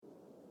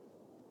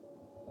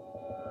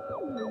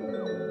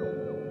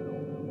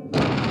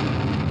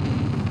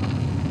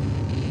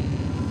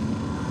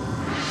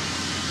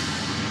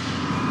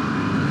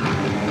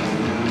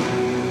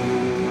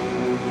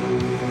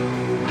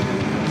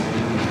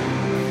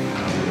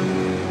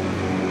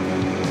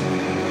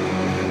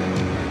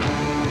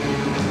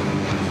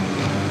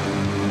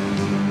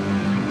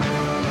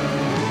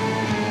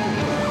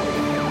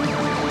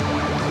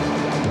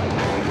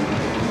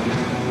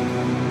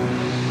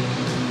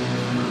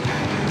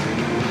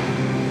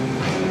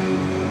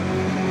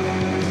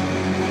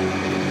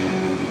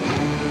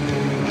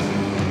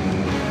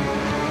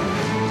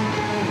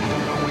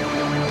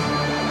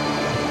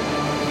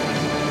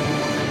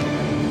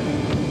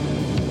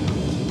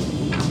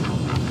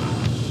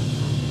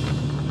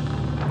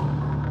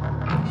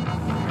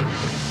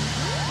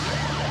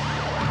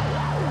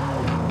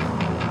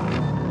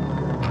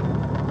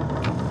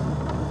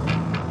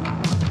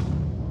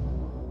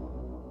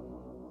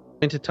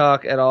going to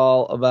talk at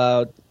all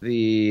about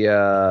the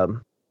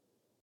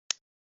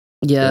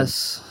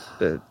yes,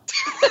 the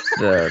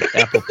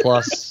Apple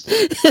Plus,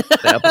 the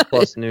Apple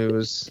Plus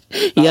news.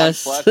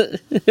 Yes, I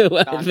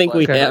think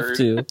we have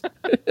to.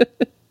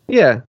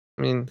 Yeah,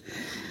 I mean,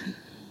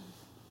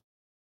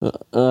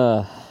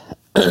 all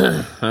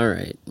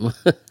right.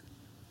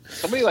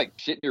 Somebody like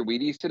shit in your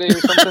Wheaties today or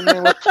something?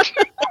 Man?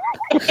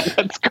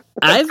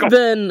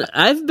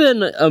 I've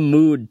been a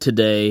mood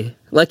today.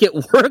 Like at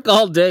work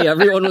all day,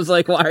 everyone was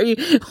like, "Why are you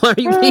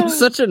being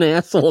such an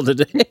asshole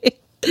today?"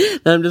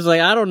 And I'm just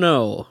like, I don't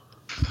know.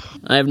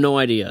 I have no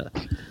idea.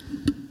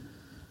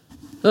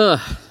 Ugh.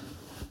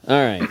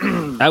 All right.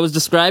 I was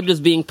described as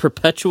being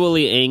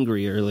perpetually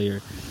angry earlier.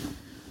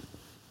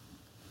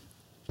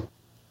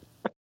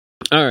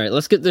 All right,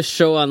 let's get this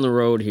show on the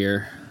road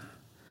here.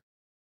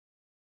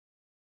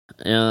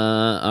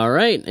 All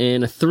right,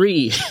 and a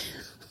 3.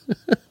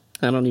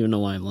 I don't even know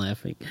why I'm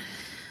laughing.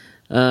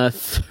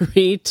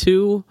 3,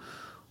 2,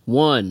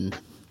 1.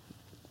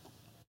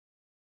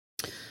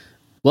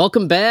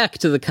 Welcome back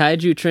to the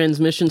Kaiju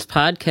Transmissions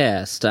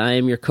podcast. I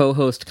am your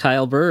co-host,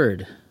 Kyle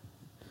Bird.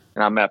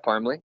 And I'm Matt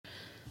Parmley.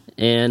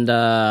 And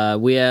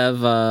we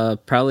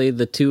have probably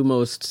the two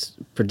most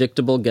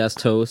predictable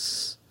guest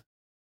hosts,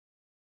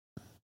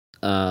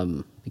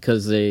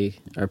 because they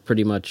are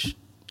pretty much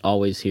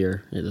always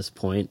here at this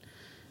point.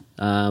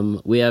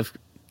 We have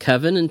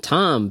Kevin and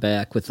Tom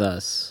back with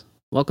us.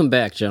 Welcome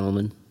back,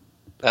 gentlemen.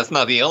 That's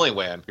not the only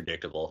way I'm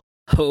predictable.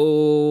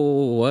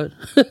 Oh, what?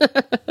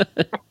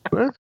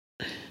 What?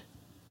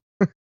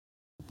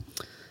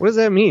 What does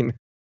that mean? Is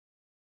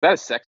that a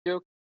sex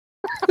joke?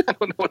 I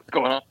don't know what's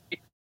going on.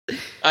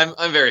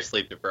 I'm very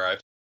sleep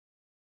deprived.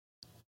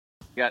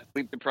 You got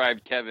sleep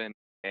deprived Kevin.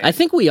 And, I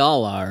think we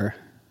all are.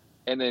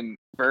 And then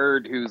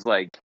Bird, who's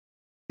like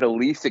the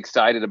least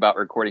excited about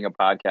recording a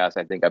podcast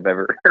I think I've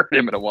ever heard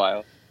him in a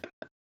while.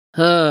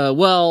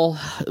 Well,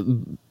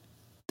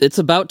 it's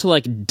about to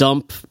like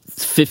dump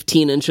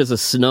 15 inches of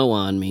snow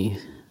on me.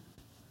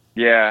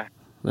 Yeah.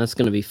 That's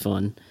gonna be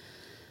fun.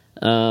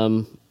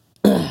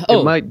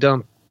 It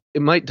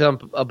might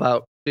dump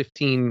about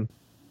 15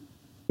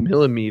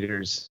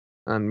 millimeters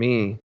on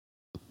me.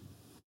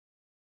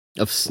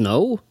 Of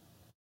snow?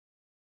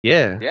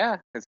 Yeah. Yeah,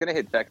 it's gonna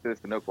hit Texas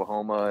and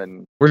Oklahoma,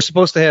 and We're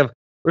supposed to have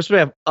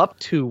up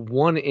to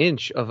 1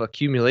 inch of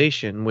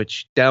accumulation,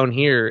 which down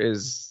here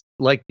is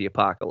like the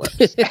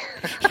apocalypse.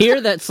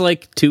 Here, that's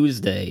like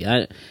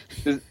Tuesday.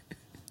 does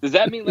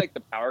that mean like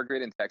the power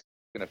grid in Texas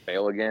is gonna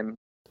fail again?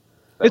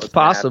 It's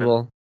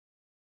possible.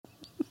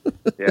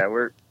 Yeah,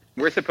 we're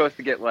supposed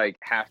to get like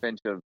half inch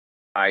of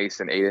ice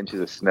and 8 inches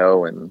of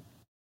snow, and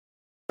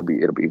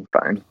it'll be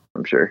fine,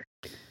 I'm sure.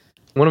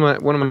 One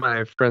of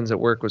my friends at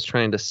work was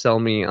trying to sell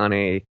me on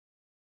a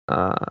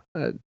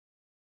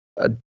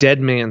dead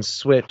man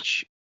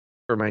switch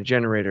for my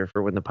generator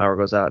for when the power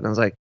goes out, and I was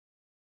like,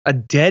 a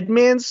dead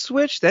man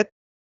switch? That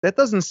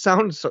doesn't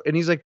sound so. And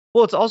he's like,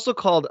 well, it's also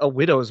called a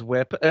widow's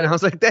whip, and I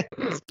was like, that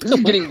This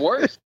is getting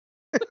worse.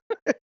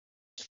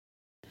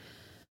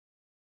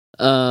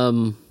 I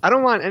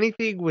don't want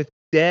anything with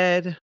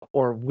dead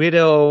or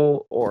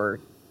widow or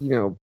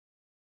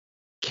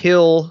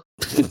kill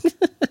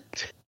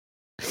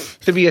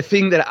to be a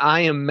thing that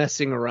I am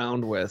messing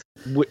around with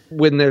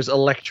when there's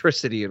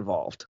electricity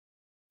involved.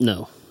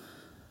 No.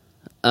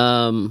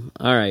 All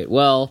right.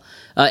 Well,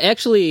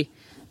 actually,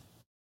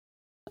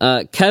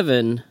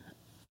 Kevin,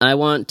 I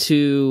want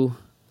to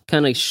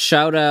kind of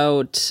shout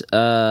out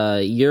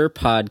your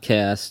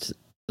podcast,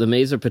 the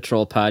Mazer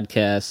Patrol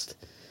podcast.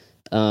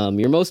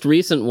 Your most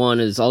recent one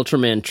is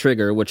Ultraman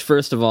Trigger, which,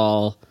 first of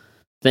all,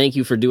 thank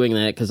you for doing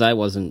that, because that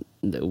wasn't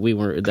going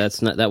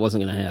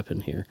to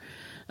happen here.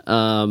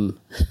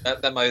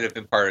 That might have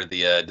been part of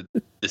the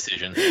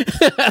decision.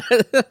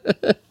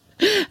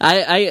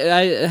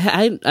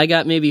 I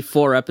got maybe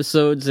 4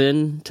 episodes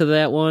into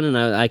that one, and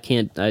I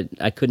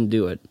couldn't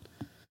do it.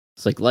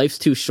 It's like, life's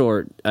too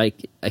short. I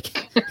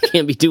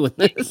can't be doing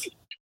this.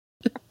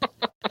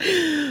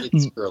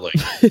 It's early.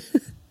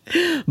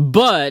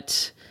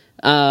 But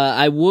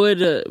I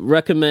would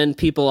recommend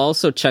people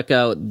also check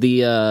out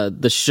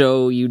the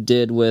show you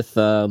did with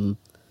John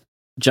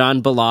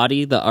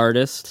Bellotti, the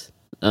artist,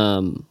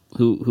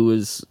 who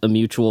is a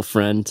mutual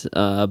friend,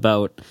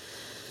 about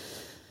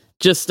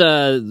just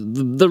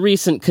the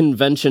recent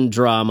convention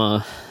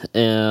drama,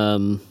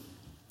 and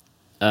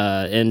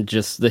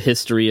just the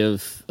history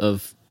of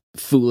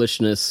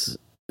foolishness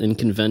in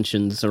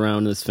conventions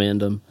around this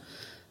fandom.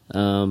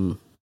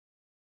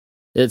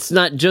 It's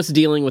not just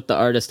dealing with the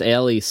artist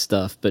alley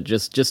stuff, but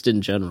just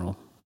in general.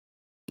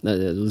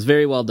 It was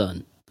very well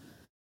done.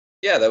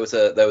 Yeah, that was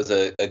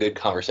a good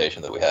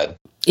conversation that we had.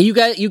 You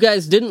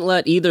guys didn't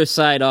let either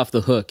side off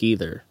the hook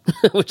either,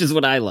 which is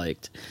what I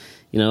liked.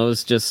 It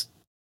was just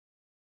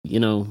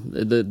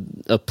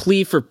a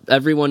plea for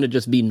everyone to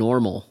just be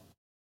normal.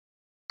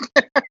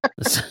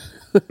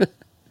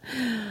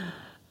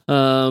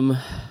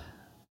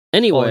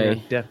 Anyway, your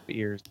deaf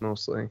ears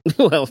mostly.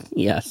 Well,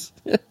 yes,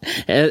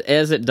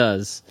 as it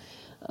does.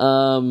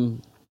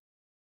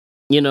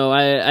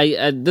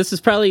 I this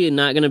is probably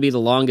not going to be the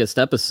longest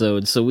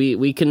episode, so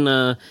we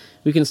can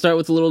start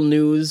with a little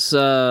news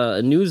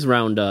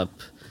roundup.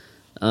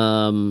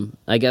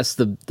 I guess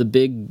the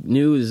big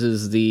news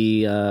is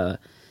the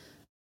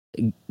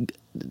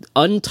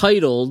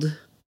untitled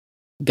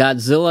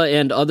Godzilla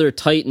and Other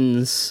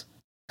Titans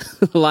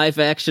live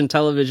action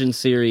television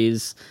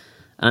series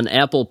on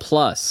Apple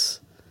Plus.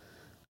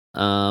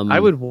 I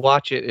would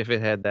watch it if it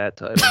had that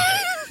title.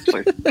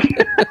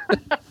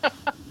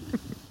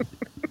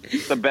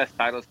 It's the best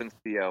title since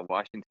the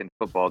Washington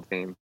football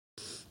team.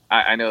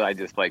 I know.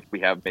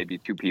 We have maybe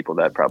two people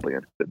that probably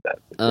understood that.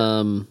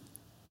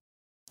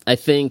 I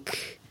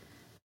think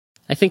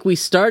we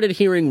started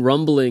hearing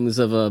rumblings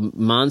of a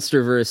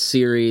MonsterVerse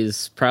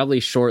series probably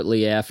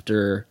shortly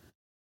after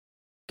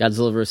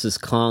Godzilla vs.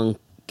 Kong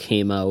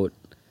came out.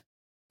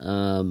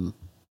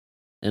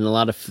 And a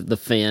lot of the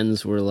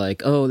fans were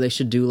like, oh, they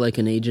should do like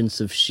an Agents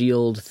of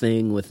S.H.I.E.L.D.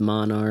 thing with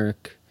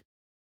Monarch.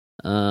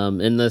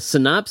 And the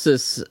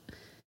synopsis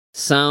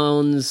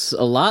sounds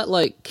a lot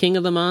like King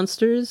of the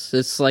Monsters.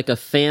 It's like a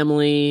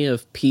family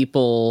of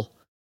people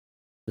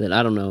that,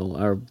 I don't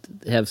know,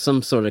 have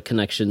some sort of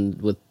connection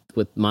with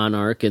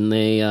Monarch, and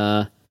they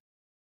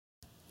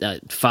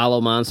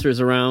follow monsters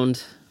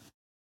around,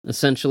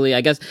 essentially.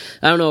 I guess,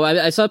 I don't know,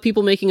 I saw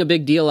people making a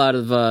big deal out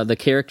of the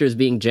characters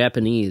being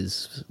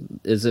Japanese,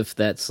 as if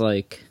that's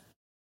like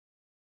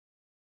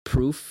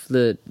proof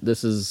that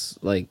this is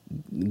like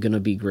gonna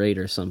be great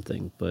or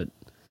something, but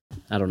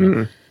I don't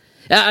know.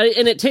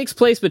 And it takes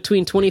place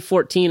between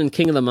 2014 and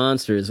King of the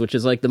Monsters, which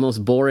is like the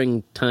most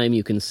boring time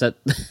you can set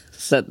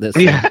this.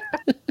 Yeah.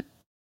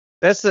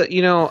 That's I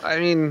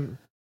mean,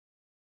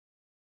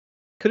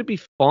 could it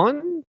be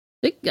fun?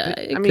 It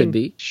could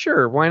be.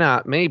 Sure, why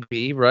not?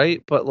 Maybe,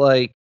 right? But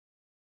like,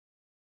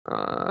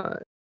 I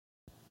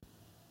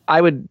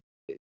would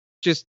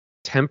just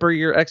temper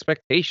your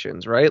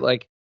expectations, right?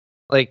 Like,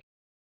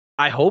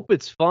 I hope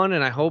it's fun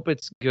and I hope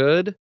it's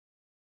good.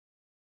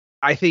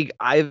 I think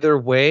either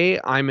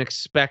way, I'm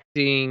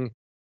expecting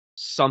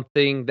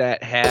something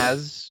that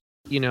has,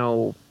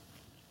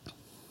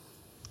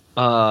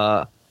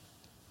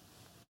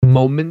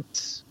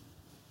 moments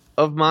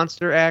of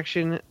monster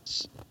action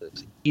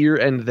here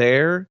and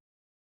there,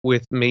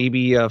 with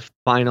maybe a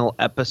final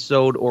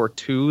episode or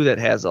two that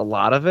has a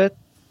lot of it.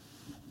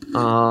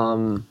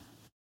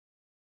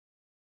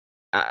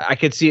 I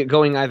could see it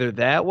going either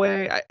that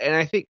way, and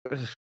I think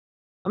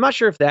I'm not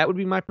sure if that would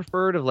be my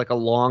preferred, of like a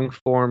long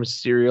form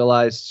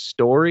serialized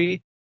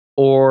story,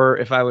 or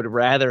if I would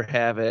rather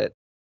have it.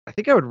 I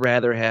think I would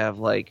rather have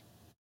like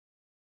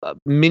a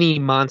mini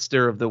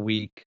monster of the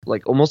week,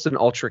 like almost an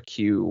Ultra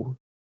Q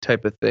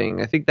type of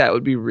thing. I think that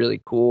would be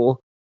really cool.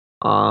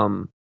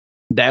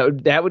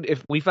 That would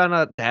if we found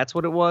out that's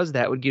what it was,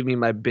 that would give me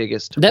my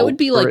biggest hope. That would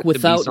be like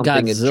without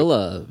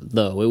Godzilla,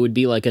 though. It would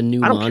be like a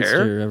new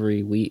monster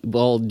every week.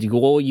 Well,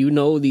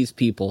 these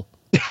people.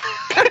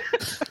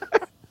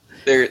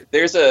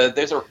 There's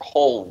a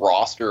whole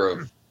roster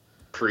of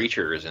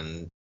creatures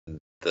in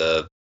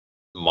the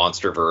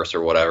MonsterVerse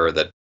or whatever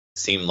that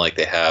seem like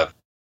they have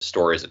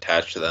stories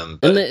attached to them,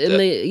 and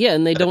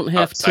they don't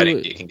have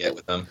to. You can get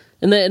with them,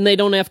 and they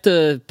don't have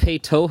to pay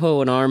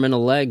Toho an arm and a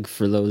leg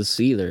for those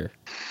either.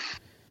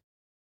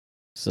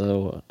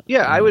 So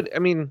yeah, I would. I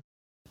mean,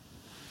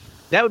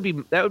 that would be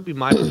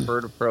my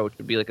preferred approach.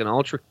 Would be like an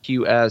Ultra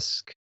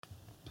Q-esque,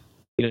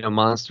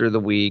 monster of the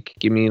week.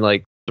 Give me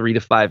like 3 to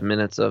 5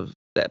 minutes of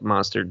that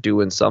monster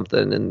doing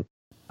something, and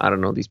I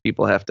don't know, these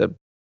people have to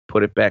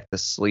put it back to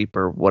sleep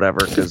or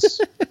whatever,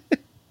 because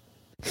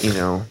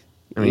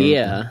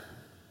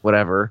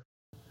whatever.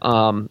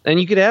 And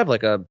you could have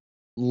like a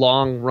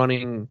long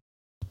running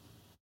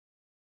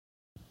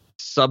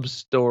sub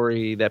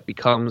story that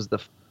becomes the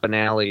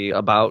finale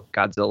about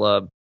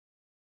Godzilla,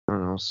 I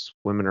don't know,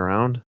 swimming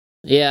around.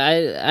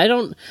 Yeah, I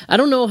don't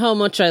know how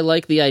much I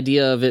like the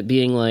idea of it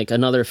being like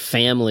another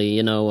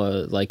family,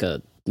 like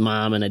a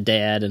mom and a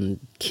dad and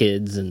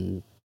kids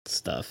and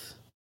stuff.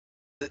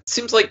 It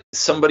seems like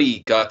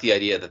somebody got the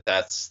idea that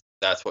that's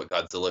what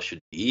Godzilla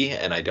should be,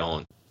 and I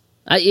don't.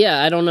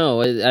 I don't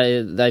know.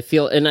 I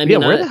feel, and I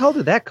mean, where the hell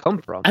did that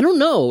come from? I don't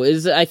know.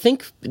 Is it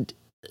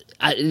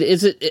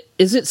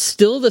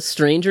still the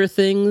Stranger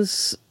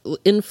Things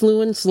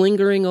influence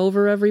lingering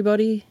over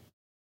everybody?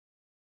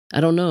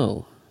 I don't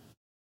know.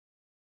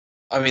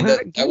 I mean,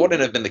 that wouldn't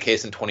have been the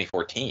case in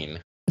 2014.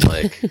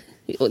 Like,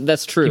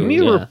 that's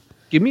true.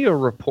 Give me a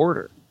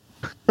reporter.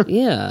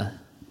 Yeah.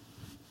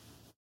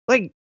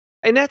 Like,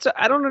 and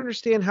I don't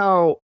understand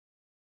how.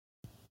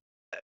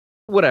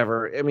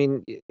 Whatever. I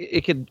mean,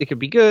 it could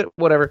be good.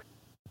 Whatever.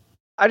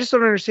 I just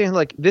don't understand.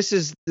 Like, this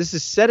is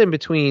set in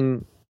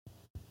between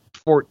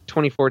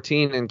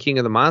 2014 and King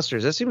of the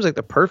Monsters. That seems like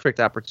the perfect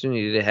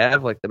opportunity to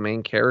have like the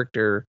main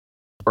character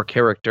or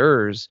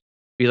characters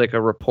be like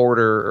a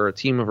reporter or a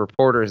team of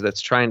reporters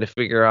that's trying to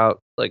figure out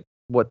like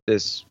what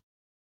this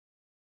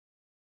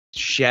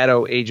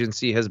shadow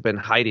agency has been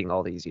hiding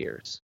all these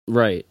years.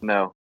 Right.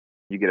 No,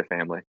 you get a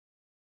family.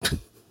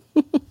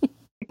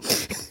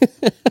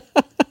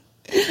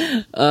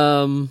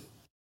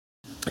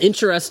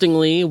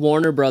 Interestingly,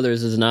 Warner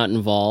Brothers is not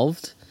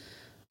involved.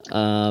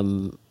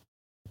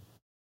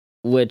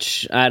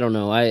 Which, I don't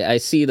know. I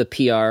see the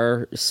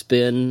PR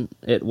spin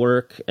at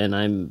work, and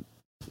I don't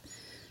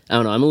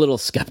know, I'm a little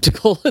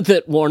skeptical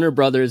that Warner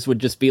Brothers would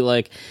just be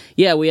like,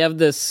 yeah, we have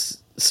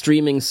this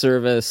streaming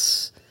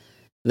service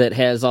that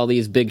has all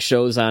these big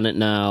shows on it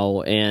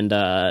now, and,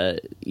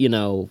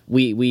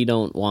 we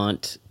don't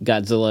want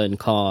Godzilla and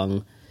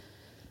Kong.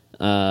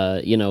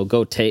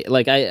 Go take,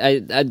 like,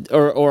 what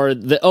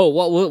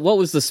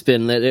was the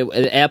spin?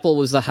 That Apple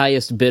was the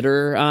highest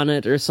bidder on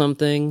it or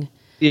something?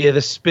 Yeah,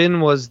 the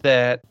spin was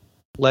that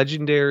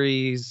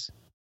Legendary's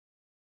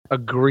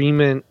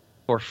agreement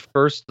for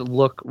first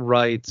look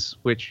rights,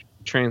 which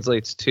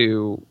translates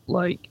to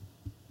like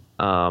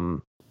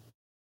not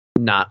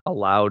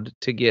allowed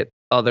to get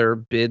other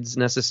bids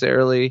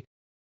necessarily,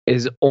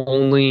 is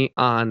only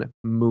on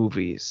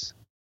movies,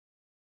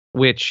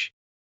 which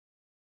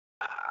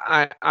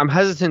I'm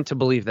hesitant to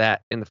believe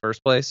that in the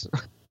first place,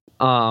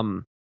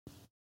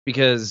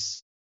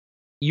 because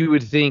you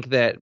would think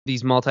that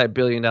these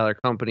multi-billion-dollar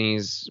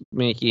companies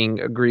making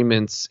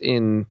agreements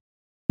in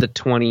the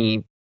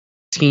 20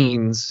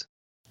 teens,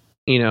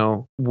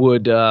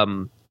 would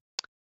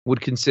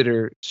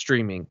consider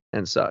streaming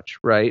and such,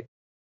 right?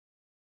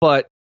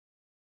 But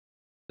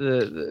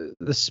the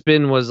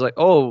spin was like,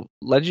 oh,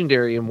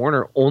 Legendary and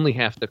Warner only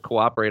have to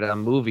cooperate on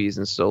movies,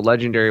 and so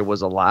Legendary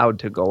was allowed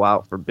to go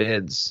out for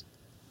bids,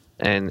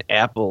 and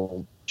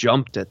Apple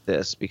jumped at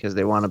this because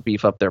they want to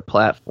beef up their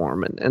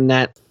platform, and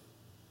that.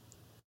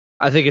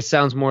 I think it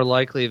sounds more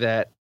likely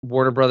that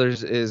Warner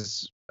Brothers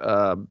is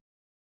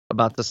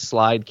about to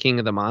slide King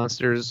of the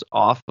Monsters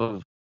off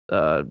of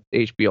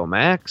HBO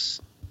Max.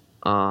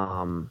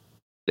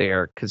 They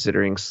are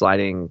considering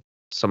sliding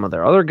some of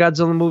their other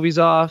Godzilla movies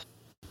off.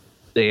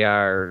 They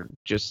are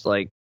just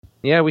like,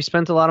 yeah, we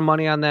spent a lot of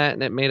money on that,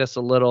 and it made us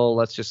a little.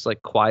 Let's just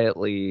like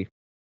quietly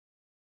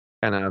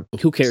kind of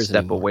who cares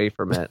step anymore? Away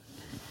from it.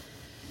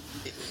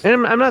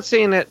 And I'm not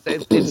saying that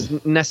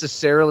it's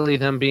necessarily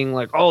them being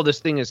like, oh, this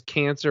thing is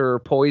cancer or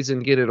poison,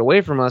 get it away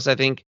from us. I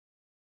think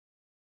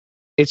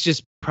it's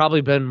just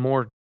probably been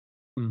more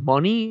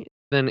money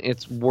than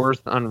it's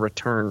worth on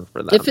return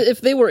for them.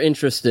 If they were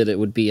interested, it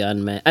would be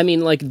on Max. I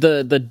mean, like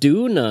the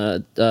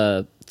Dune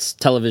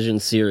television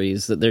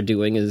series that they're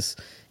doing is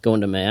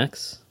going to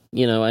Max.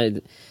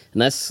 And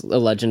that's a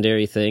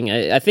Legendary thing.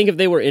 I think if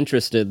they were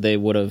interested, they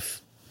would have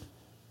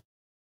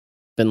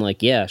been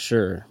like, yeah,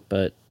 sure,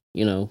 but.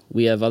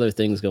 We have other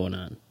things going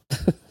on.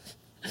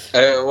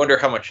 I wonder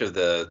how much of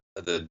the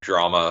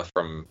drama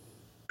from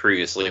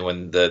previously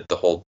when the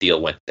whole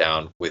deal went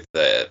down with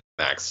the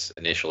Max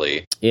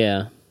initially.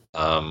 Yeah.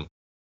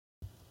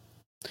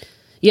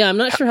 Yeah, I'm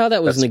not sure how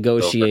that was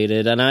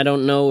negotiated, and I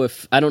don't know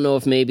if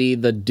maybe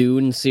the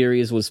Dune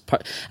series was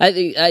part.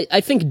 I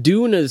think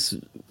Dune is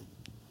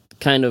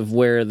kind of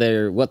what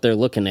they're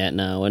looking at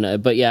now,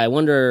 and but yeah, I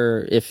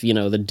wonder if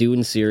the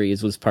Dune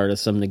series was part of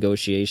some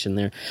negotiation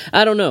there.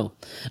 I don't know.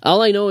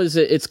 All I know is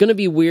that it's going to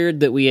be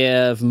weird that we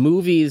have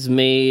movies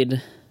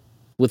made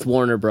with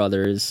Warner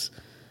Brothers,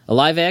 a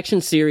live action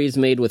series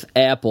made with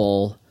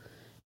Apple,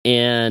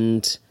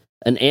 and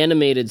an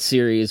animated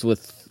series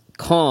with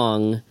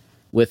Kong.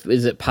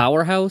 Is it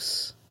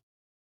Powerhouse,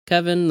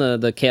 Kevin,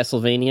 the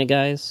Castlevania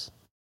guys?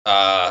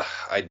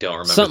 I don't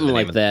remember something the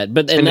name like that.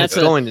 But and that's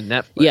going to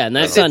Netflix. Yeah, and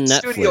that's on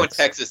Netflix. Studio in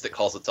Texas that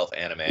calls itself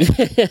Anime,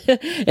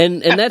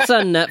 and that's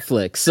on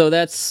Netflix. So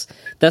that's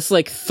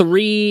like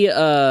three.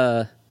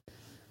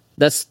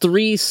 This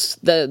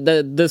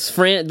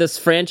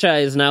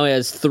franchise now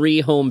has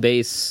 3 home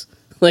base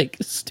like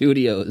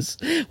studios,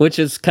 which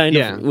is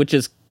which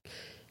is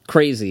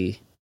crazy.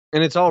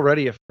 And it's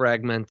already a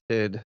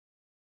fragmented,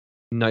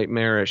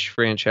 nightmarish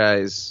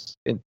franchise,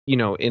 in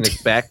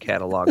its back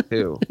catalog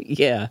too.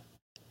 Yeah.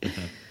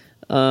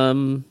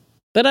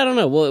 But I don't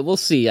know. We'll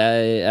see.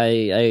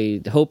 I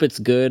hope it's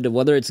good.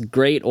 Whether it's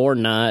great or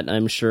not,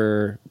 I'm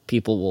sure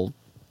people will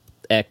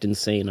act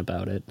insane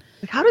about it.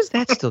 How does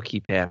that still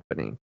keep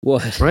happening?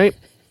 What? Right?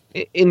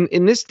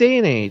 In this day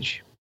and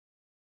age,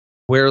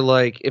 where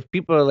like if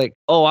people are like,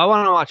 oh, I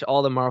want to watch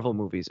all the Marvel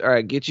movies. All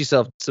right, get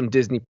yourself some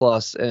Disney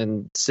Plus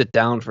and sit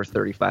down for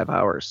 35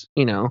 hours.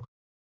 Oh,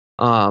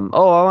 I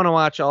want to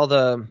watch all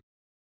the,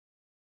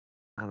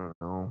 I don't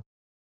know,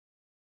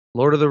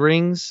 Lord of the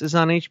Rings is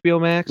on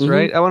HBO Max,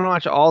 right? I want to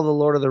watch all the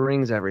Lord of the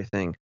Rings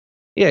everything.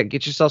 Yeah,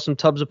 get yourself some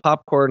tubs of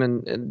popcorn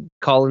and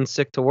call in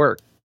sick to work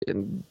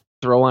and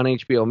throw on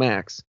HBO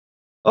Max.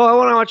 Oh, I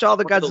want to watch all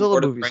the Godzilla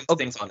Lord movies. Of the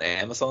Rings things on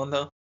Amazon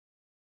though.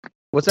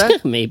 What's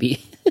that?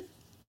 Maybe.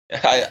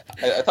 I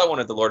thought one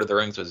of the Lord of the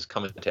Rings was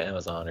coming to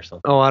Amazon or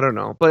something. Oh, I don't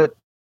know, but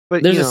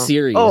there's a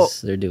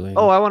series they're doing.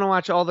 Oh, I want to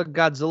watch all the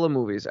Godzilla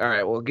movies. All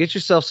right, well, get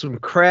yourself some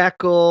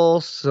Crackle,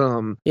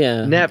 some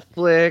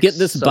Netflix, get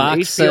this some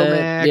box HBO set.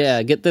 Max,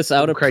 yeah, get this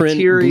out of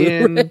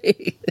Criterion, print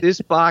Blu-ray. this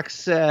box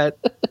set.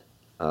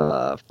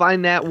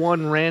 Find that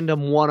one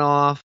random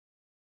one-off.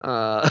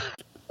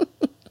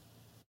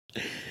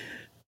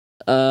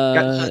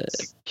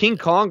 King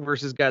Kong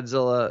versus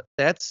Godzilla,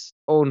 that's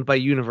owned by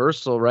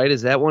Universal, right?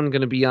 Is that one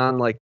going to be on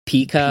like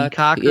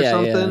Peacock or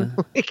something?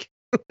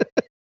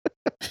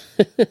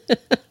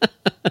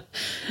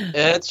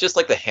 It's just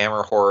like the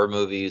Hammer horror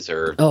movies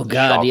or oh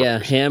god, yeah,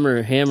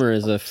 Shockers. Hammer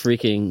is a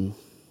freaking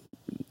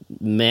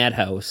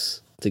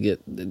madhouse to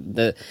get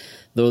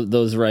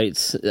those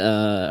rights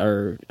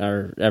are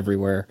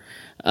everywhere.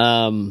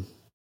 But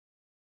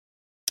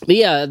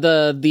yeah,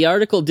 the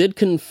article did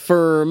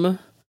confirm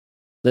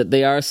that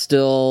they are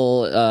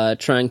still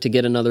trying to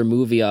get another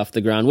movie off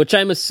the ground, which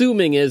I'm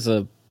assuming is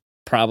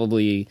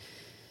probably.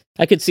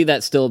 I could see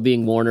that still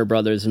being Warner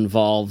Brothers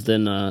involved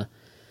in.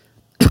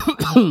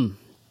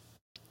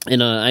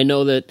 And I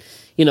know that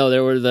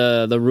there were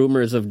the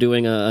rumors of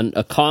doing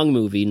a Kong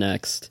movie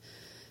next,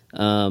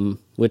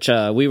 which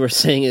we were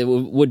saying it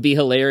would be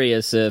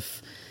hilarious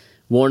if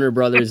Warner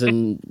Brothers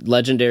and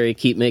Legendary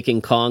keep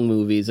making Kong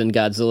movies and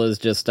Godzilla's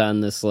just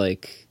on this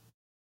like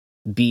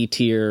B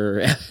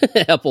tier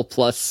Apple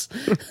Plus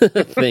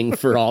thing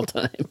for all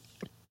time.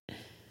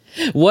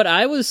 What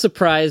I was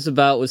surprised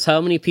about was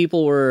how many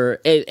people were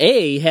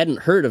A hadn't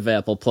heard of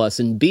Apple Plus,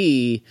 and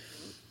B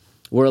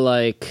were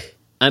like,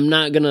 I'm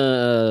not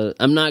gonna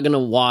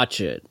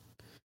watch it,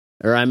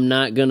 or I'm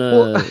not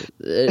gonna.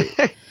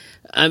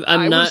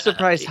 I was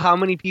surprised how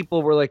many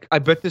people were like, I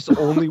bet this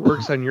only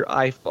works on your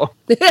iPhone.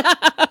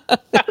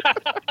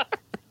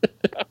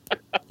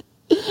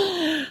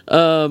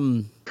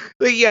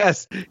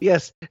 Yes,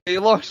 they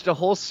launched a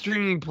whole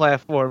streaming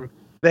platform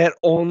that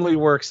only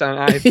works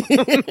on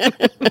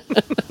iPhone.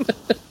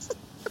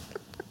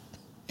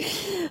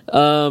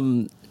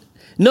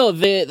 No,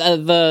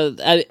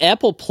 the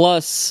Apple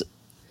Plus.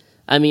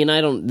 I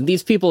mean,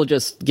 these people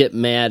just get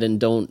mad and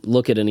don't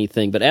look at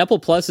anything, but Apple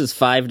Plus is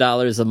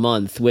 $5 a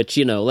month, which,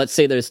 let's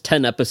say there's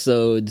 10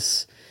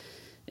 episodes,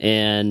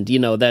 and,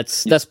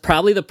 that's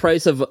probably the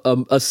price of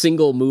a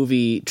single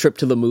movie trip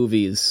to the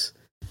movies.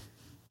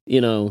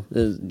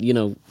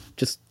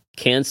 Just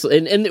cancel.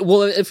 And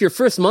well, if your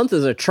first month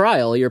is a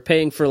trial, you're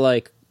paying for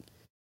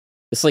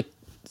it's like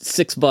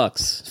 $6,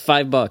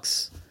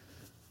 $5.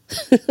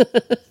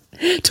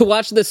 To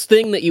watch this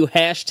thing that you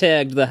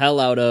hashtagged the hell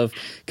out of,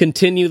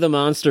 continue the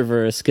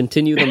MonsterVerse,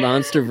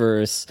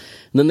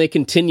 and then they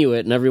continue it,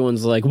 and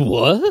everyone's like,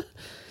 what?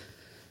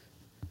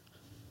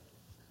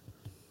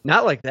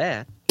 Not like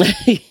that.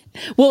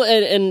 Well,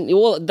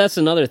 and that's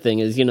another thing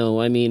is,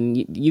 I mean,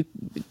 you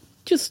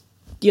just,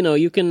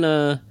 you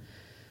can,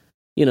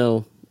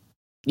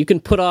 you can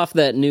put off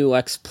that new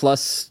X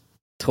Plus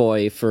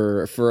toy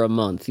for a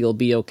month. You'll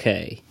be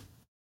okay.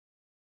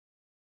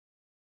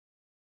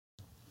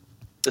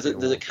 Does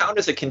it count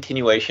as a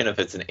continuation if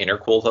it's an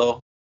interquel, though?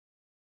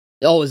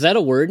 Oh, is that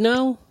a word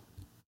now?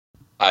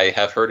 I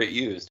have heard it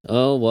used.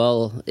 Oh,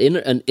 well,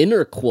 an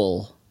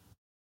interquel.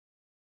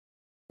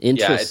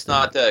 Yeah, it's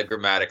not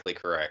grammatically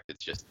correct.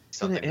 It's just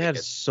something that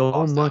adds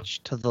so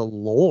much to the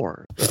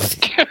lore.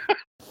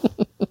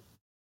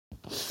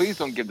 Please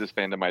don't give this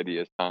fandom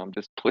ideas, Tom.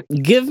 Just please.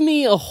 Give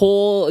me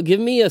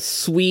a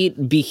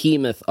sweet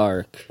behemoth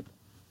arc.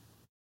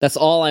 That's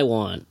all I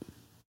want.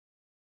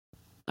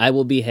 I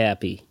will be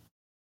happy.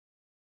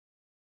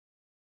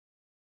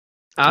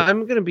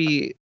 I'm going to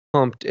be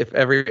pumped if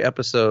every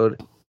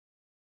episode,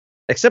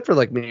 except for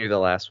like maybe the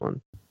last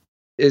one,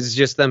 is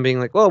just them being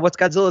like, "Oh, what's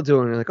Godzilla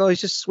doing?" And like, "Oh,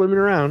 he's just swimming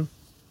around,"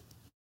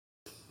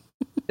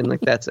 and like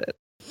that's it.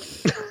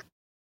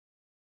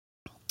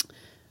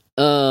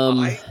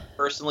 I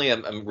personally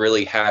am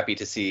really happy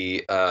to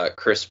see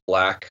Chris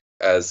Black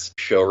as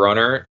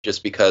showrunner,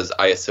 just because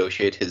I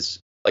associate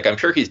his I'm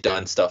sure he's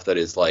done stuff that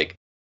is like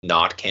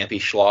not campy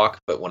schlock,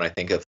 but when I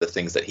think of the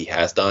things that he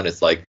has done,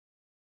 it's like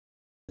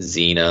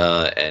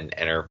Xena and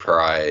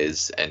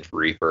Enterprise and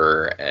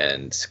Reaper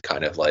and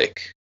kind of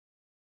like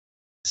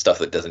stuff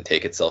that doesn't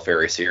take itself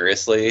very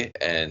seriously.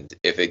 And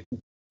if it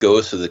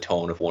goes to the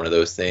tone of one of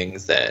those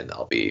things, then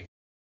I'll be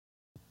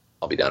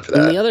down for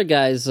that. And the other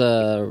guys,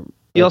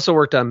 he also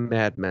worked on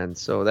Mad Men,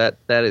 so that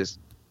is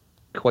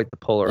quite the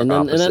polar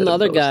opposite. And then the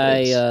other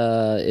guy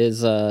things.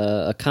 is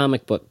a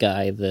comic book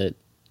guy that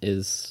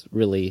is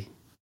really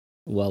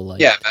well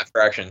liked. Yeah, Matt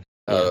Fraction.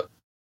 Yeah.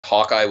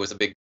 Hawkeye was a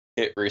big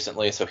hit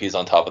recently, so he's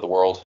on top of the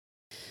world.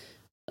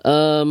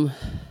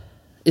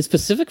 Is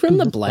Pacific Rim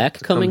the Black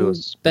coming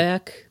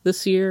back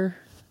this year,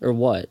 or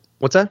what?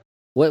 What's that?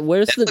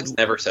 Where's Netflix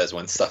never says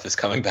when stuff is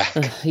coming back.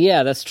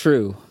 Yeah, that's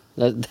true.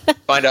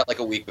 Find out like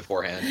a week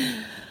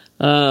beforehand.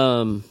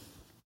 All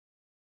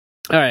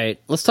right,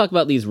 let's talk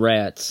about these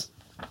rats.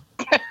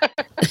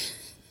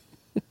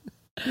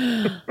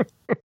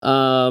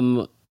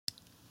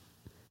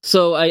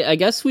 So I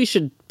guess we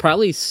should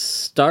probably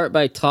start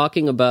by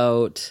talking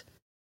about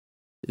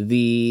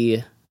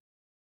the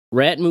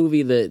rat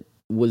movie that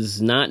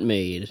was not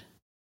made,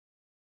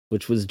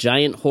 which was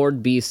Giant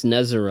Horde Beast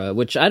Nezura,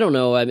 which I don't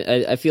know.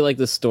 I feel like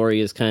this story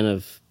is kind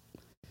of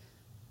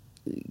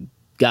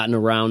gotten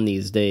around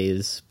these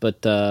days,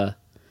 but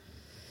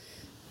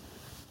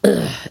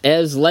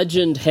as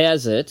legend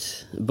has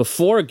it,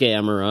 before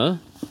Gamera,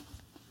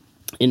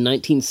 in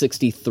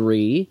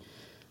 1963,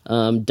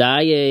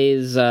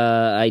 Daiei's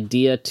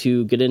idea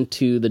to get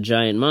into the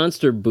giant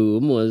monster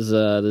boom was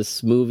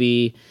this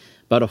movie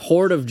about a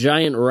horde of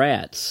giant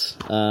rats.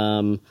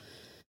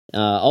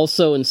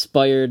 Also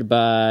inspired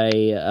by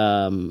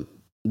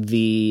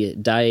the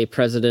Daiei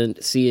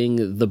president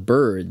seeing the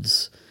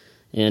birds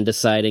and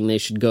deciding they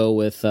should go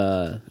with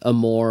a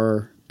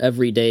more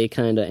everyday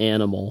kind of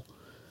animal.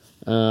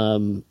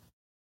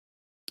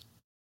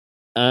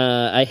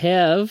 I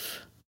have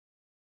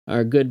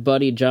our good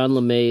buddy John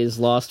LeMay's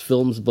Lost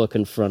Films book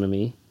in front of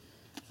me.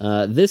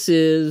 This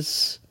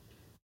is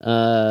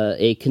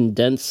a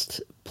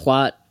condensed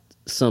plot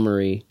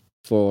summary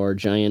for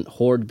Giant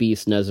Horde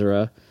Beast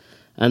Nezura.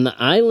 On the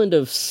island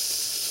of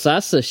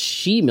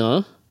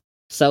Sasashima,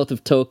 south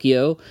of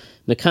Tokyo,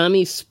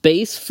 Mikami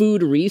Space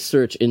Food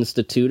Research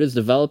Institute is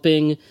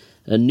developing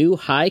a new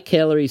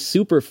high-calorie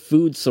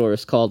superfood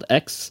source called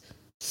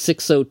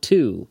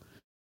X602.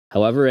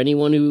 However,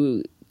 anyone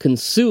who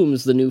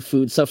consumes the new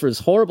food suffers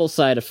horrible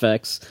side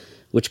effects,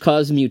 which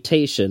cause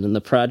mutation, and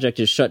the project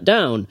is shut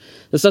down.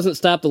 This doesn't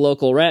stop the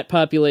local rat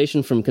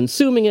population from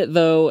consuming it,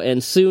 though,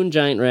 and soon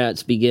giant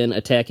rats begin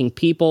attacking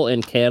people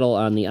and cattle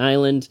on the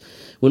island.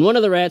 When one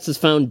of the rats is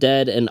found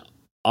dead and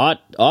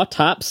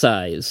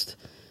autopsized,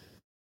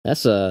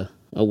 that's a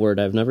word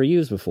I've never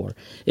used before.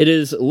 It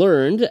is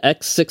learned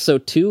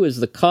X602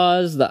 is the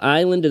cause. The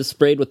island is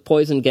sprayed with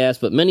poison gas,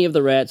 but many of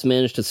the rats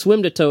manage to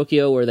swim to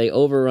Tokyo, where they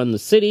overrun the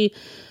city.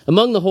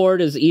 Among the horde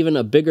is even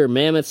a bigger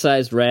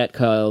mammoth-sized rat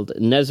called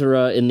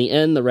Nezura. In the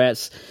end, the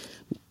rats,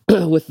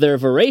 with their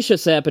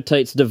voracious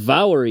appetites,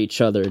 devour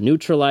each other,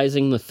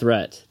 neutralizing the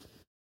threat.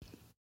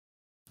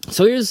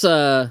 So here's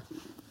the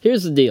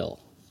deal.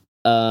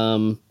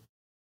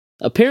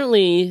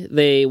 Apparently,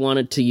 they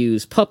wanted to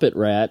use puppet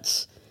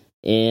rats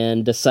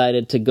and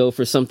decided to go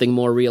for something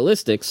more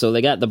realistic, so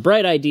they got the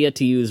bright idea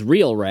to use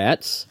real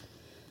rats,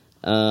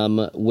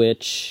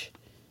 which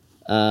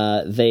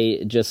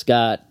they just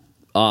got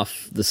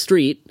off the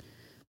street,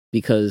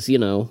 because, you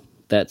know,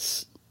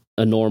 that's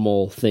a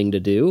normal thing to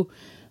do.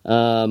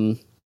 And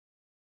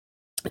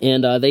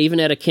they even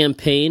had a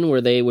campaign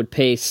where they would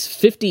pay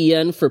 50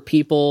 yen for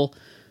people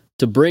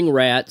to bring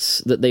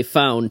rats that they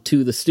found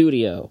to the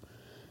studio.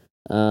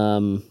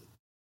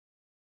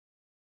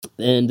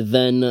 And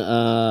then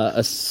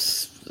a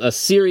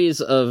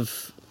series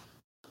of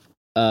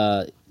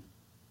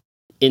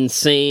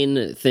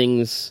insane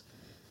things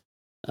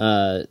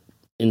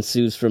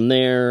ensues from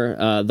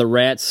there. The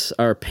rats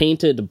are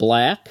painted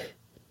black,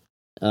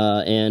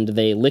 and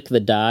they lick the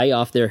dye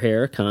off their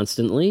hair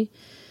constantly.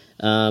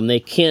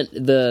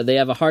 They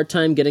have a hard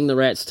time getting the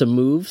rats to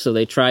move, so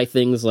they try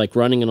things like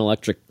running an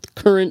electric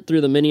current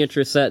through the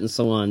miniature set and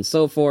so on and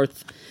so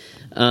forth.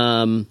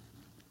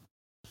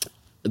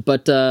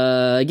 But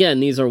again,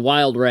 these are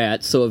wild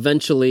rats, so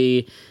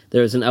eventually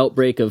there's an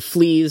outbreak of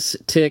fleas,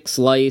 ticks,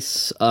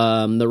 lice.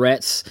 The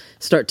rats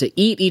start to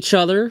eat each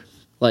other,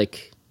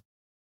 like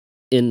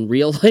in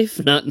real life,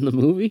 not in the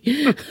movie.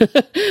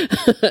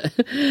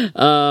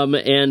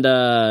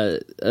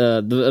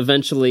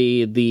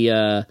 Eventually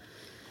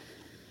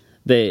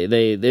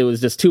it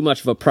was just too much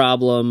of a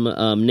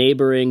problem.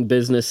 Neighboring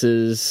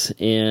businesses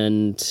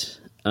and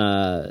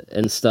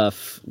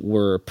stuff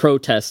were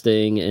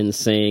protesting and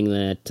saying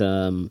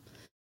that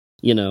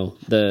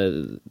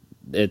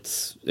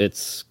it's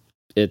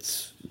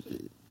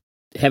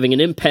having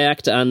an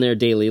impact on their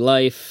daily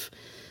life.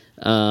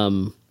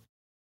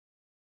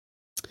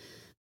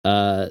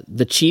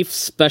 The chief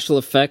special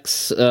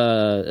effects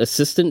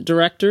assistant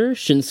director,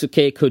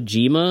 Shinsuke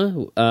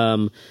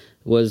Kojima,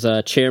 was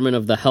chairman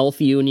of the health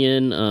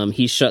union.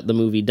 He shut the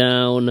movie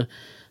down.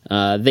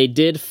 They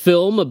did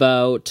film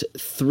about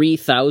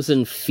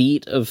 3,000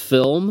 feet of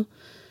film.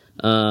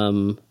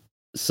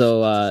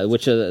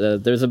 Which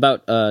there's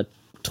about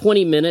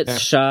 20 minutes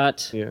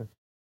shot. Yeah.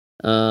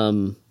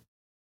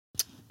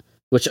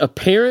 Which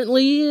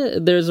apparently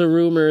there's a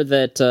rumor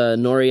that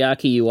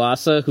Noriaki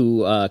Yuasa, who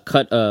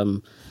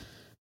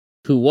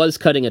was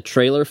cutting a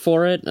trailer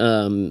for it,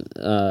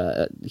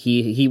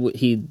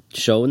 he'd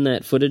shown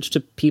that footage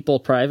to people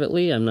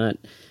privately. I'm not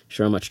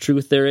sure how much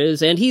truth there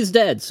is, and he's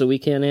dead, so we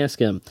can't ask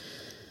him.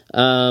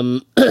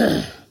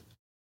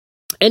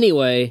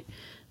 Anyway,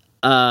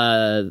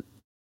 that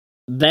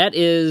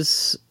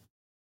is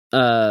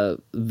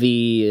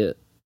the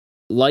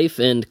life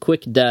and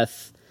quick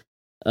death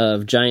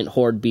of Giant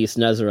Horde Beast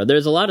Nezura.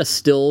 There's a lot of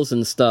stills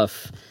and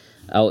stuff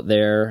out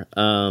there.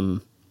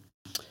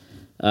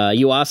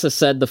 Yuasa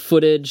said the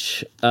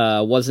footage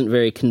wasn't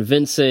very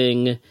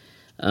convincing,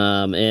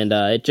 and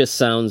it just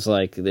sounds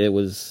like it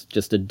was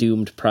just a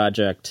doomed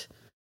project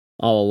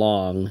all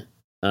along.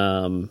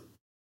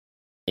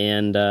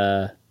 It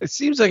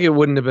seems like it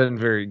wouldn't have been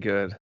very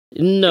good.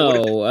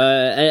 No,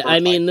 I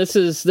mean, this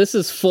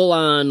is full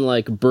on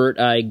like Burt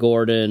I.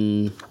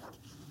 Gordon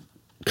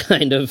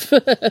kind of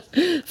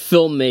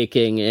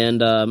filmmaking,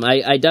 and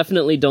I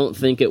definitely don't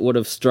think it would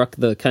have struck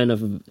the kind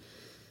of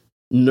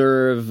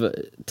nerve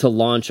to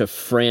launch a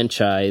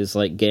franchise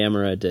like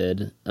Gamera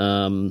did.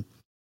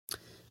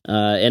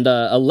 And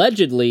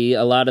allegedly,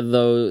 a lot of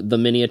the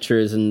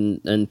miniatures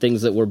and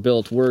things that were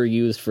built were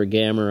used for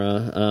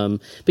Gamera.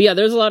 But yeah,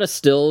 there's a lot of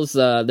stills.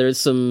 There's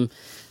some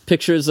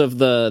pictures of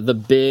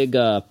the big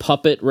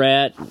puppet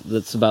rat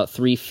that's about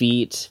 3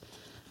 feet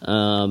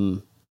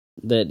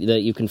that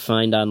you can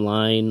find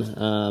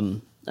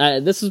online.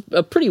 This is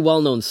a pretty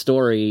well-known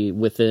story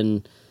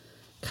within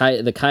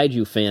the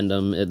kaiju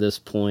fandom at this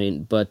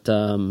point, but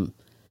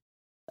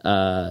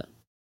I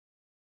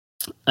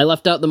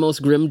left out the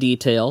most grim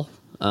detail,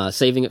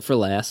 saving it for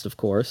last, of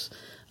course.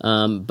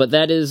 But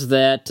that is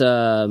that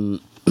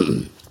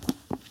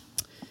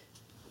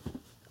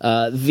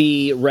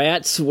the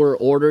rats were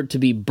ordered to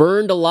be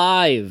burned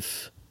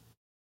alive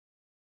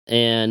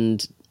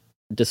and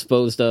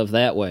disposed of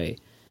that way.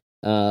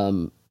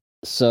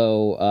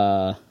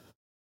 So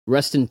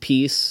rest in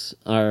peace,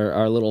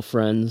 our little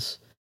friends.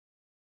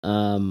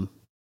 That's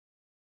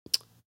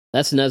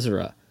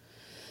Nezura.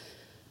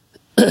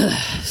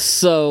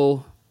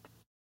 So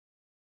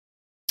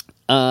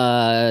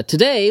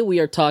today we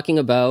are talking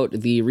about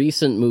the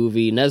recent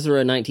movie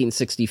Nezura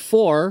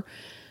 1964,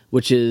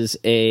 which is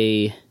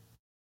a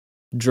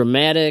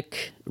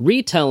dramatic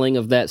retelling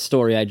of that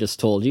story I just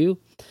told you,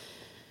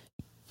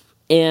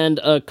 and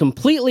a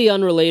completely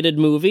unrelated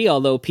movie,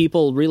 although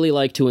people really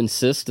like to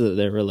insist that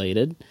they're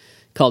related,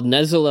 called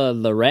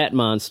Nezulla the Rat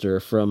Monster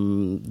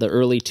from the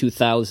early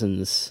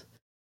 2000s.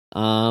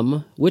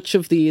 Which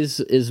of these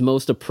is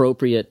most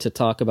appropriate to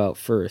talk about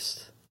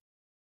first?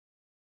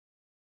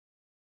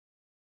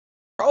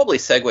 Probably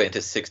segue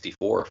into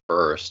 64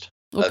 first.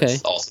 Okay.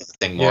 That's also the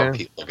thing more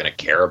people are going to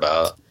care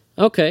about.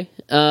 Okay.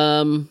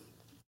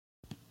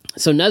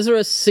 So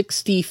Nezura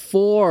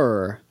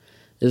 64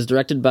 is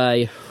directed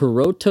by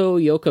Hiroto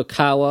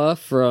Yokokawa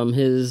from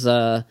his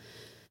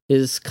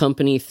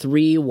company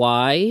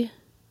 3Y.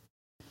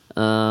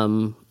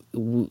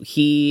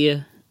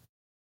 He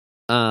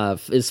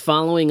is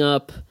following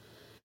up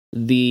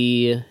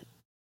the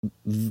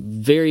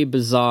very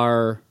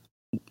bizarre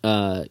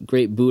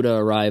Great Buddha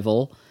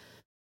arrival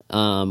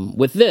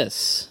with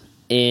this,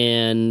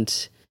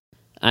 and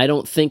I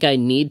don't think I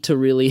need to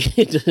really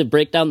to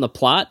break down the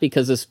plot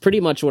because it's pretty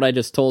much what I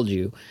just told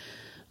you.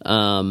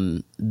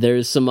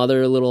 There's some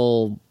other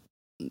little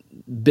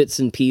bits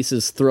and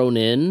pieces thrown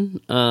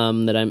in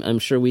that I'm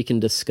sure we can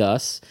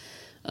discuss.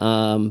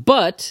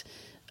 But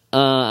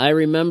I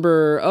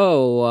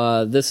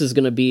remember, this is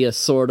going to be a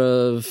sort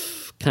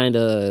of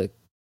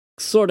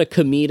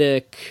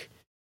comedic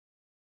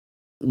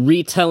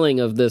retelling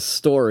of this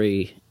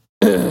story.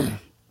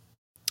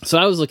 So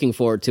I was looking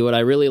forward to it. I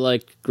really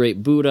liked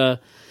Great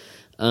Buddha.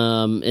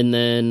 And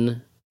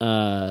then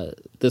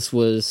this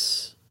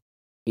was,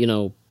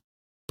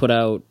 put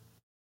out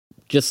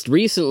just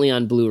recently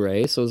on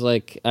Blu-ray. So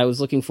I was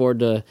looking forward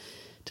to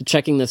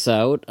checking this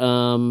out.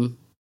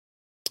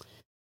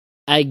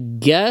 I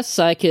guess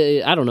I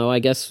don't know. I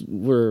guess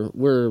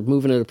we're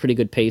moving at a pretty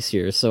good pace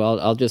here. So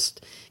I'll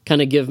just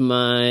kind of give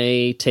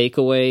my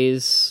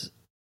takeaways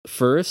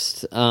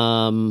first.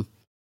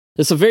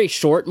 It's a very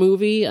short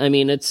movie. I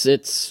mean,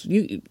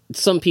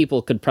 some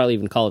people could probably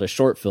even call it a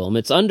short film.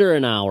 It's under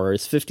an hour.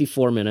 It's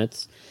 54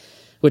 minutes,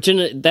 which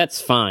that's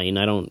fine.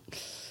 I don't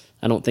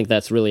think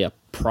that's really a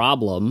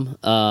problem.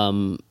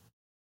 But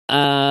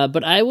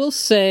I will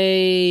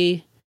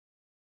say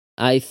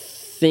I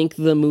think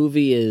the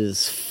movie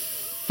is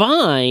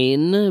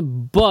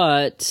fine,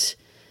 but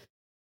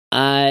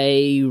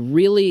I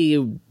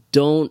really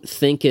don't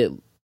think it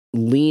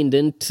leaned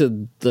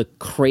into the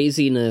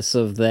craziness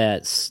of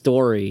that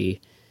story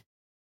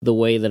the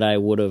way that I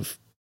would have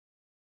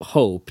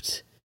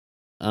hoped.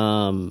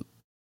 Like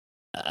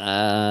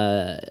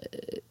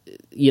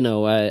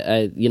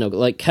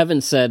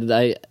Kevin said,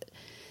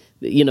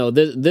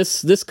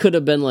 this could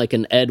have been like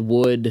an Ed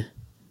Wood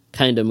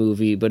kind of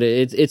movie, but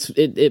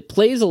it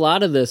plays a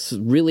lot of this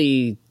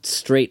really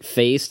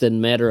straight-faced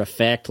and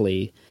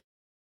matter-of-factly,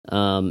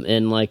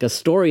 and like a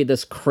story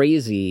this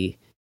crazy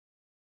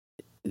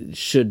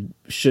should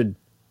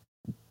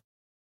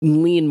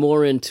lean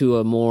more into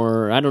a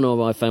more, I don't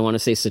know if I want to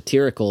say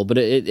satirical, but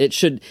it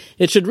should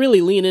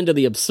really lean into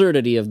the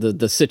absurdity of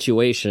the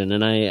situation,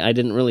 and I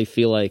didn't really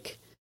feel like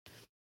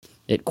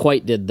it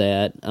quite did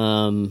that.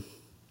 And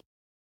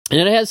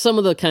it has some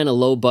of the kind of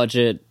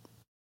low-budget,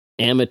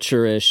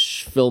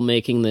 amateurish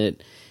filmmaking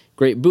that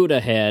Great Buddha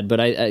had,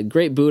 but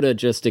Great Buddha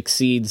just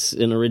exceeds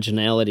in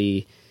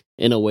originality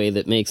in a way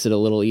that makes it a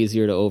little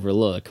easier to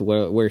overlook,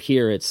 where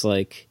here it's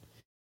like,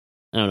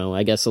 I don't know,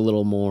 I guess a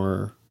little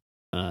more,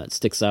 it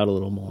sticks out a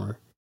little more.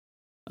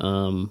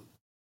 But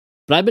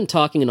I've been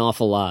talking an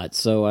awful lot,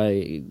 so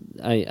I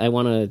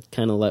want to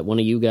kind of let one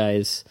of you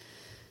guys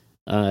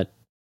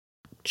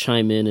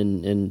chime in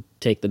and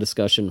take the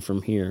discussion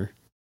from here.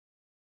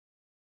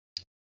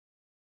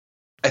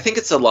 I think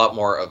it's a lot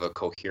more of a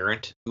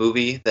coherent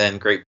movie than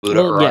Great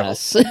Buddha Arrival.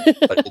 Yes.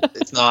 But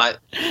it's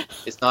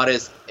not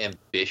as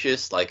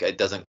ambitious. Like, it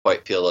doesn't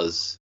quite feel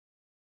as,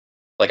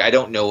 like, I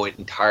don't know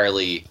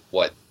entirely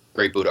what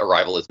Great Buddha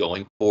Arrival is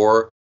going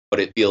for,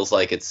 but it feels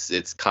like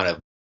it's kind of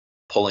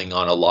pulling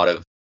on a lot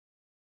of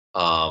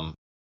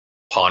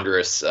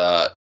ponderous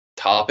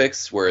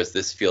topics, whereas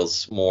this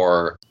feels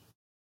more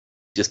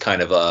just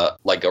kind of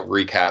like a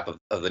recap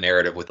of the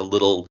narrative with a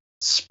little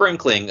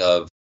sprinkling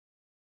of,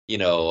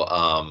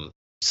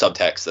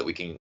 subtext that we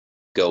can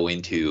go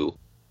into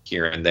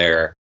here and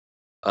there.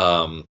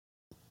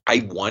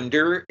 I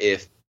wonder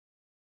if,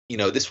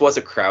 this was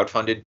a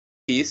crowdfunded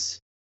piece,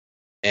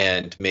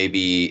 and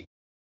maybe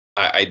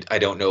I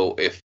don't know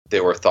if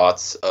there were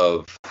thoughts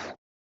of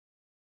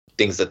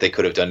things that they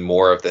could have done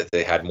more of, that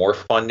they had more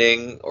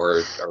funding,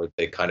 or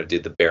they kind of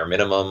did the bare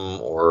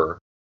minimum, or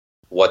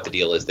what the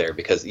deal is there.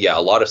 Because a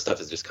lot of stuff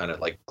is just kind of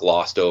like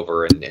glossed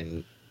over,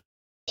 and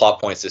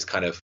plot points just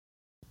kind of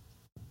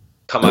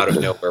come out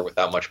of nowhere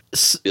without much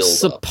build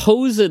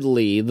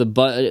supposedly up.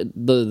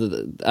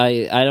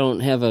 I don't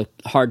have a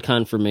hard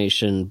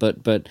confirmation,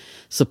 but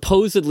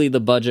supposedly the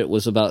budget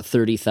was about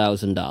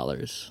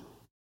 $30,000.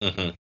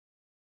 Mm-hmm.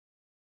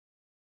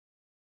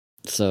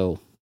 So,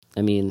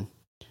 I mean,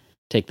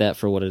 take that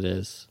for what it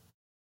is.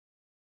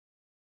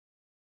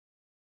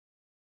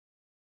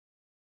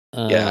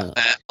 A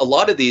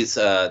lot of these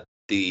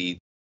the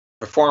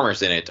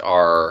performers in it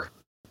are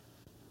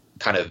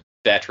kind of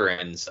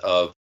veterans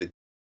of the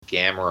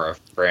Gamera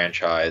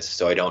franchise,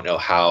 so I don't know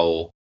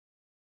how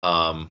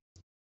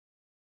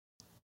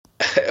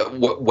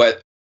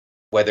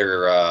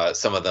whether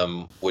some of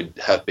them would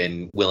have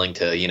been willing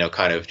to,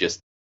 kind of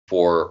just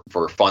for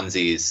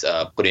funsies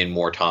put in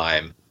more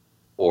time,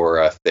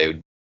 or if they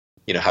would,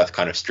 have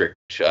kind of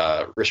strict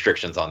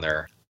restrictions on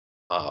their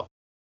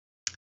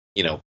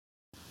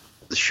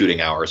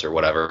shooting hours or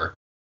whatever.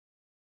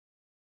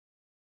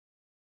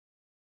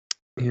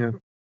 Yeah.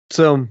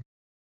 So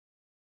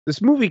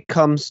this movie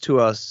comes to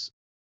us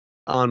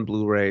on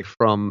Blu-ray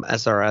from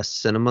SRS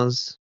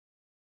Cinemas.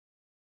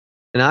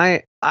 And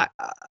I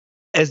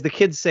as the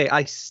kids say,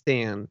 I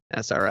stan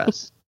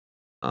SRS.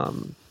 I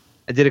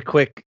did a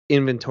quick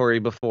inventory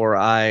before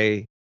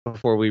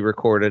we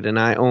recorded, and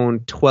I own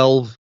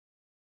 12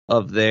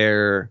 of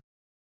their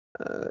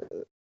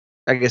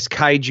I guess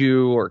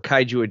kaiju or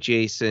kaiju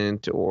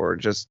adjacent or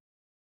just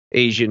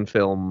Asian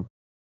film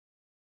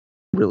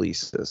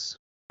releases.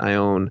 I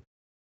own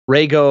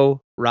Raigo,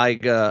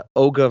 Raiga,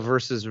 Oga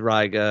versus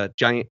Raiga,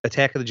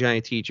 Attack of the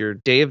Giant Teacher,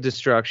 Day of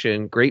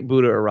Destruction, Great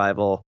Buddha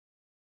Arrival,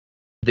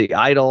 The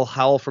Idol,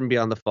 Howl from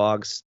Beyond the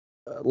Fogs,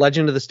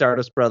 Legend of the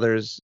Stardust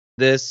Brothers,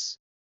 this,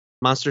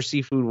 Monster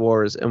Seafood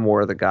Wars, and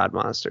War of the God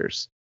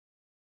Monsters.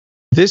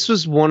 This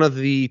was one of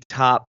the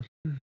top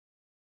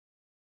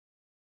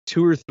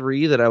 2 or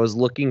 3 that I was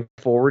looking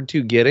forward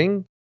to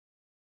getting.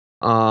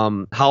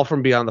 Howl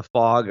from Beyond the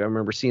Fog, I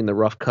remember seeing the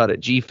rough cut at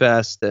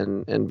G-Fest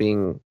and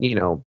being,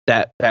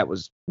 that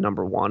was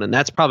number 1. And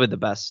that's probably the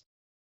best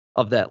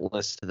of that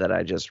list that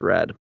I just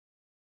read.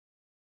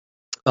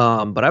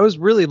 But I was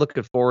really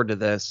looking forward to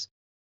this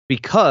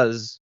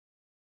because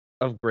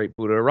of Great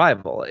Buddha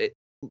Arrival.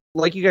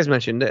 Like you guys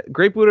mentioned,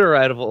 Great Buddha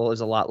Arrival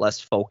is a lot less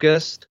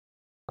focused.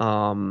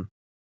 And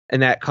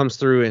that comes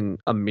through in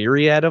a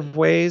myriad of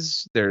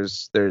ways.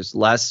 There's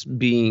less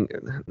being,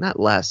 not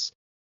less.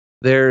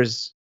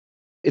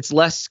 It's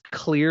less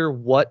clear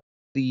what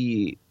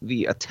the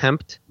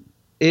attempt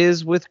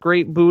is with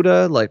Great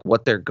Buddha, like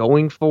what they're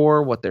going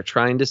for, what they're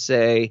trying to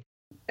say,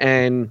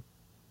 and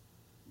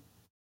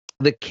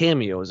the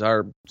cameos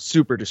are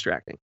super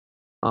distracting.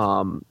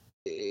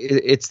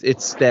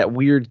 It's that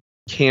weird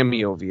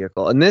cameo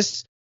vehicle, and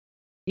this,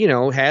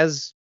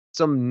 has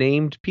some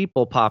named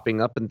people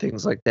popping up and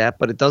things like that,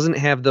 but it doesn't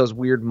have those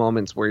weird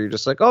moments where you're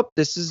just like, oh,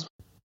 this is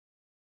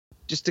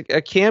just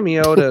a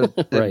cameo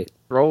to right.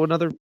 Throw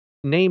another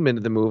name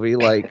into the movie,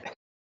 like.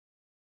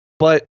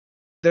 But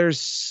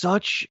there's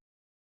such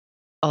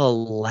a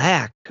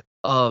lack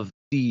of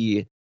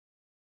the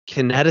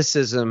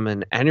kineticism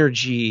and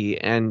energy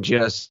and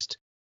just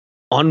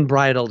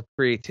unbridled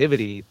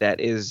creativity that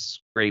is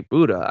Great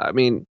Buddha. I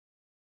mean,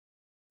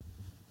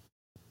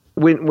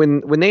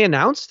 when they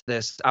announced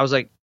this, I was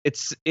like, it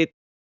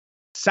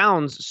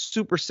sounds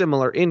super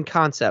similar in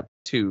concept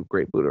to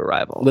Great Buddha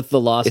Arrival, with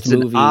the lost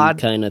movie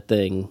kind of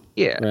thing.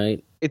 Yeah,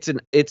 right. It's a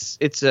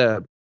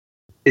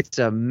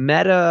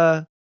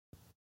meta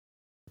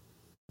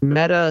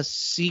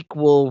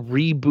sequel,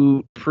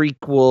 reboot,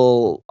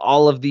 prequel,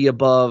 all of the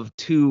above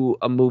to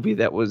a movie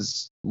that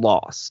was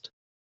lost.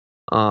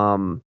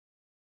 Or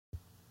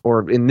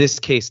in this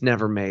case,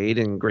 never made.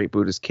 In Great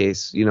Buddha's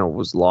case,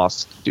 was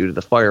lost due to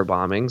the fire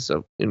bombings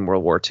in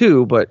World War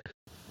II. But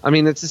I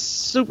mean, it's a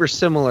super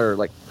similar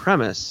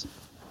premise.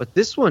 But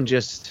this one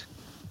just,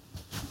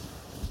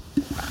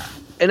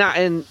 and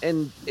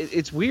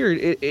it's weird.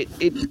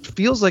 It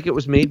feels like it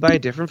was made by a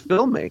different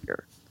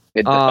filmmaker.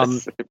 It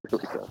does. It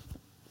really does.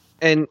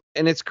 And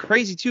it's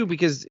crazy too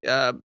because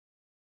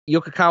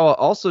Yokokawa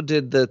also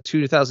did the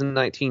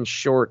 2019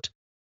 short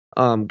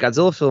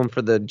Godzilla film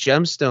for the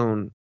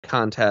Gemstone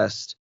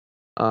contest.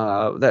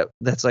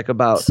 That's like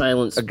about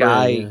Silent Spring, a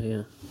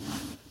guy.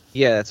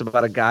 Yeah, it's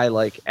about a guy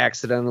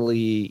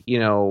accidentally,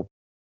 finding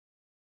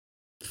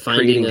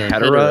creating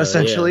Hedera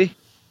essentially.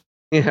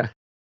 Yeah.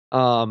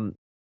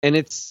 And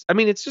it's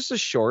just a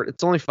short.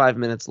 It's only 5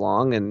 minutes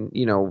long, and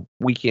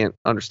we can't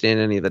understand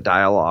any of the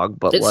dialogue.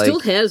 But it still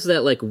has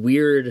that like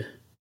weird,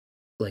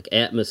 like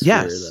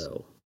atmosphere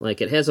though.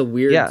 Like it has a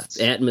weird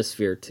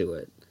atmosphere to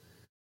it.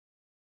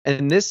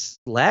 And this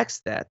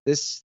lacks that.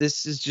 This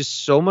is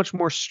just so much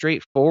more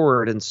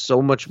straightforward and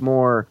so much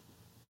more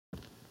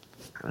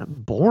kind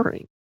of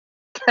boring.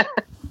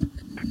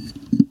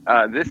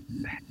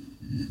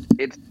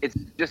 It's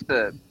just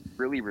a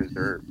really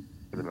reserved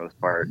for the most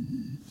part.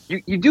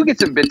 You do get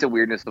some bits of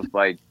weirdness with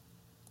like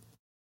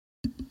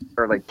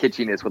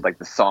kitschiness with like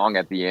the song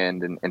at the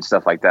end and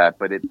stuff like that,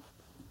 but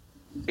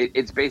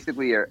it's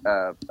basically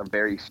a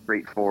very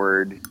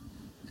straightforward,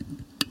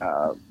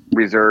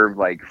 reserved,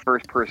 like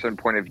first person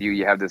point of view.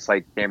 You have this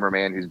like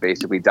cameraman who's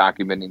basically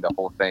documenting the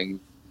whole thing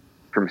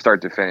from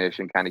start to finish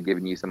and kind of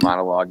giving you some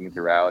monologuing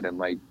throughout, and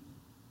like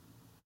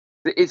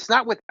it's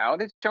not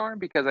without its charm,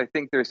 because I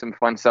think there's some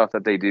fun stuff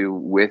that they do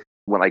with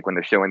when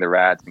they're showing the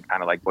rats and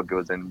kind of like what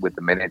goes in with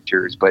the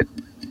miniatures, but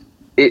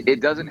it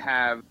doesn't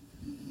have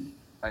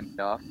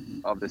enough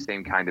of the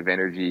same kind of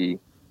energy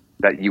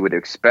that you would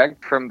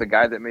expect from the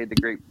guy that made the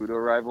Great Pluto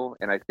Arrival,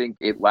 and I think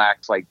it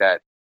lacks like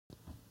that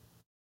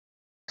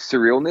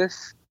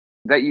surrealness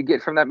that you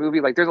get from that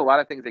movie. Like there's a lot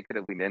of things they could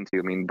have leaned into.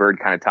 I mean, Bird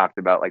kind of talked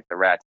about like the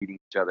rats eating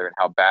each other and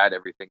how bad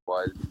everything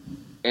was.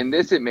 In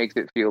this, it makes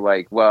it feel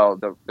like, well,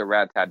 the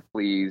rats had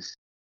fleas,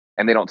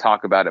 and they don't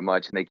talk about it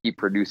much, and they keep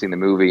producing the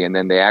movie, and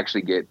then they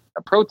actually get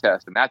a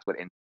protest, and that's what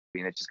ends up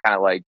being. It's just kind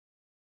of like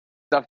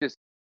stuff just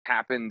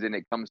happens, and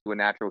it comes to a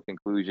natural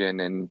conclusion,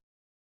 and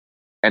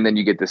then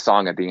you get this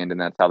song at the end, and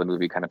that's how the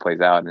movie kind of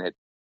plays out. And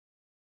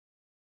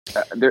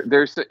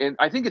and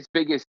I think its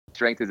biggest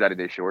strength is that it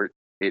is short.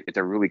 It's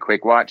a really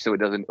quick watch, so it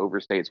doesn't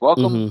overstay its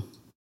welcome,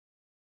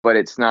 but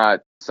it's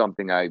not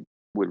something I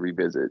would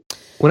revisit.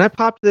 When I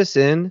popped this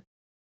in,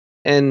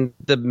 and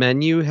the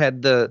menu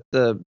had the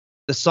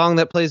song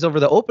that plays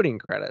over the opening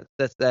credits.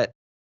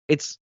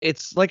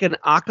 It's like an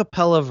a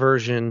cappella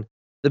version.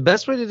 The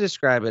best way to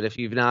describe it, if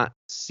you've not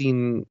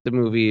seen the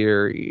movie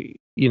or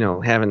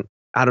haven't,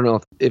 I don't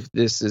know if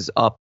this is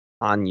up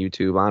on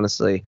YouTube,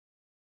 honestly.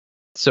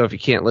 So if you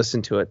can't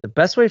listen to it, the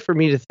best way for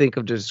me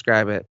to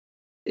describe it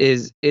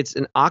is it's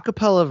an a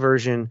cappella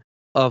version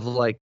of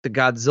like the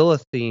Godzilla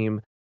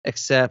theme,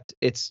 except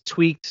it's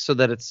tweaked so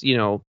that it's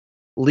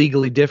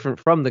legally different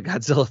from the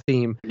Godzilla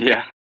theme.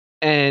 Yeah.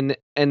 And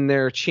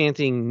they're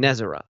chanting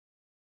Nezura.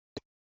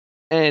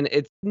 And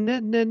it's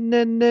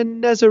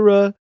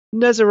Nezura,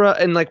 Nezura,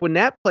 and like when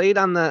that played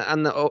on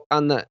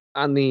the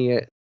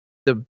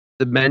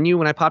menu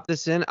when I popped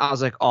this in, I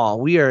was like, "Oh,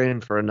 we are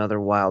in for another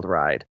wild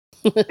ride."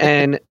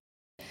 and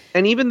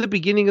even the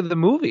beginning of the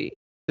movie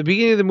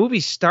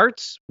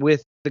starts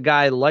with the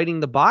guy lighting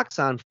the box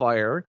on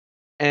fire,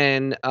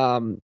 and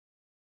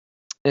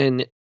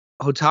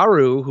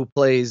Hotaru, who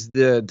plays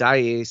the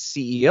Daiei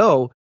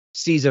CEO,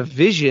 sees a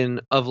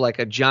vision of like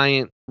a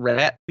giant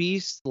rat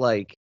beast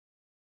like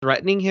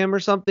threatening him or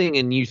something,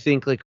 and you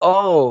think like,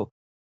 oh,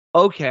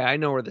 okay, I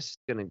know where this is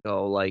gonna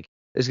go. Like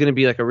there's gonna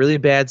be like a really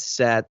bad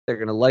set. They're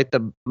gonna light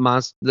the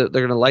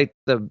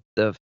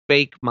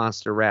fake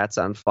monster rats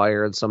on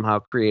fire and somehow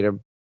create a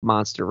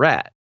monster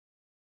rat.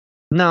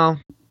 No.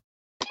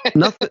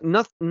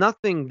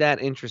 Nothing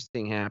that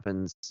interesting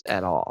happens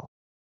at all.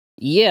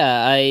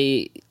 Yeah,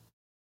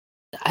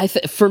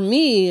 for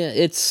me,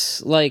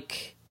 it's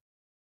like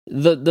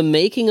the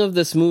making of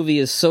this movie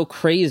is so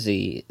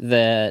crazy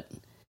that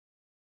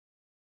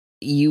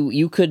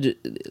you could,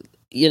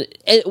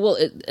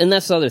 and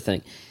that's the other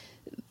thing.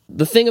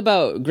 The thing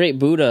about Great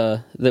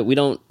Buddha that we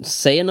don't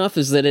say enough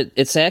is that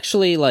it's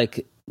actually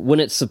like when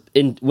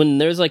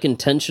there's like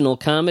intentional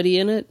comedy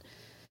in it,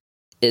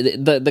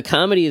 the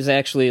comedy is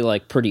actually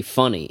like pretty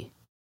funny.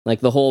 Like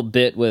the whole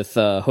bit with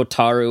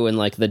Hotaru and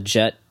like the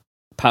jet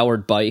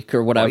powered bike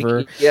or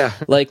whatever. Yeah.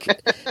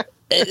 Like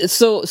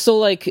so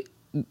like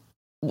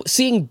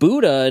seeing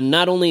Buddha and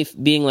not only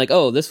being like,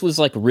 oh, this was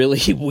like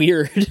really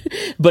weird,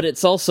 but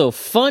it's also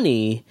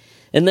funny.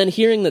 And then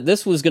hearing that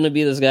this was going to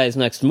be this guy's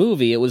next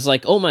movie, it was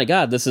like, oh my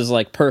God, this is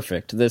like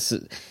perfect. This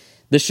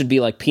should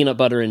be like peanut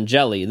butter and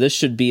jelly. This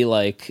should be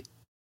like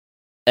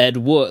Ed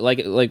Wood,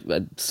 like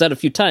I said a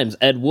few times,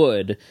 Ed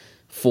Wood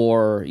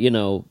for,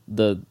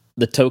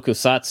 the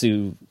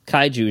tokusatsu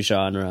kaiju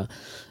genre.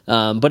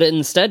 But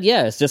instead,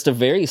 it's just a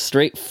very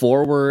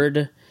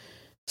straightforward,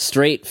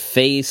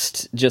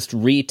 straight-faced, just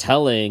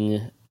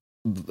retelling,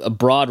 a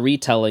broad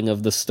retelling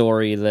of the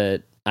story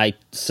that I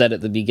said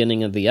at the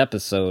beginning of the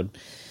episode.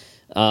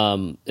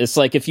 It's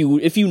like if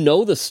you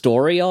know the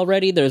story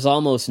already, there's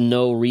almost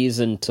no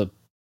reason to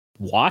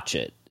watch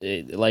it.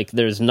 Like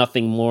there's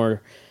nothing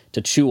more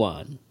to chew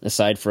on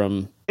aside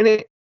from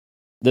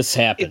this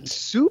happened.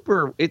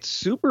 It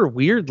super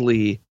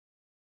weirdly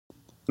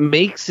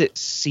makes it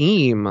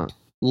seem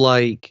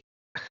like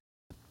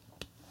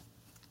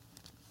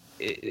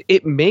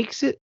it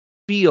makes it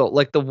feel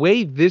like the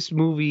way this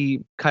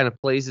movie kind of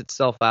plays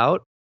itself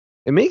out.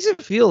 It makes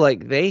it feel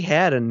like they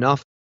had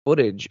enough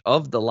footage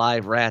of the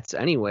live rats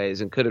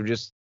anyways and could have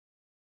just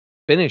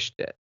finished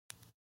it.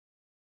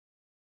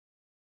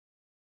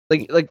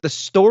 like the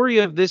story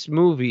of this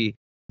movie,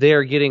 they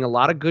are getting a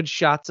lot of good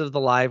shots of the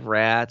live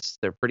rats.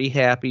 They're pretty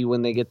happy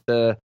when they get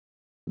the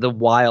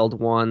wild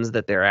ones,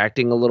 that they're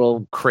acting a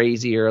little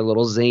crazier, a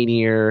little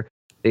zanier.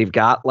 They've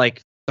got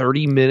like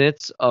 30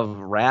 minutes of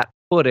rat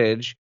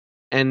footage,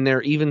 and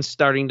they're even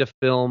starting to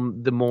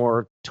film the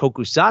more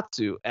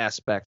tokusatsu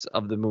aspects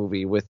of the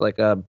movie with like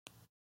a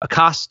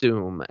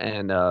costume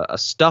and a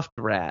stuffed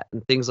rat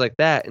and things like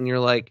that. And you're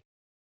like,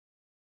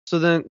 so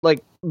then,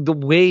 like, the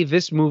way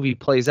this movie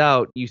plays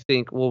out, you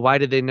think, well, why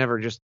did they never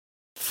just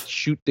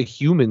shoot the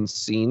human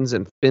scenes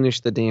and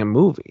finish the damn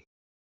movie?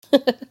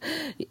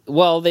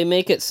 Well, they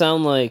make it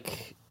sound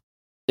like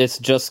it's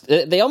just...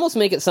 They almost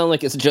make it sound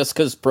like it's just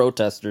because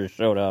protesters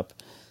showed up.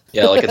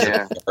 Yeah, like it's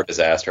a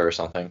disaster or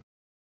something.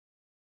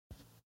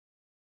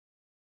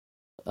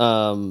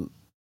 But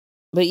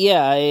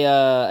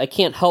yeah, I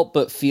can't help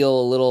but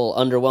feel a little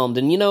underwhelmed.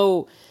 And, you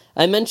know,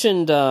 I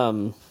mentioned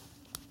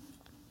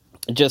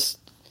just...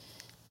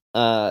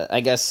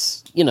 I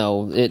guess, you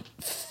know, it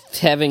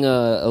having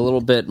a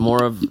little bit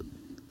more of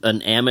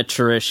an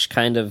amateurish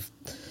kind of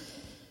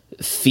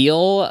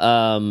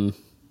feel,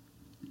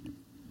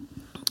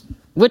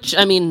 which,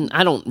 I mean,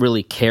 I don't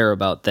really care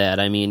about that.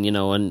 I mean, you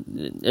know,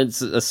 and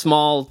it's a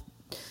small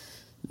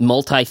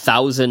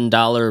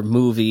multi-$1,000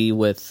 movie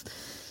with,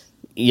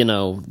 you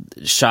know,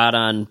 shot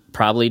on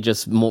probably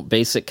just more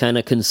basic kind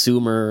of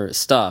consumer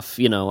stuff.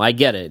 You know, I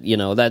get it. You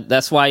know,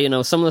 that's why, you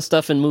know, some of the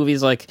stuff in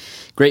movies like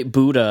Great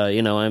Buddha,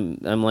 you know,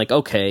 I'm like,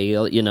 okay,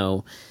 you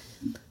know,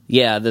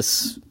 yeah,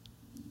 this,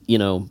 you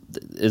know,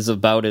 is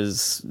about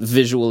as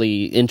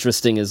visually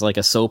interesting as like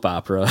a soap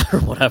opera or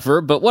whatever,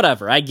 but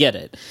whatever, I get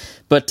it.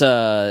 But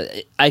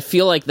I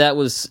feel like that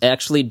was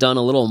actually done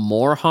a little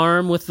more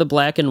harm with the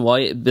black and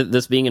white,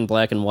 this being in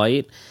black and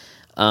white.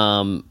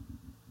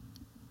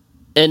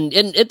 And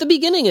at the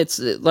beginning, it's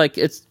like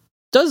it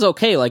does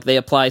okay. Like they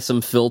apply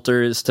some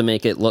filters to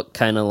make it look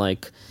kind of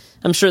like,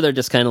 I'm sure they're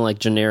just kind of like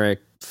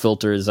generic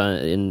filters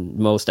in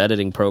most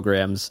editing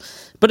programs.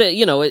 But it,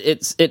 you know,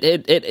 it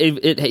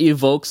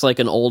evokes like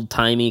an old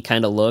timey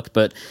kind of look.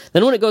 But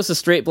then when it goes to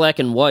straight black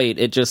and white,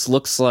 it just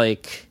looks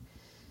like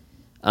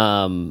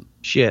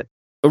shit.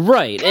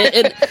 Right,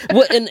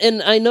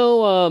 and I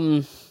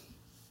know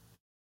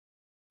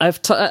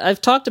I've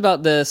talked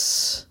about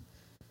this.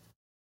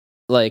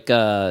 Like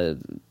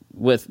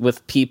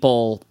with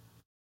people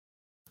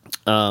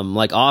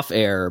like off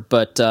air,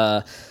 but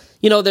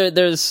you know,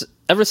 there's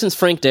ever since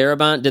Frank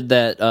Darabont did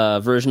that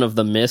version of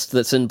The Mist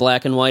that's in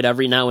black and white,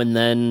 every now and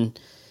then,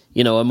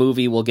 you know, a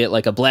movie will get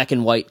like a black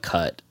and white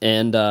cut,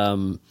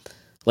 and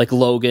like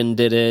Logan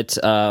did it,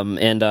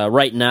 and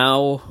right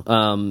now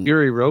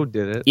Fury Road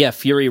did it. Yeah,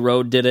 Fury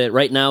Road did it.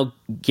 Right now,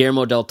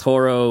 Guillermo del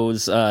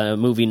Toro's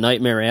movie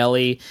Nightmare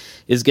Alley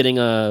is getting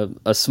a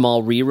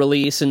small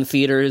re-release in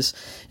theaters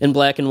in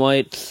black and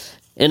white.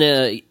 And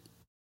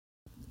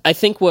I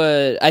think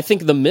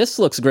The Mist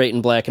looks great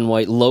in black and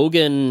white.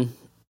 Logan,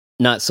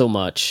 not so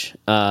much.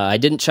 I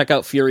didn't check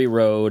out Fury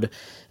Road,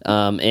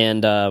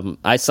 and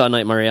I saw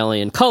Nightmare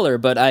Alley in color,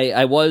 but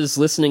I was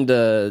listening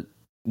to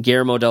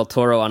Guillermo del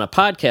Toro on a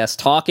podcast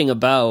talking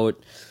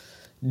about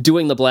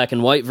doing the black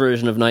and white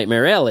version of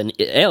Nightmare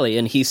Alley,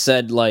 and he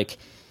said, like,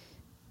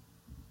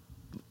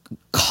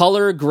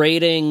 color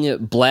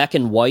grading black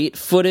and white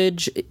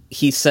footage,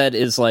 he said,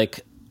 is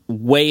like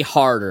way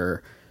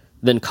harder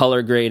than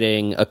color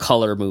grading a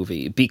color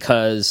movie,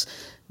 because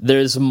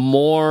there's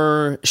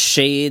more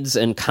shades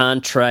and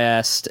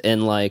contrast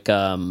and like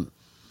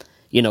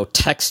you know,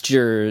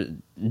 texture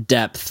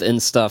depth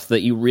and stuff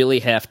that you really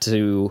have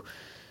to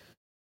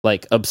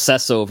like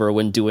obsess over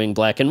when doing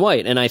black and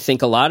white. And I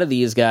think a lot of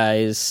these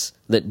guys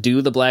that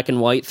do the black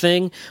and white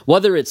thing,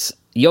 whether it's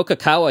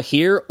Yokokawa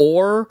here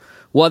or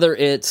whether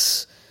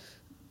it's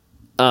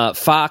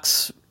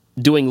Fox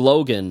doing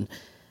Logan,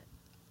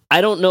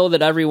 I don't know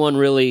that everyone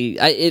really...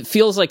 it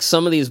feels like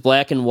some of these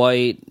black and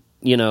white,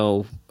 you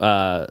know,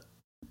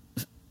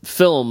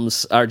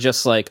 films are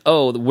just like,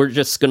 oh, we're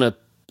just going to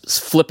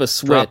flip a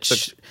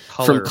switch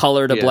from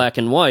color to black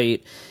and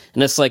white.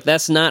 And it's like,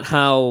 that's not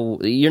how...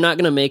 You're not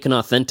going to make an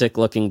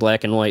authentic-looking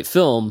black and white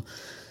film.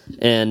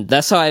 And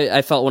that's how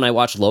I felt when I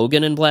watched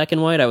Logan in black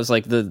and white. I was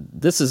like,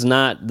 this is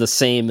not the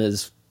same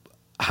as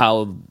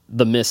how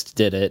The Mist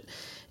did it.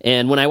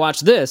 And when I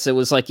watched this, it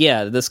was like,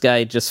 yeah, this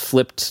guy just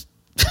flipped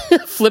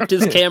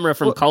his camera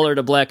from color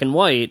to black and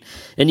white,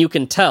 and you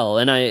can tell.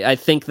 And I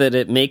think that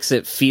it makes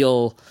it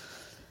feel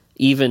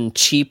even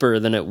cheaper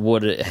than it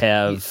would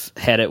have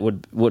had it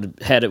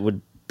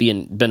would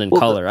been in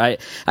color.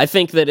 I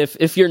think that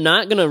if you're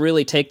not going to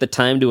really take the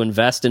time to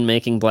invest in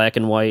making black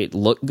and white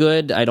look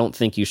good, I don't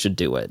think you should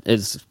do it.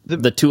 Is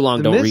the too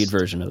long don't read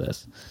version of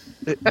this.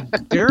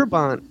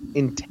 Darabont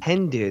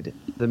intended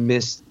The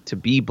Mist to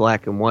be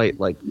black and white,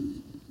 like,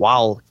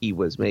 while he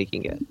was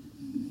making it.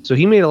 So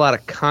he made a lot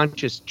of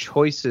conscious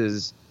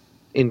choices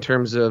in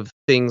terms of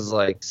things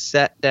like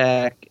set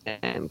deck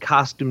and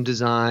costume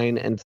design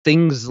and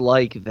things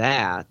like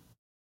that,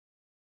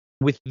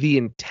 with the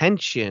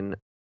intention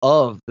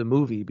of the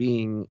movie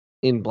being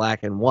in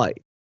black and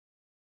white.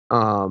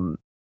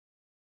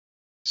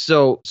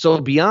 So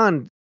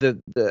beyond the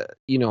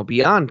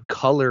beyond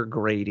color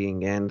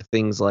grading and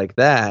things like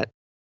that,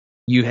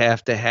 you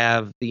have to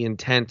have the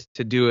intent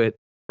to do it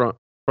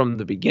from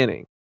the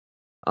beginning.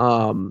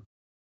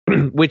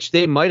 Which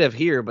they might have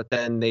here, but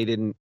then they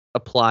didn't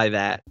apply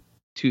that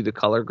to the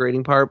color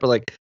grading part. But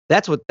like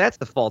that's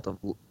the fault of,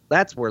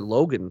 that's where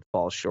Logan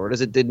falls short,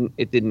 is it didn't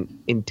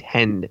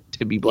intend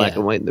to be black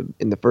and white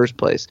in the first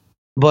place.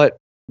 But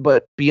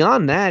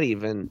beyond that,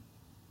 even,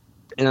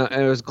 and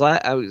I was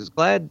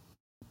glad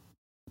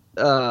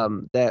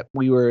that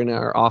we were in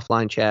our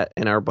offline chat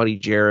and our buddy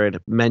Jared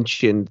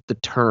mentioned the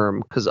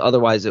term, because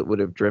otherwise it would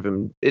have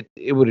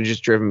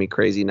just driven me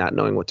crazy not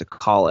knowing what to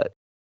call it.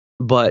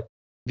 But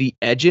the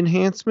edge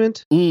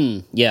enhancement,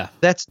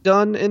 that's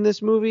done in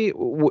this movie.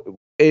 And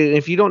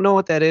if you don't know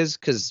what that is,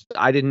 because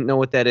I didn't know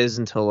what that is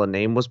until a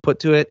name was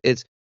put to it,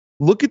 it's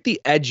look at the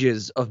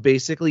edges of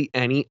basically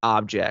any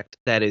object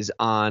that is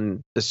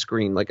on the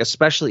screen, like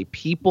especially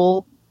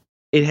people.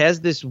 It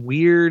has this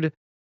weird,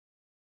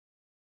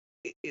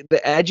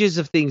 the edges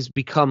of things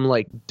become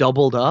like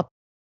doubled up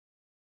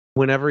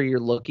whenever you're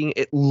looking.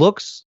 It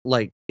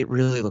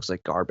really looks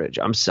like garbage.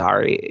 I'm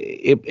sorry.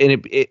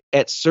 It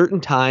at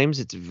certain times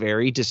it's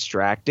very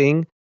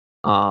distracting.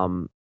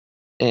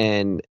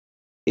 And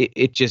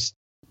it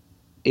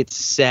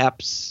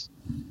saps,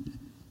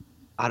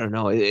 I don't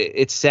know,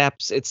 it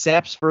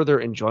saps further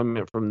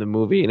enjoyment from the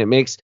movie, and it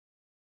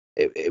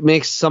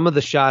makes some of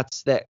the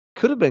shots that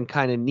could have been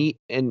kind of neat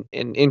and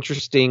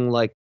interesting,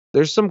 like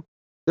there's some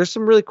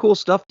really cool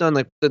stuff done,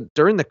 like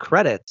during the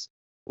credits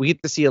we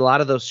get to see a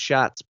lot of those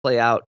shots play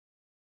out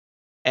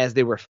as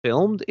they were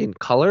filmed in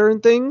color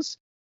and things,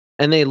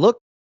 and they look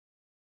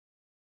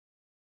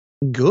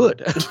good.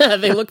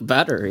 They look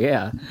better,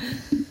 yeah.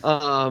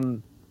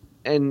 And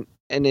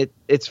it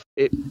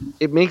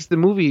makes the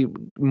movie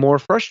more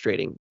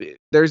frustrating.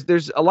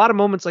 There's a lot of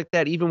moments like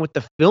that even with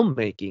the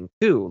filmmaking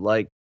too.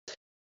 Like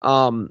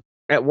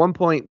at one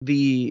point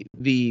the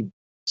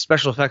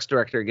special effects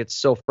director gets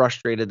so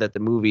frustrated that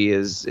the movie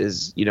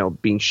is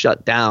being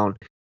shut down,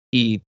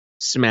 he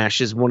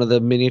smashes one of the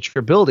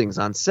miniature buildings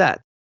on set,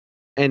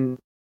 and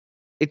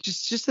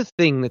it's just a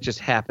thing that just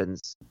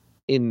happens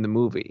in the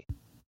movie.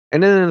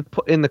 And then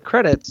in the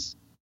credits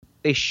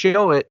they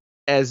show it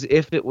as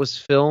if it was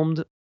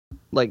filmed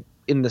like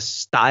in the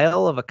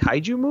style of a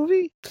kaiju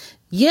movie.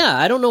 Yeah,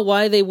 I don't know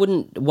why they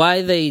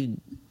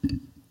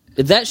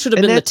that should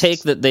have been the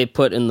take that they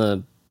put in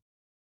the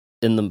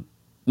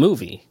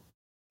movie.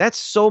 That's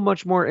so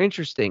much more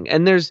interesting.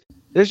 And there's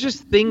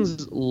just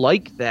things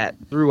like that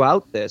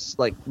throughout this,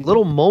 like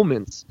little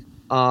moments,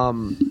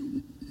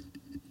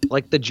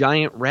 like the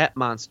giant rat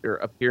monster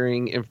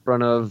appearing in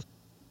front of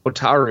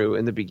Otaru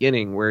in the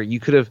beginning, where you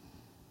don't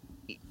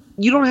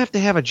have to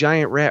have a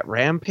giant rat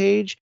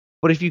rampage,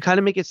 but if you kind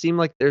of make it seem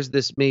like there's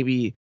this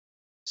maybe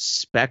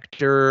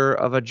specter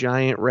of a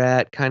giant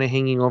rat kind of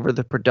hanging over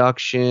the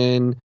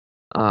production,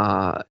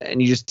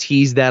 and you just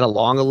tease that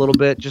along a little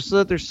bit, just so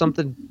that there's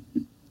something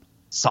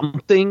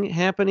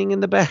happening in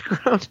the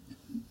background,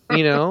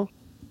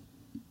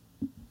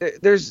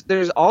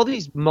 there's all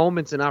these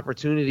moments and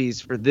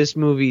opportunities for this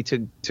movie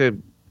to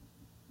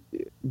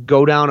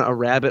go down a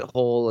rabbit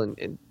hole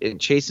and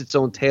chase its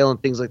own tail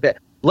and things like that.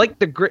 Like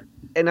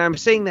and I'm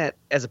saying that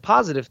as a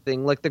positive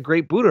thing, like the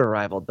Great Buddha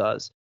Arrival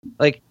does.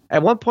 Like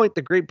at one point,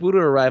 the Great Buddha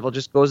Arrival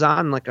just goes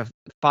on like a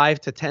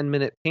 5 to 10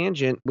 minute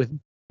tangent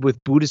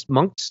with Buddhist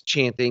monks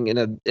chanting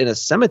in a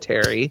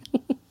cemetery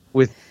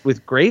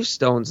with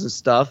gravestones and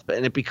stuff,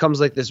 and it becomes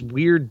like this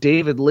weird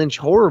David Lynch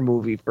horror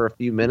movie for a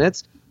few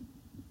minutes,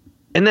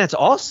 and that's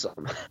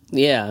awesome.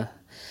 Yeah,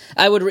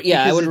 I would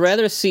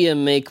rather see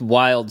him make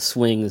wild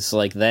swings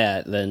like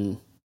that than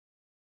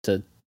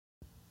to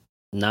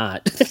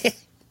not.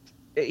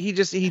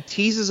 He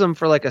teases them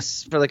for like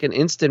an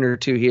instant or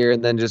two here,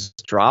 and then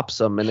just drops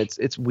them, and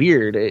it's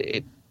weird.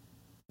 The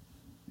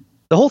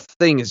whole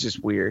thing is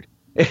just weird.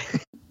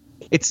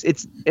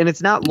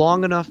 It's not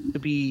long enough to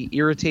be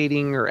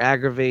irritating or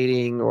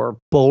aggravating or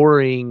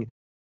boring,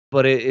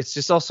 but it's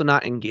just also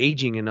not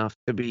engaging enough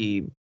to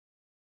be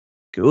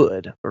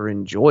good or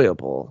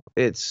enjoyable.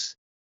 It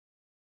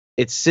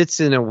sits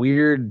in a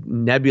weird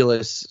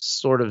nebulous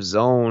sort of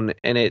zone,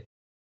 and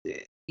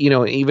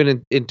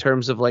even in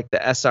terms of like the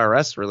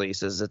SRS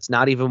releases, it's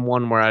not even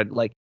one where I'd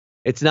like.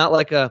 It's not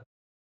like a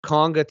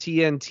Konga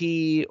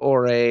TNT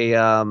or a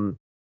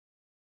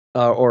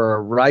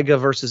Raiga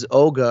versus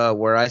Oga,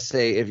 where I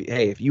say,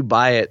 if you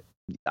buy it,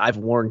 I've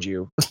warned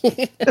you.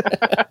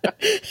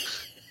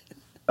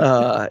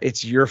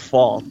 It's your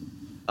fault.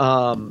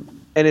 And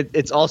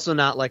it's also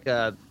not like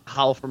a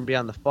Howl from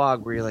Beyond the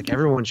Fog, where you're like,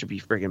 everyone should be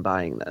friggin'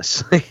 buying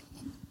this.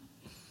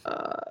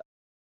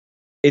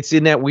 It's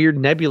in that weird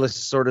nebulous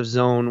sort of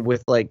zone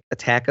with like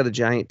Attack of the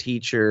Giant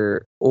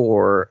Teacher,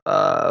 or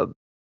I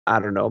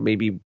don't know,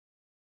 maybe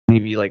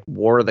like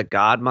War of the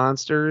God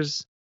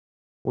Monsters,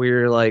 where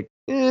you're like,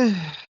 if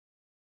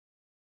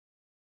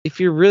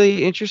you're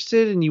really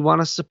interested and you want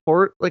to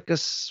support like a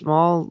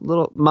small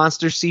little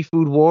Monster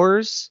Seafood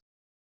Wars,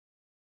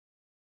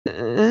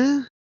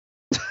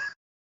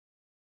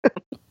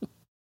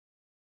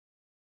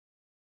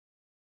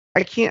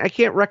 I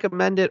can't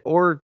recommend it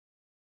or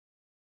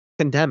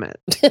condemn it.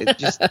 It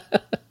just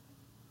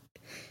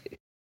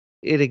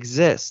it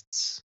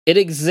exists. It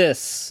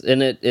exists,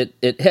 and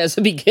it has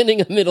a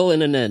beginning, a middle,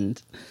 and an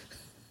end.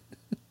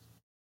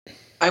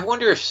 I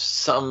wonder if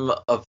some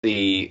of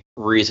the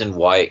reason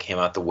why it came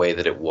out the way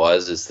that it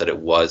was is that it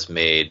was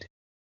made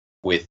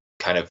with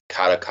kind of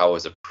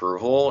Kadokawa's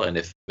approval, and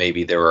if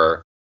maybe there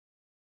were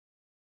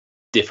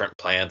different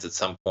plans at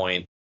some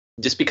point.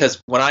 Just because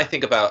when I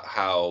think about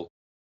how,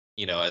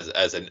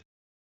 as an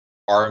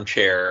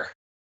armchair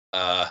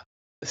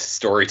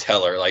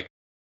storyteller, like,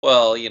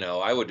 well,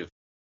 I would have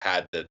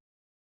had the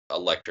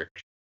electric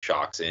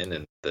shocks in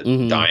and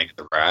the dying of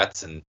the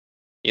rats, and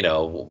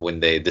when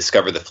they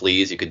discover the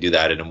fleas, you could do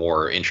that in a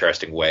more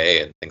interesting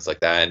way and things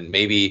like that. And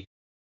maybe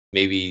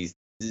the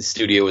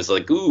studio was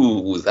like,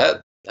 ooh,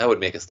 that would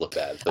make us look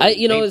bad.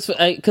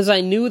 Because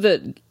I knew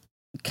that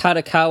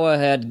Kadokawa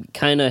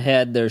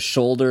had their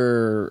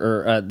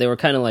shoulder, or they were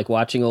kind of like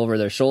watching over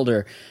their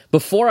shoulder.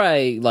 Before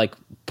I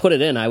put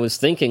it in, I was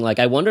thinking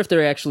I wonder if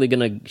they're actually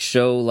going to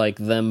show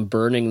them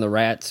burning the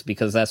rats,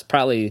 because that's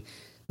probably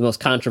the most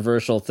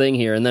controversial thing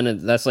here. And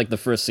then that's the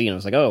first scene. I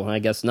was like, oh, I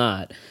guess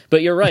not.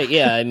 But you're right.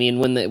 Yeah, I mean,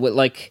 when I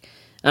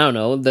don't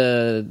know,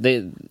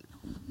 the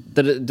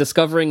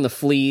discovering the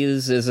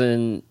fleas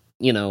isn't,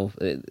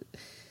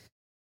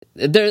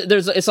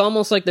 it's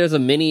almost like there's a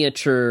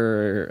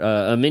miniature,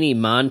 a mini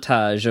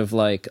montage of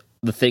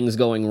the things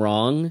going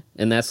wrong,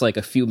 and that's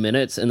a few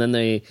minutes, and then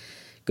they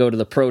go to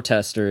the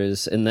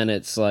protesters, and then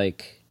it's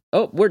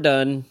oh, we're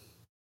done.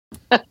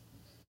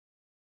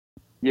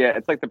 Yeah,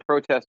 it's the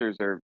protesters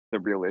are the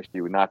real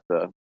issue, not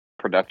the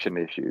production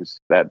issues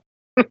that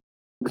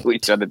really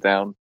shut it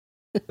down.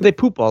 They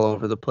poop all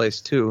over the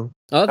place too.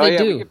 Oh, they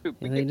do.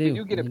 We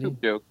do get a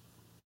poop joke.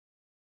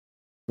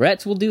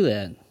 Rats will do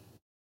that.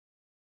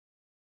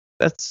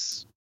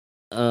 That's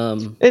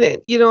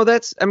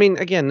that's, I mean,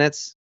 again,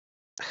 it's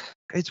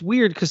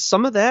weird because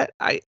some of that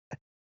I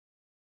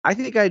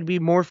think I'd be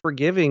more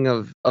forgiving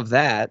of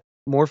that,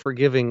 more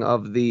forgiving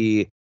of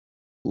the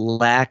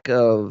lack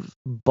of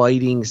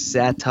biting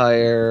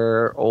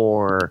satire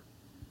or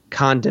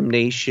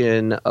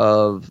condemnation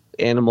of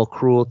animal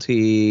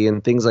cruelty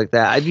and things like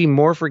that. I'd be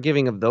more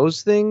forgiving of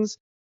those things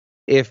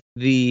if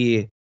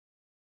the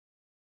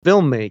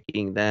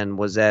filmmaking then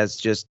was as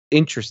just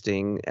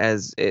interesting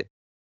as it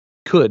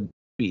could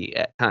be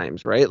at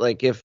times, right?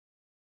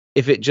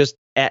 If it just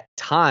at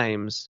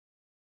times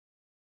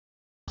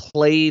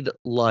played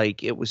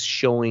like it was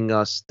showing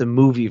us the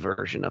movie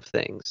version of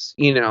things,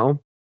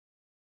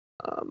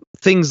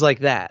 things like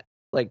that.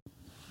 Like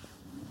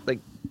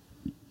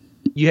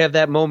you have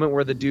that moment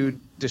where the dude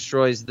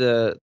destroys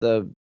the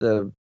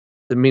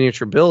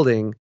miniature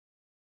building.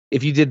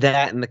 If you did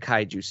that in the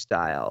kaiju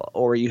style,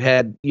 or you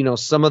had,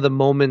 some of the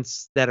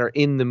moments that are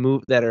in the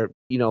movie that are,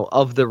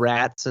 of the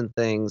rats and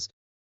things,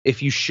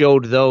 if you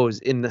showed those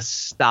in the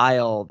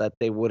style that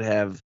they would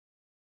have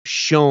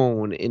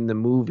shown in the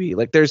movie,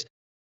 there's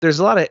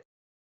a lot of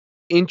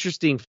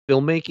interesting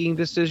filmmaking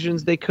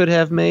decisions they could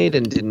have made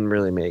and didn't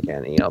really make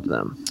any of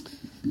them.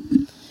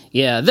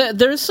 Yeah,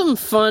 there's some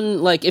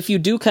fun, if you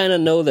do kind of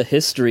know the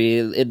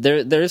history,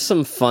 there's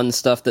some fun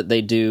stuff that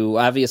they do.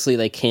 Obviously,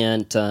 they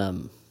can't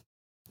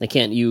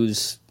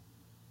use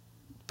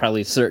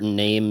probably certain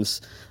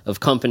names of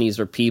companies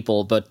or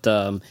people, but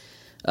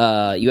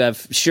you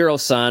have Shiro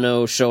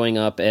Sano showing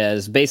up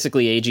as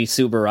basically Eiji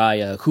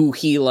Tsuburaya, who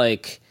he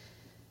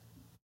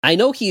I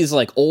know he's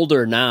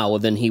older now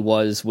than he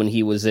was when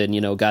he was in,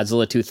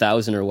 Godzilla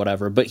 2000 or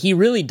whatever, but he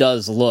really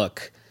does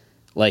look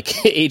like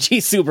Eiji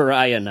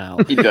Tsuburaya now.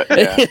 He does,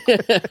 yeah.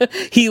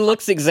 He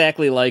looks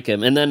exactly like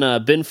him. And then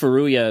Ben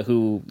Furuya,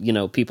 who,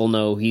 people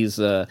know he's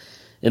in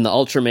the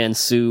Ultraman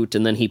suit,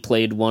 and then he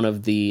played one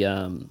of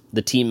the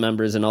team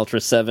members in Ultra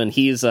 7.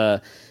 He's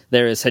there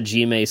as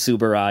Hajime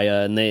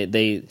Tsuburaya, and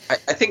they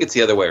I think it's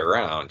the other way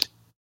around.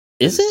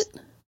 Is it?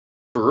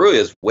 Furuya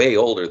is way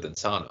older than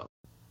Sano.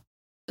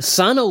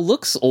 Sano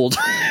looks older.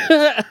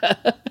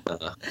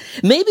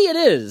 Maybe it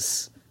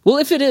is. Well,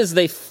 if it is,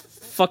 they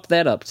fucked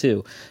that up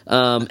too.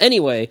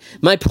 Anyway,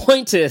 my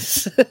point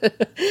is,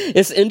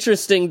 it's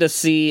interesting to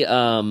see,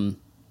 I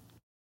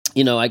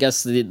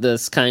guess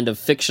this kind of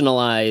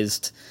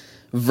fictionalized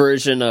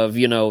version of, the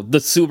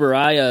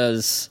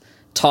Tsuburayas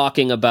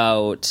talking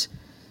about,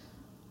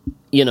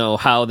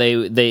 how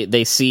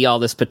they see all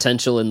this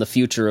potential in the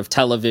future of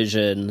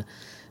television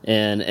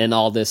and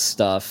all this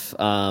stuff.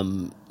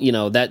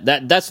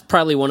 That's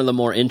probably one of the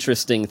more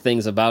interesting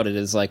things about it,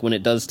 is when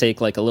it does take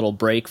a little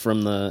break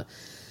from the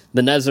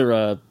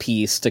Nezura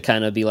piece to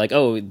kind of be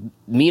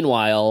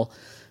meanwhile,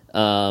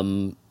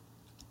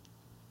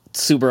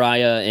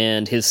 Tsuburaya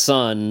and his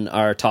son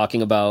are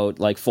talking about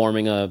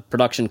forming a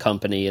production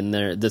company, and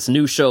this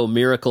new show,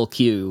 Miracle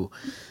Q,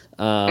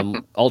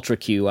 Ultra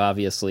Q,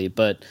 obviously,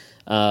 but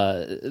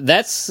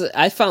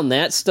I found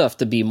that stuff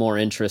to be more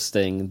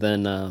interesting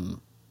than a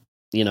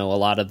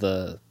lot of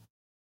the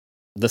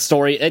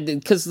story,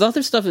 because the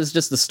other stuff is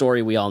just the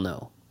story we all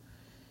know.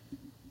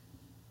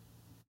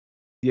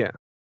 Yeah.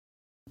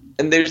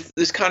 And there's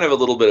kind of a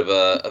little bit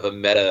of a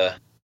meta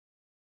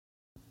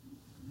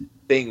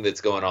thing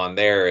that's going on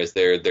there, as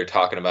they're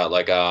talking about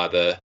like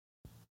the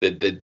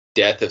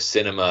death of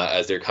cinema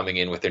as they're coming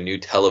in with their new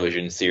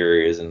television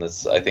series, and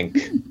this, I think,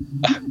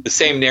 the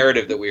same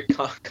narrative that we're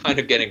kind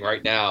of getting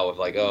right now of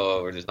like,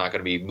 oh, we're just not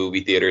going to be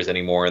movie theaters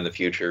anymore in the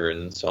future,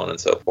 and so on and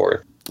so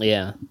forth.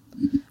 Yeah,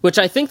 which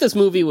I think this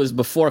movie was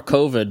before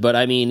COVID, but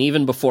I mean,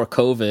 even before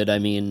COVID, I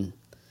mean,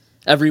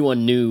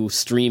 everyone knew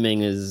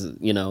streaming is,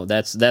 you know,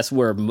 that's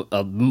where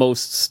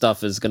most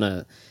stuff is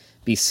gonna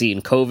be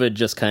seen. COVID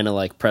just kind of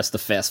like pressed the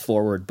fast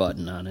forward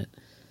button on it.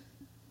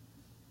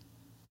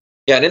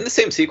 Yeah, and in the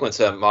same sequence,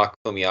 Mako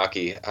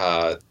Fumiaki,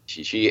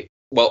 she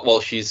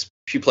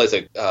plays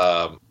a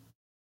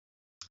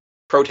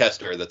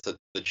protester that's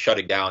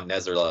shutting down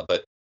Nezulla,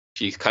 but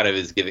she kind of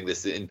is giving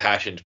this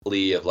impassioned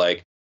plea of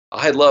like,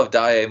 I love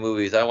Daiei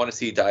movies. I want to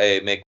see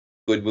Daiei make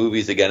good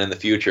movies again in the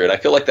future, and I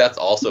feel like that's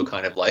also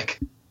kind of like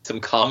some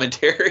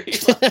commentary.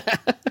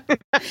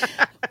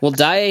 Well,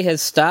 Daiei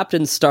has stopped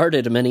and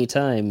started many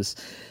times.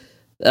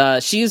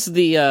 She's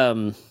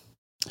the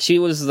she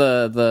was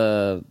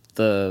the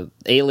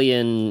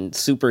alien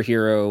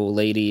superhero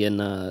lady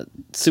in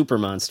Super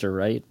Monster,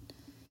 right?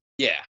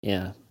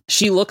 Yeah.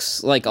 She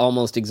looks like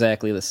almost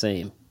exactly the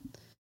same.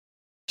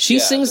 She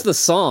sings the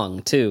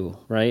song too,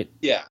 right?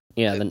 Yeah.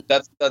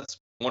 That's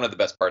one of the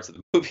best parts of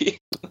the movie.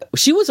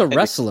 She was a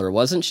wrestler,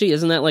 wasn't she?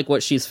 Isn't that like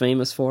what she's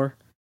famous for?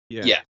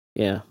 Yeah.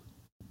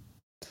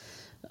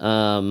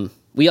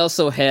 We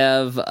also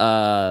have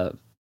the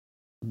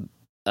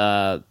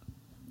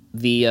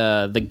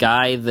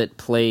guy that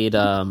played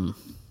the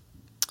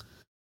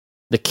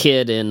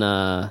kid in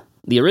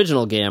the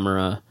original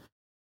Gamera.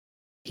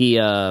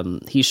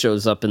 He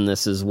shows up in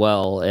this as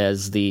well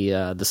as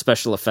the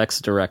special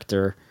effects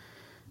director.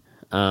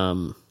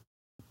 The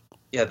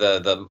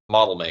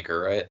model maker,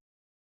 right?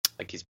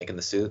 Like he's making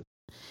the suit.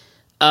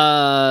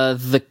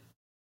 The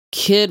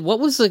kid.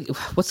 What's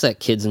that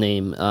kid's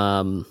name?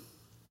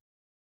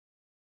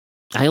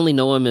 I only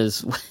know him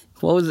as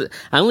what was it?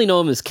 I only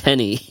know him as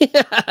Kenny.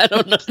 I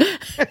don't know.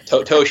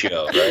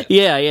 Toshio, right?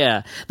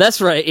 Yeah, that's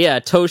right. Yeah,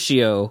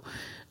 Toshio.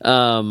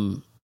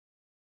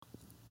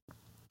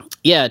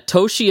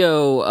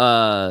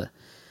 Toshio.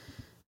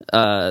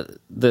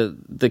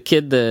 The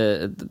kid,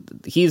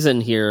 he's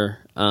in here.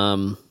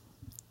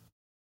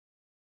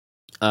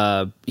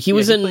 He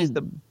was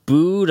in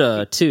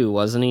Buddha too,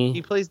 wasn't he?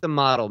 He plays the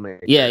model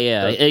maker.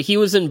 Yeah. He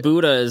was in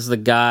Buddha as the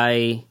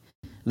guy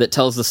that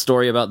tells the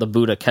story about the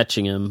Buddha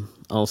catching him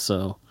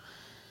also.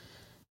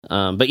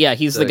 But yeah,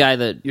 he's the guy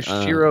that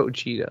Yoshiro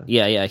Uchida.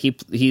 Yeah,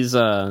 he's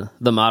the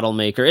model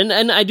maker.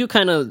 And I do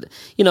kind of,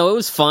 it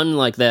was fun,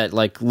 like that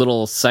like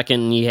little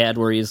second he had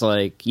where he's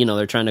like,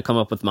 they're trying to come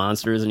up with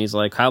monsters and he's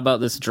like, how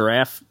about this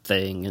giraffe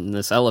thing and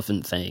this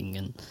elephant thing,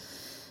 and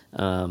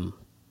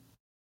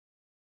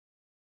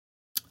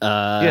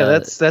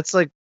that's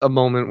like a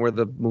moment where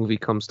the movie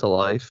comes to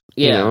life.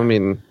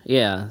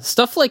 Yeah,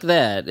 stuff like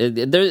that.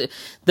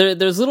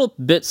 There's little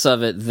bits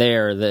of it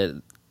there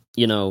that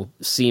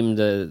seem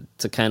to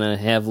kind of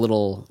have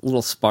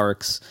little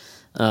sparks.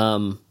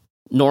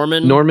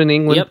 Norman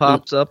England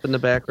pops up in the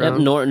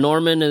background. Yep,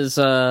 Norman is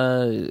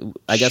I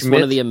guess Schmidt.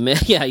 one of the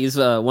he's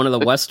one of the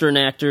Western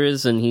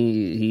actors, and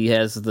he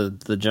has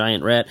the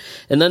giant rat.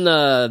 And then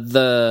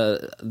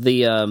the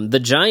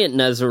giant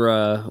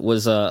Nezura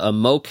was a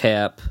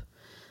mocap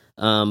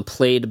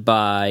played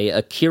by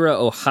Akira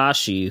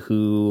Ohashi,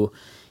 who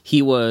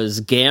he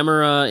was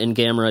Gamera in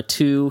Gamera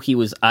 2, he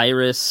was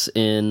Iris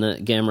in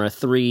Gamera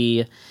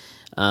 3,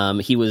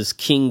 he was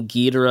King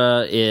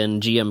Ghidorah in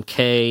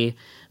GMK,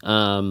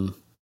 and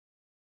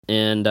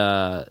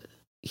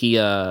he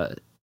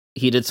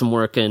did some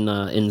work in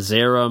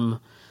Zerum,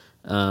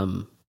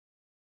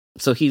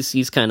 so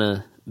he's kind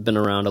of been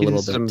around a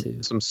little bit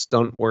too. Some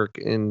stunt work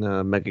in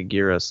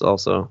Megaguirus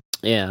also.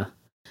 Yeah.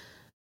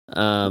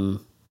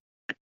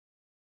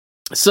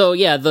 So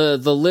yeah, the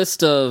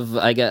list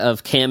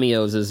of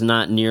cameos is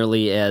not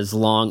nearly as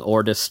long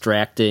or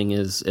distracting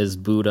as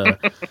Buddha,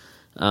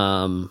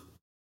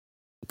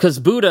 because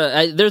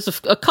Buddha, there's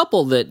a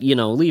couple that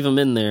leave them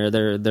in there.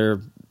 They're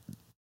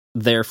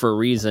there for a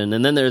reason,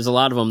 and then there's a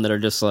lot of them that are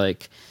just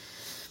like,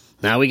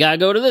 now we gotta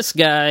go to this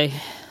guy,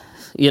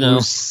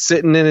 who's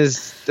sitting in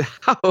his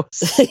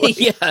house.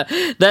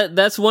 Yeah,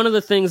 that's one of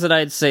the things that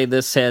I'd say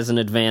this has an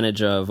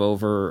advantage of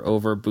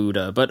over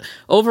Buddha. But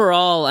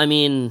overall, I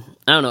mean,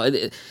 I don't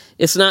know,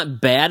 it's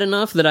not bad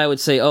enough that I would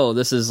say, oh,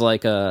 this is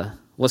like a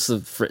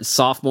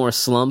sophomore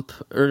slump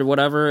or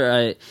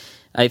whatever.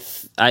 I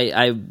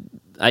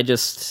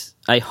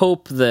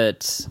hope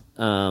that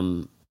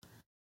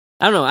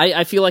I don't know.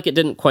 I feel like it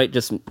didn't quite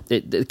just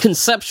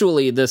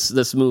conceptually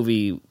this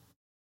movie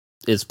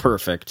is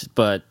perfect,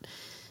 but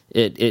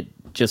it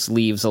just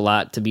leaves a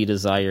lot to be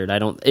desired.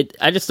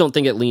 I just don't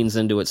think it leans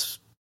into its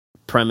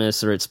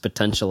premise or its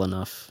potential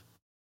enough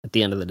at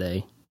the end of the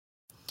day.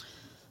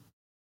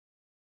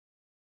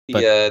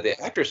 The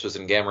actress was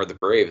in Gamera the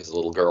Brave as a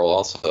little girl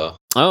also.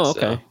 Oh,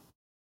 okay.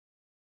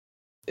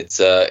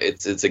 So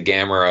it's a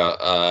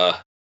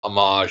Gamera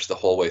homage the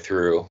whole way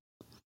through.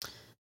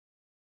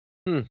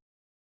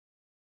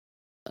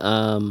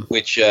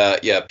 Which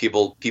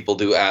people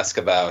do ask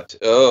about.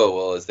 Oh,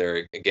 well, is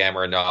there a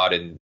Gamera nod?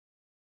 And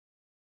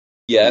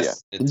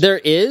yes, there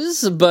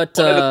is, but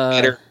one of the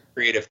better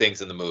creative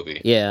things in the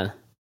movie. Yeah.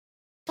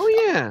 Oh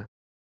yeah.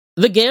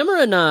 The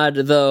Gamera nod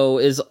though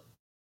is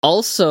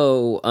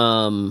also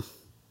I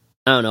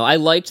don't know. I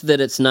liked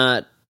that it's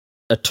not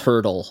a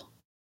turtle.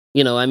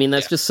 You know, I mean,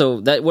 that's just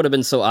so... That would have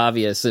been so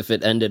obvious if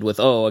it ended with,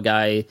 a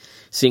guy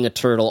seeing a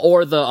turtle.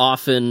 Or the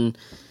often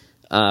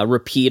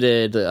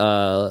repeated,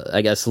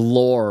 I guess,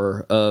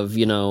 lore of,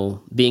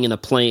 being in a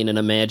plane and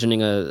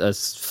imagining a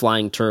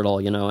flying turtle,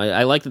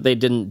 I like that they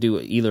didn't do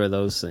either of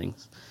those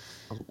things.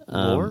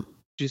 Lore?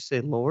 Did you say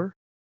lore?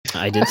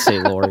 I did say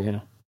lore, yeah.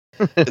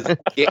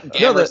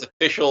 Gamera's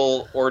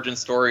official origin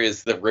story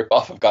is the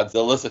ripoff of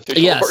Godzilla's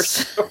official origin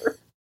story.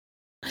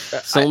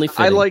 It's only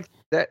fitting. I like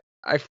that.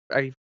 I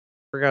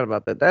forgot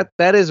about that.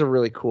 That is a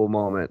really cool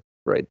moment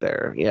right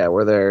there. Yeah,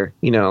 where they're,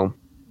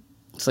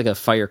 it's like a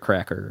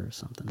firecracker or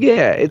something.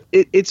 Yeah,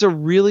 it's a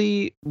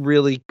really,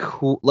 really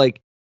cool,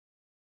 like,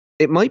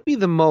 it might be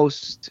the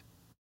most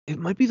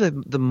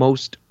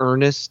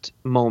earnest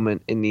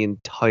moment in the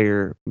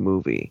entire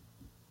movie.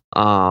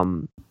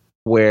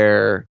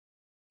 Where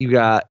you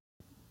got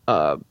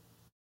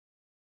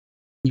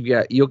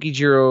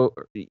Yukojiro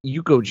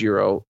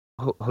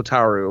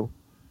Hotaru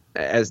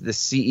as the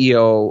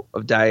CEO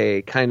of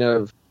Daiei, kind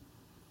of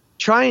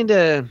trying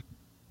to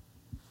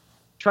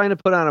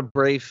put on a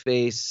brave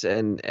face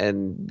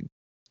and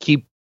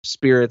keep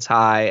spirits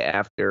high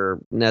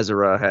after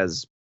Nezura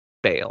has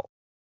failed.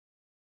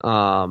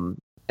 And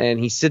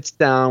he sits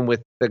down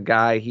with the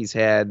guy he's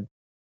had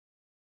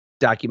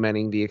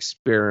documenting the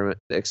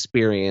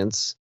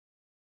experience,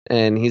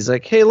 and he's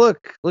like, "Hey,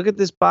 look at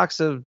this box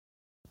of,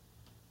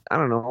 I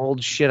don't know,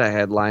 old shit I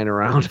had lying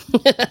around."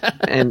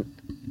 and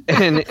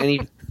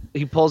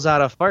he pulls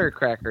out a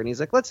firecracker, and he's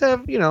like, let's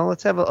have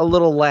a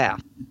little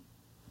laugh,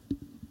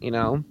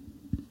 and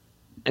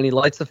he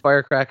lights the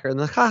firecracker, and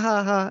like, ha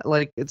ha ha,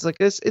 like it's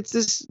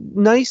this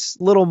nice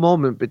little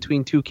moment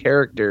between two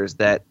characters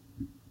that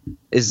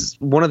is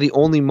one of the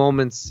only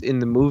moments in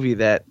the movie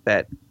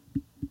that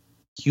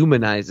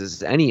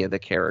humanizes any of the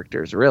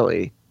characters,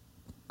 really.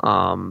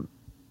 And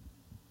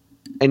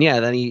yeah,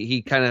 then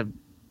he kind of,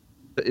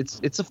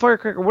 it's a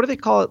firecracker. What do they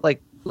call it?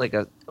 Like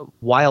a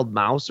wild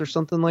mouse or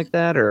something like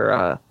that, or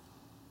a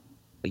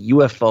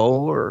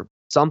UFO or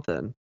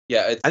something.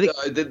 Yeah, I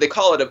think they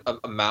call it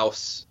a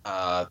mouse,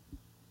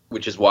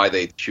 which is why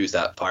they choose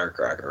that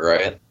firecracker,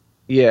 right?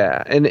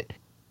 Yeah, and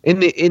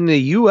in the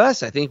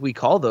US, I think we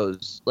call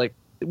those, like,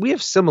 we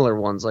have similar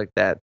ones like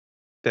that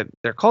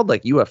they're called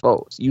like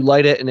UFOs. You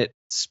light it and it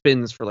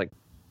spins for like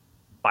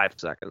 5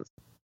 seconds.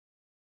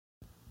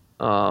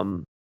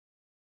 And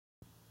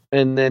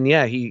then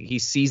he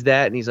sees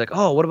that and he's like,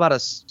 "Oh, what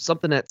about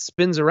something that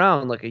spins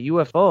around like a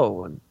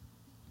UFO?" And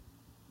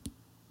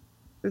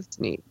it's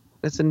neat.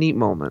 It's a neat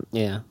moment.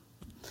 Yeah.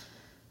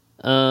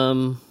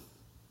 All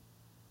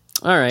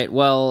right.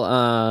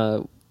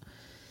 Well,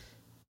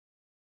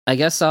 I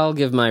guess I'll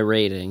give my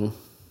rating.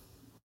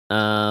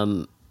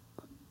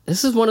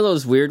 This is one of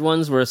those weird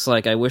ones where it's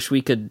like, I wish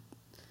we could,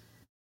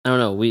 I don't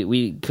know,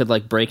 we could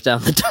like break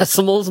down the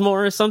decimals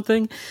more or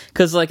something.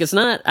 Cause like,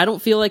 I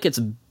don't feel like it's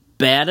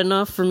bad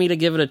enough for me to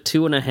give it a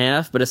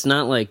 2.5, but it's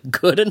not like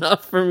good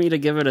enough for me to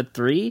give it a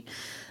 3.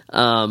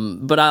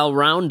 But I'll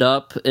round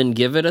up and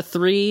give it a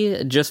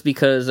 3, just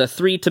because a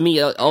 3 to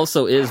me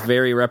also is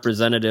very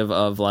representative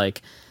of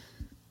like,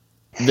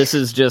 this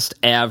is just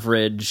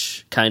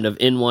average, kind of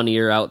in one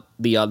ear, out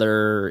the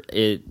other.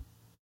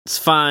 It's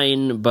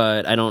fine,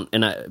 but I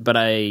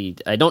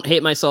don't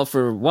hate myself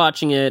for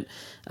watching it.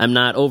 I'm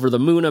not over the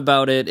moon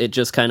about it. It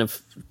just kind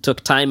of took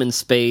time and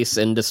space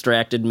and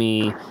distracted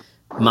me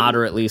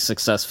moderately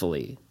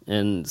successfully,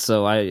 and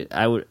so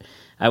I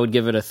would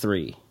give it a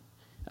 3.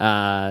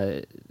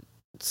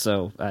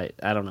 So I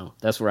don't know.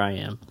 That's where I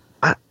am.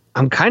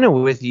 I'm kind of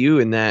with you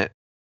in that,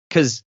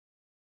 because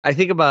I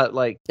think about,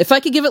 like, if I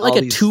could give it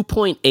like a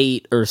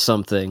 2.8 or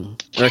something,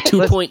 or a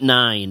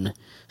 2.9.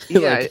 Yeah,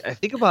 like, I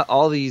think about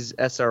all these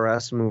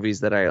SRS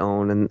movies that I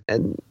own,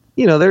 and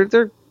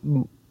they're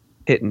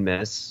hit and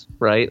miss,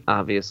 right?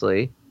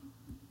 Obviously,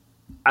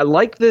 I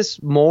like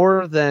this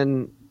more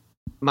than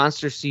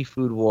Monster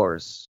Seafood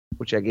Wars,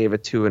 which I gave a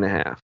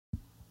 2.5.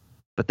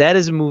 But that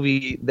is a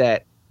movie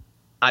that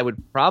I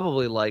would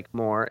probably like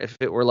more if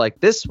it were like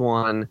this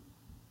one,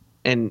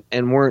 and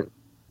weren't.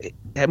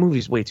 That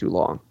movie's way too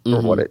long for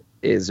what it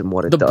is and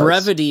what it does. The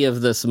brevity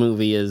of this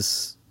movie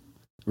is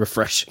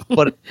refreshing.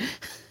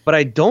 But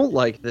I don't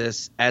like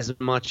this as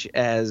much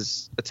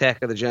as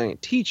Attack of the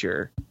Giant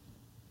Teacher,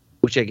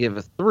 which I give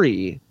a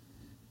 3.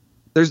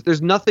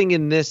 There's nothing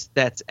in this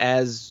that's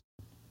as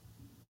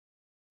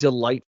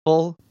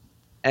delightful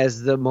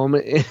as the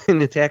moment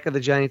in Attack of the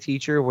Giant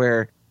Teacher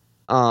where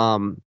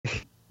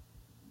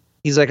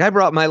he's like, "I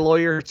brought my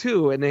lawyer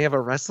too," and they have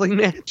a wrestling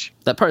match.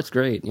 That part's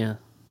great, yeah.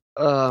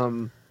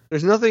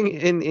 There's nothing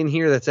in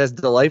here that's as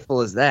delightful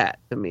as that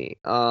to me.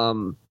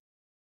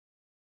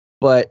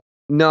 But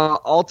no,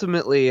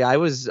 ultimately, I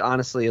was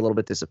honestly a little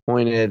bit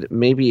disappointed.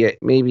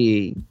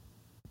 Maybe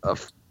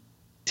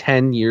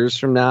 10 years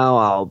from now,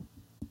 I'll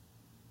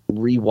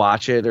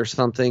rewatch it or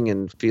something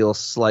and feel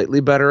slightly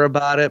better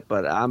about it.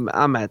 But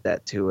I'm at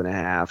that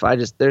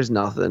 2.5. There's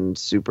nothing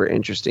super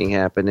interesting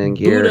happening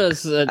here.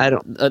 Buddha's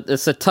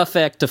it's a tough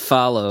act to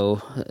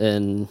follow,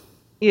 and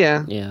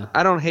yeah.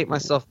 I don't hate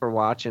myself for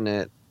watching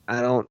it.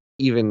 I don't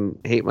even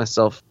hate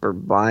myself for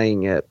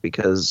buying it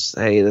because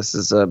hey, this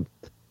is a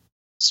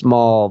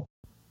small,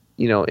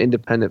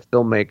 independent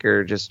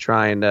filmmaker just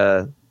trying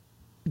to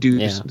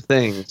do some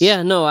things.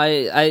 Yeah, no,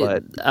 I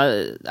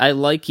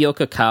like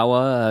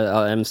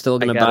Yokokawa. I'm still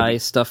gonna buy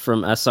stuff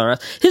from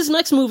SRS. His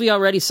next movie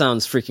already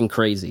sounds freaking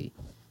crazy.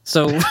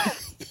 So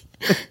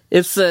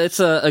it's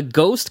a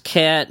ghost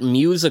cat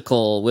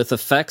musical with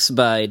effects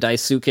by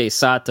Daisuke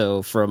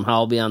Sato from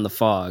Howl Beyond the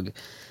Fog.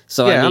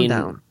 So yeah, I mean,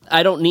 I'm down.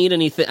 I don't need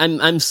anything.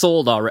 I'm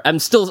sold already. I'm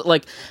still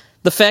like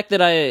the fact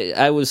that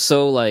I was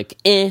so like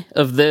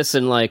of this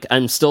and like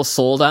I'm still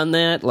sold on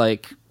that.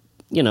 Like,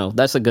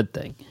 that's a good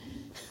thing.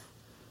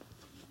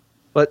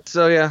 But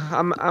so yeah,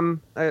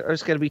 I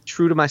just got to be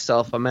true to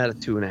myself. I'm at a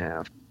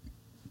 2.5.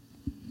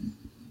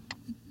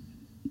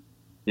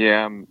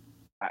 Yeah,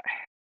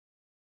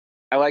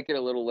 I like it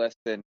a little less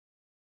than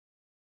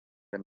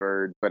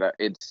Bird, but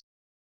it's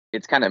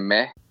kind of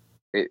meh.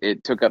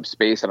 It took up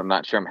space, and I'm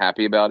not sure I'm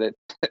happy about it,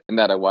 and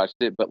that I watched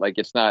it. But like,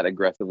 it's not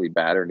aggressively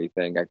bad or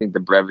anything. I think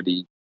the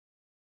brevity,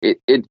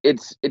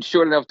 it's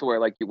short enough to where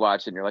like you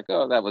watch it and you're like,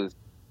 oh, that was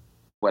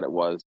what it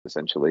was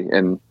essentially.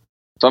 And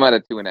so I'm at a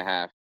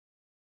 2.5.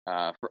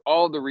 For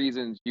all the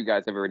reasons you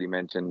guys have already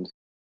mentioned.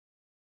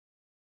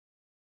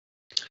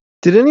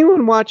 Did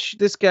anyone watch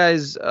this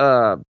guy's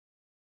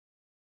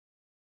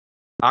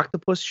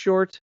octopus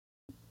short?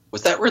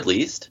 Was that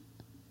released?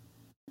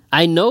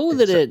 I know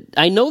that it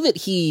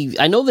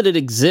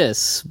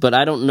exists, but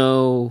I don't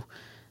know,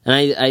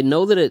 and I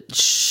know that it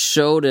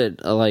showed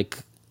it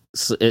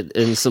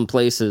in some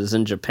places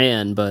in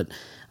Japan, but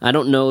I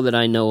don't know that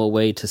I know a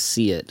way to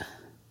see it.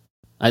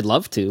 I'd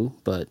love to,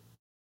 but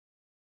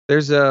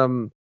there's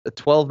a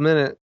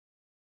 12-minute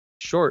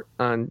short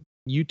on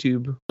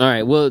YouTube. All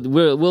right,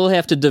 we'll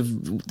have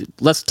to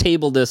let's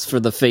table this for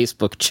the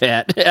Facebook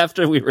chat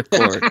after we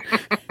record.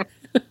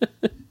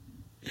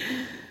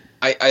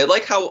 I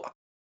like how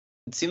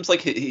it seems like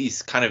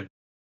he's kind of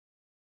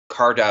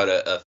carved out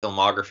a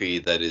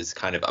filmography that is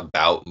kind of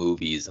about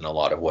movies in a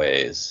lot of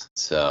ways.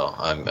 So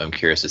I'm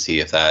curious to see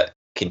if that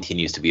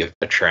continues to be a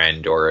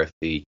trend or if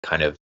he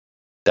kind of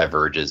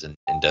diverges and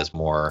does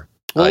more.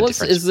 Well,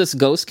 is this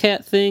Ghost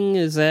Cat thing?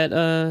 Is that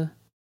have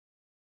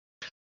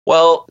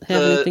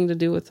anything to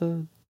do with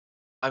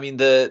I mean,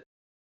 the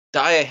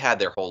Daiei had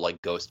their whole like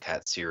Ghost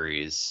Cat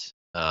series,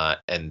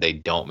 and they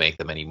don't make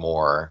them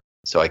anymore.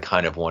 So I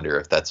kind of wonder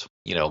if that's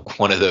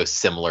one of those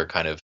similar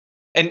kind of,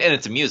 and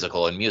it's a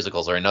musical, and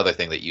musicals are another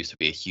thing that used to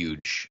be a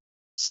huge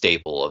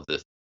staple of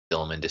the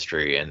film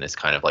industry, and it's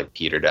kind of like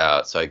petered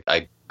out. So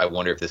I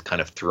wonder if this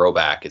kind of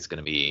throwback is going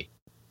to be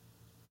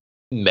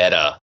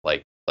meta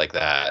like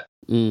that.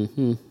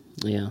 Mm-hmm.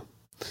 Yeah.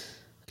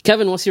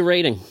 Kevin, what's your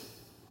rating?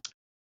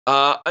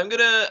 I'm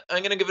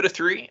gonna give it a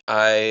 3.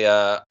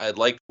 I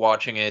liked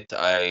watching it.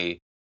 I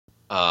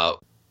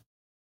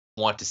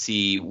want to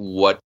see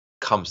what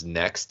comes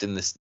next in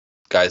this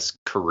guy's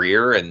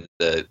career, and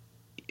I'm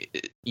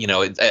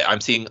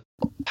seeing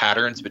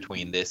patterns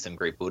between this and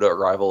Great Buddha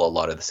Arrival. A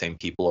lot of the same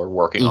people are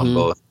working on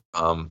both.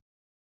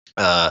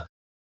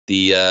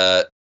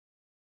 The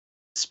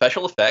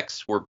special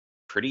effects were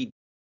pretty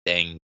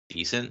dang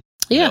decent,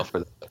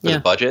 for the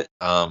budget.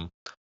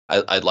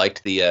 I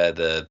liked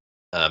the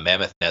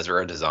Mammoth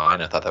Nezura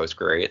design. I thought that was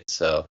great.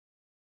 So,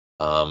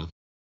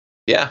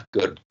 yeah,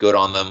 good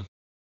on them.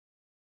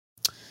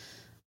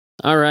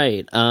 All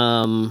right.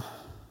 Oh,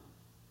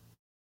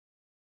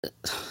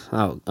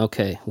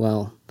 okay.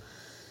 Well,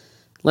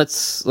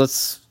 let's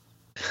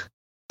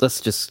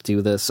just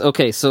do this.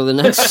 Okay, so the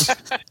next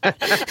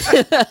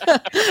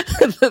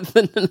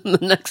the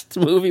next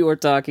movie we're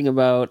talking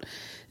about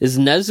is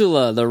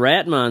Nezulla the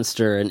Rat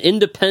Monster, an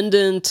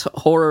independent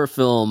horror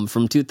film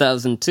from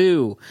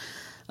 2002.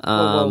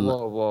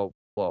 Whoa.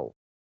 You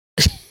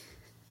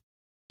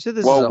said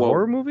this is a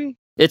horror movie?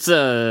 It's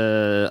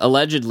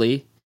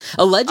allegedly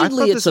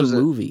it's a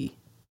movie.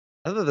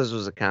 I thought this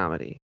was a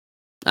comedy.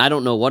 I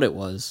don't know what it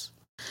was.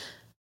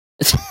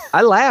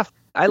 I laughed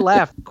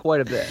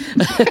quite a bit.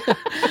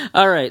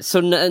 All right,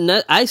 so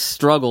I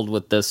struggled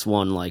with this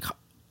one like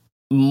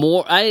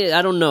more.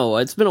 I don't know.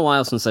 It's been a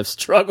while since I've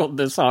struggled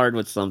this hard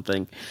with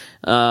something.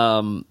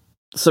 So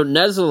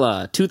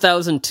Nezulla,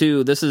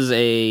 2002. This is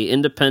a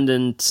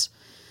independent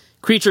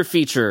creature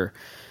feature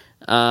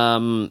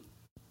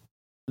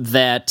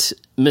that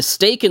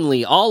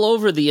mistakenly all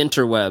over the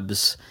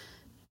interwebs.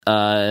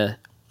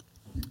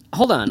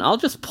 Hold on, I'll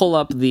just pull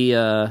up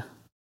the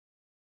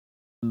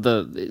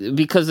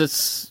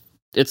because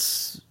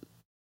it's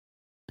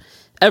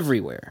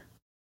everywhere.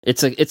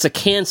 It's a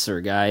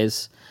cancer,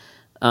 guys.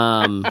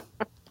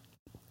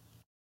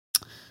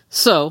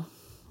 So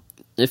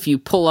if you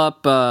pull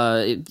up,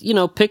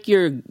 pick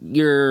your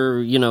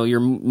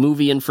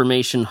movie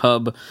information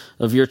hub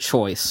of your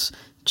choice.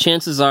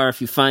 Chances are,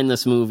 if you find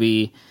this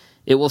movie,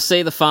 it will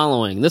say the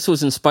following. This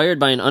was inspired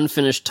by an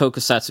unfinished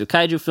tokusatsu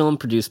kaiju film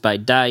produced by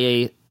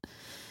Daiei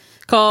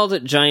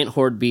called Giant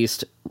Horde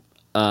Beast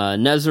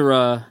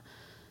Nezura,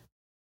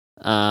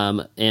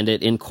 and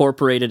it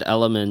incorporated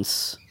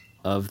elements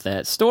of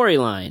that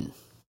storyline.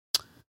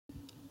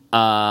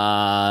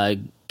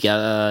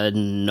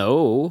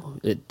 No,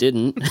 it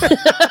didn't.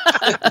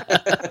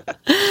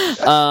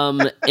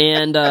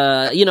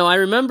 I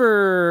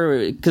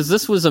remember, because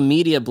this was a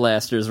Media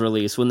Blasters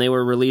release, when they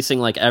were releasing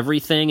like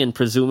everything and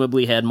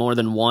presumably had more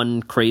than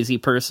one crazy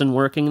person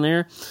working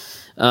there.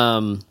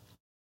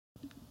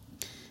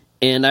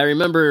 And I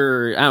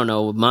remember, I don't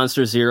know,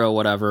 Monster Zero,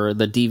 whatever,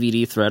 the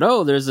DVD thread.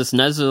 Oh, there's this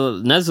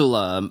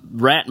Nezulla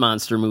Rat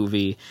Monster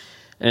movie.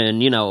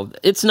 And,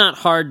 it's not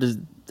hard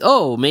to...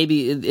 Oh,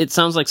 maybe it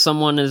sounds like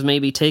someone is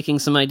maybe taking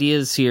some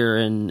ideas here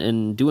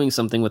and doing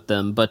something with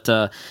them. But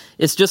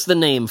it's just the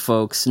name,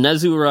 folks.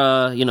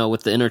 Nezura,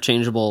 with the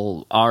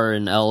interchangeable R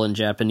and L in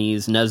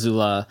Japanese,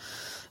 Nezulla.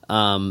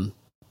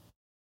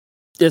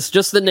 It's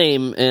just the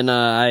name, and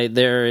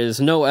there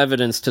is no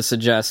evidence to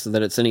suggest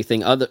that it's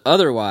anything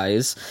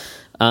otherwise.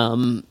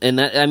 And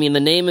that, the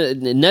name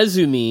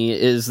Nezumi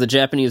is the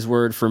Japanese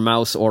word for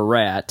mouse or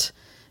rat.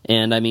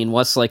 And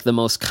what's like the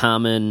most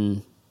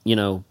common,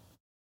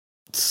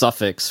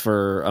 suffix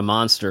for a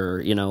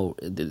monster?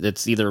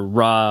 It's either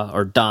ra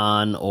or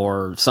dan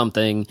or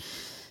something.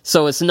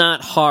 So it's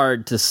not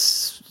hard to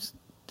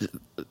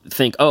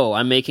think, oh,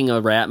 I'm making a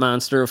rat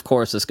monster. Of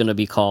course, it's going to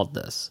be called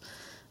this.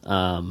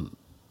 And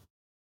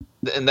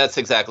that's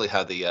exactly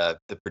how the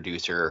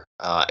producer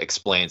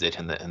explains it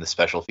in the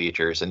special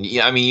features. And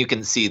you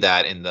can see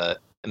that in the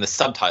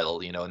subtitle.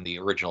 In the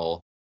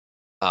original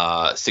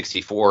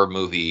 64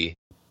 movie,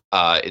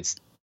 it's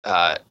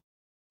Dai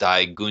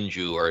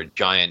Gunju, or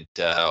Giant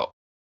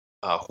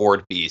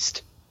Horde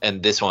Beast,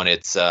 and this one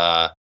it's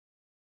Saikyoju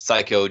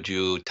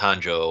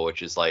Tanjo,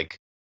 which is like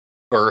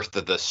birth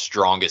of the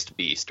strongest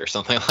beast or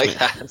something like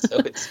that. So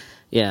it's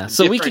yeah.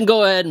 So we can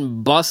go ahead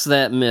and bust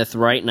that myth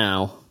right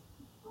now.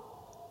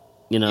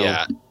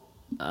 Yeah.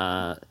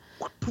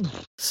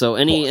 So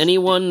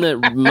anyone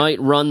that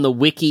might run the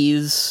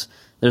wikis,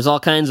 there's all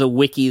kinds of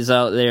wikis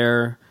out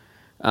there.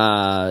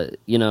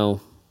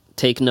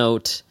 Take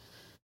note.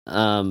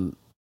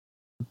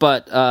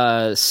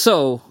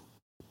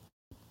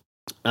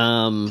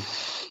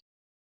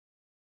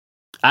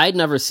 I'd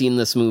never seen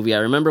this movie. I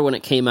remember when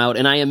it came out,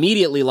 and I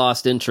immediately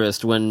lost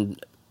interest when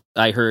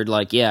I heard,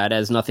 it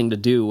has nothing to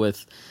do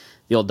with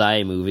the old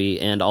Daiei movie,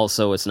 and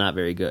also it's not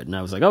very good. And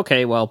I was like,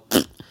 okay, well...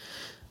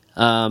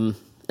 and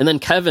then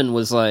Kevin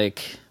was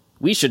like,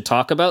 we should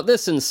talk about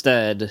this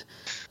instead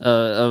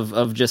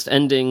of just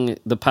ending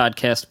the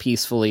podcast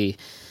peacefully.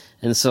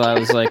 And so I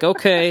was like,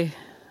 okay,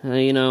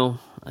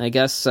 I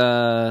guess,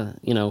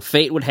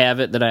 fate would have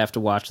it that I have to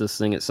watch this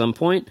thing at some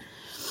point.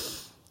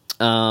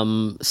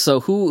 So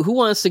who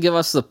wants to give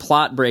us the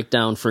plot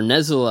breakdown for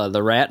Nezulla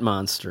the Rat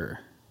Monster?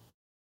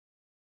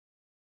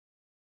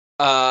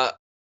 I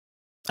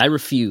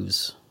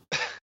refuse.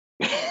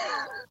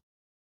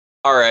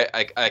 All right,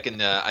 I can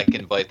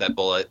bite that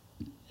bullet.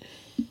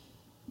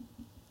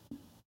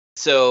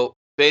 So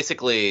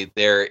basically,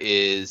 there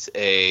is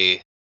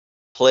a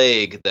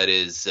plague that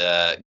is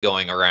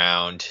going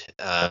around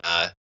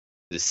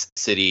this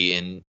city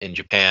in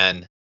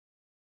Japan.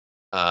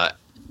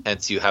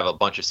 Hence, you have a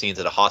bunch of scenes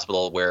at a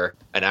hospital where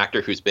an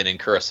actor who's been in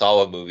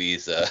Kurosawa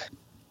movies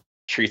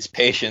treats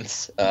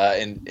patients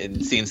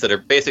in scenes that are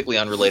basically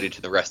unrelated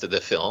to the rest of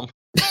the film.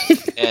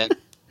 And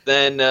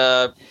then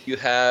you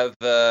have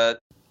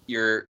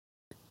your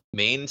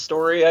main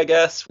story, I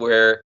guess,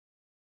 where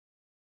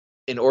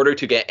in order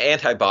to get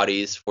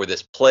antibodies for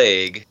this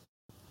plague,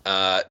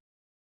 a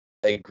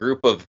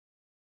group of,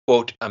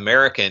 quote,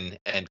 American,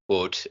 end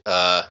quote,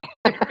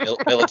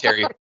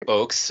 military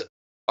folks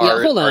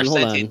are...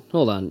 Yeah,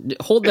 hold on.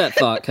 Hold that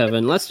thought,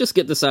 Kevin. Let's just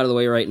get this out of the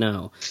way right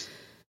now.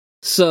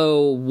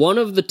 So, one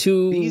of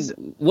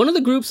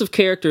the groups of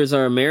characters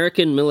are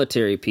American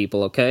military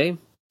people, okay?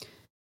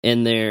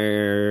 And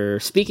they're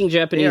speaking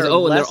Japanese.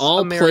 And they're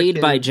all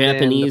played by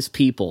Japanese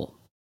people.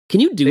 Can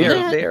you do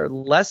that? They are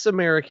less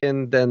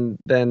American than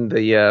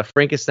the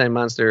Frankenstein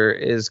monster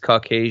is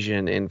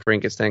Caucasian in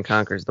Frankenstein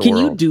Conquers the World.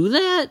 Can you do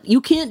that?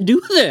 You can't do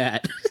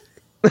that.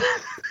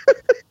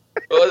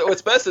 Well,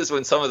 what's best is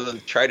when some of them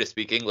try to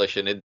speak English,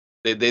 and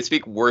they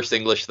speak worse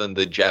English than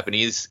the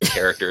Japanese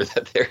character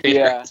that they're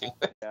interacting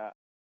with. Yeah.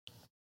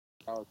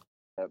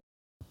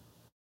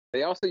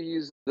 They also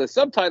use the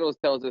subtitles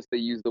tells us they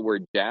use the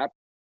word Jap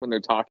when they're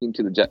talking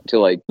to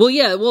like. Well,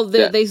 yeah. Well,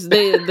 they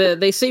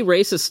say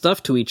racist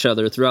stuff to each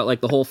other throughout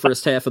like the whole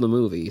first half of the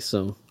movie.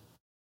 So.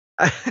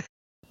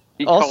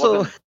 He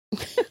also,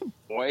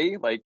 boy,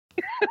 like.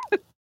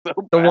 So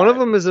the one of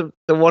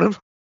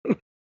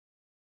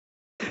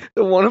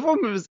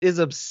them is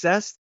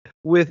obsessed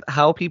with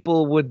how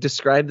people would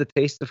describe the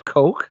taste of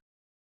Coke.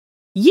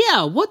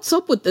 Yeah, what's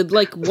up with it?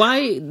 Like,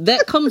 why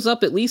that comes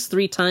up at least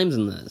 3 times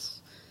in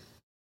this?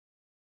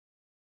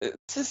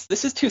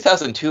 This is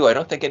 2002. I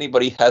don't think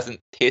anybody hasn't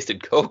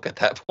tasted Coke at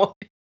that point.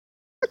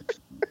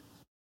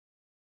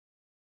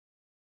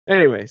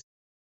 Anyways,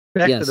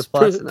 back to the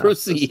plot synopsis.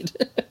 Proceed.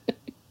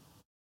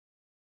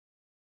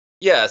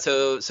 Yeah,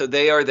 so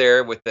they are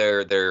there with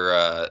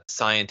their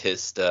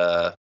scientist,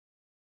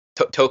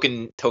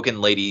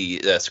 token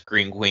lady,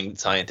 screen winged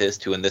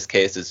scientist, who in this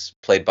case is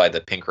played by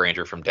the Pink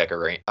Ranger from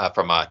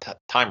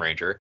Time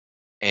Ranger,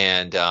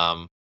 and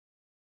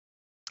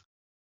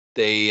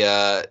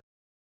they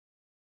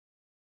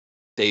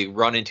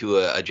run into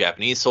a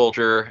Japanese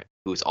soldier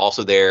who's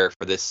also there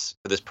for this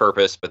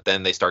purpose, but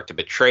then they start to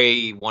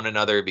betray one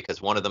another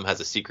because one of them has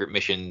a secret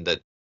mission that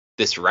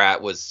this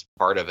rat was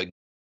part of a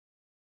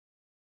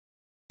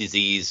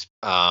disease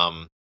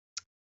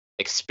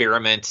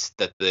experiment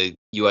that the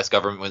U.S.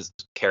 government was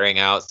carrying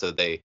out, so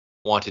they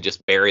want to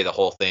just bury the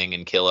whole thing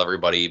and kill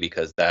everybody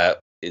because that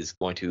is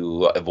going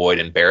to avoid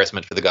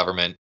embarrassment for the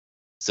government.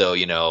 So,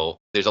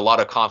 there's a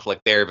lot of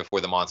conflict there before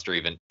the monster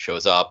even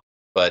shows up,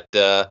 but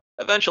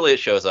eventually it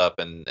shows up,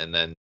 and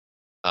then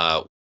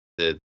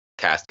the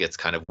cast gets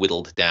kind of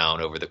whittled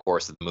down over the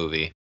course of the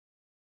movie.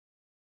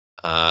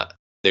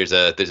 There's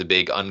a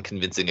big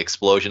unconvincing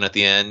explosion at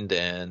the end,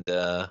 and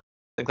I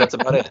think that's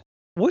about it.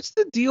 What's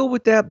the deal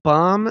with that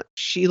bomb?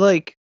 She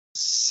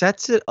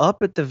sets it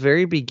up at the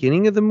very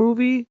beginning of the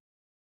movie,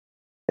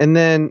 and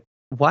then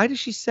why does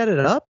she set it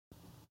up?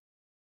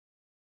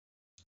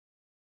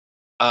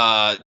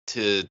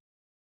 To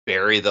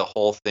bury the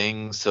whole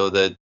thing so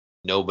that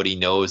nobody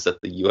knows that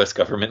the U.S.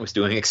 government was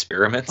doing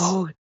experiments.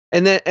 Oh,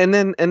 and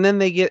then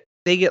they get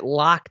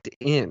locked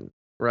in,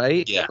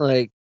 right?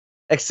 Yeah.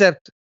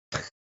 Except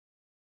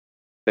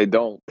they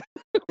don't.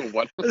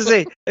 What?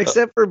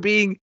 Except for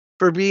being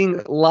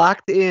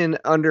locked in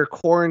under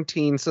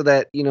quarantine so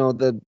that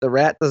the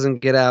rat doesn't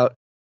get out.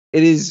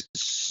 It is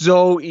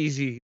so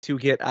easy to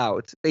get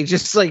out. They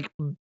just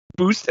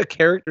boost a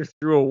character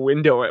through a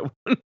window at one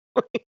point.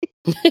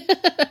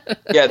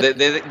 Yeah,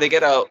 they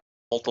get out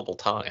multiple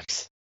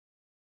times,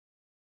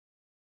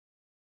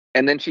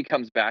 and then she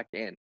comes back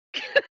in.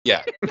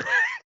 Yeah.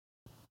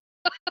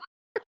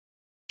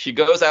 She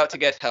goes out to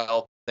get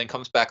help, then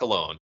comes back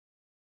alone.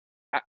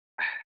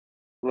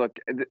 Look,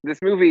 this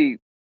movie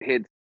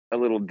hits a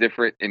little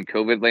different in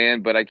COVID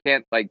land, but I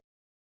can't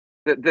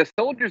the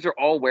soldiers are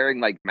all wearing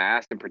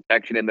masks and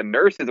protection, and the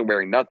nurses are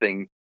wearing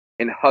nothing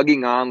and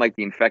hugging on the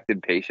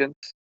infected patients.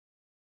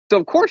 So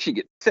of course she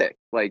gets sick.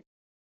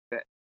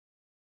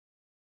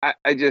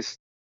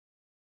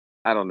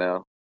 I don't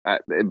know.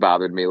 It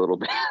bothered me a little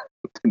bit.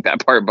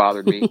 That part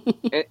bothered me,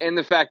 and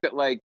the fact that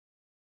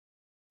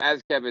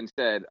as Kevin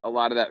said, a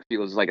lot of that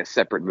feels like a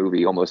separate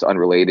movie, almost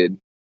unrelated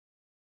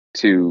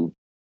to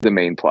the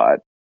main plot.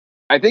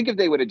 I think if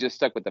they would have just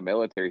stuck with the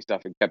military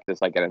stuff and kept this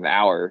at an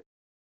hour,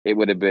 it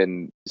would have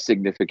been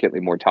significantly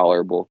more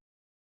tolerable.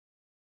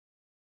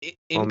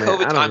 In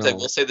COVID times, I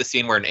will say the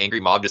scene where an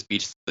angry mob just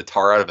beats the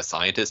tar out of a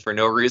scientist for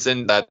no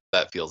reason, that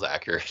feels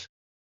accurate.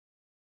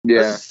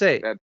 Yeah. Let's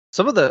say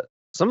some of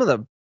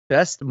the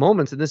best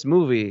moments in this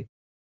movie,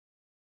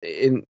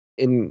 in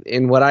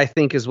what I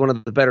think is one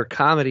of the better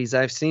comedies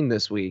I've seen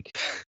this week,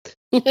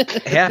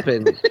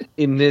 happen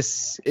in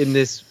this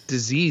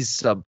disease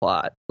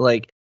subplot.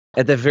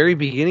 At the very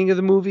beginning of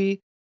the movie,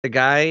 the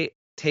guy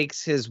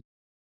takes his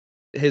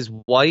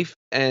wife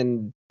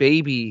and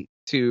baby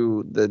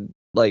to the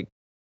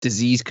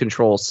disease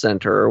control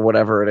center or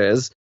whatever it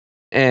is,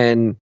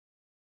 and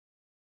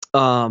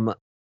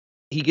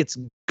he gets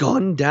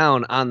gunned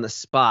down on the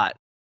spot,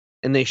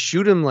 and they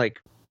shoot him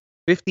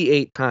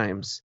 58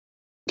 times,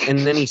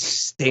 and then he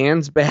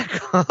stands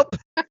back up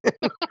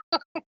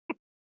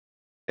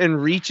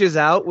and reaches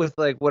out with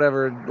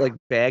whatever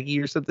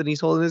baggie or something he's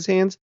holding in his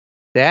hands.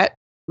 That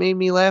made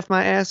me laugh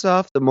my ass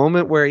off. The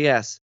moment where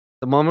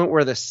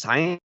the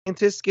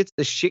scientist gets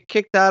the shit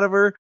kicked out of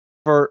her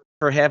for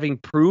having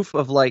proof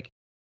of the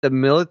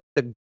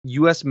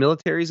U.S.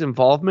 military's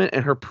involvement,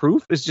 and her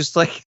proof is just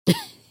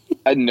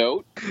a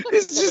note.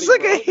 It's just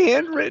a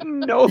handwritten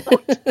note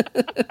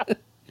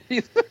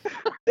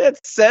that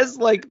says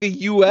the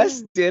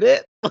U.S. did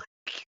it.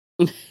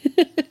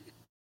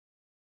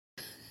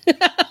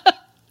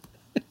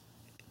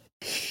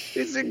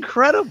 It's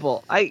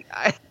incredible.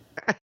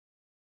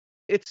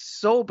 It's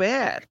so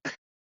bad.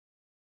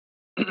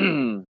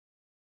 I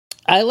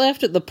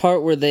laughed at the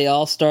part where they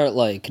all start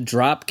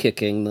drop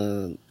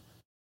kicking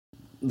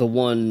the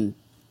one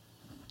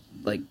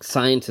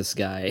scientist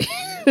guy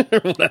or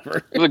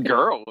whatever. The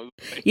girl.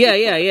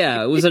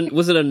 Yeah. Was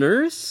it a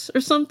nurse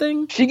or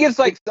something? She gets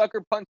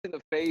sucker punched in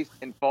the face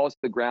and falls to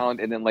the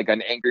ground, and then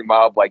an angry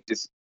mob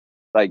just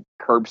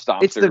curb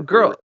stomps it's her. The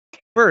girl.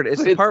 Bird,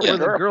 it's the part where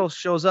girl. the girl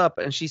shows up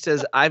and she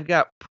says, "I've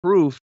got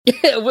proof."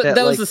 That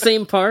was the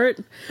same part.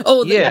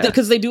 Oh, yeah,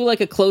 because they do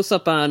a close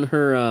up on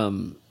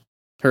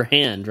her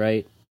hand,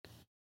 right?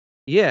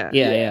 Yeah.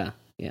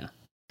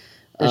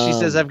 And she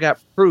says, "I've got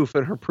proof,"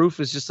 and her proof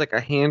is just like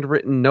a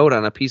handwritten note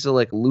on a piece of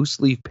like loose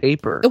leaf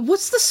paper.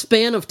 What's the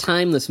span of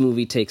time this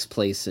movie takes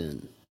place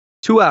in?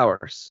 2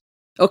 hours.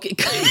 Okay.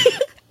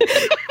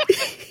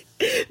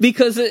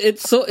 Because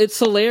it's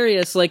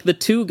hilarious. Like the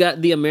two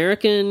got the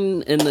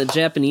American and the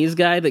Japanese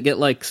guy that get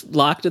like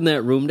locked in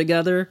that room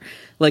together.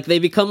 Like they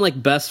become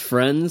like best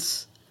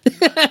friends.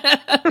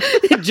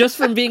 Just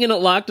from being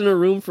locked in a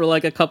room for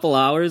like a couple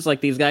hours,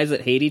 like these guys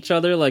that hate each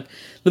other. Like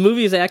the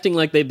movie is acting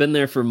like they've been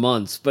there for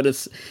months, but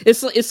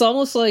it's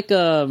almost like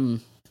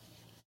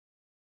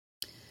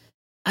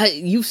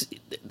you've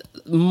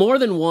more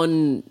than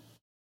one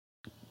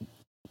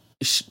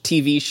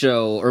TV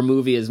show or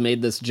movie has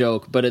made this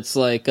joke, but it's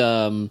like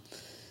a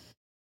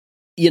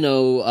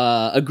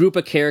group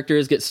of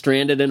characters get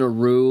stranded in a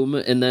room,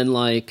 and then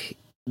like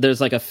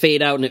there's like a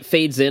fade out and it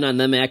fades in on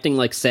them acting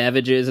like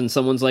savages, and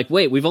someone's like,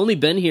 wait, we've only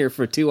been here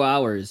for 2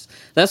 hours.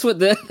 That's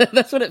what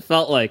it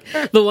felt like.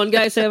 The one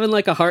guy's having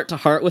like a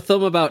heart-to-heart with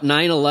them about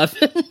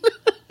 9/11.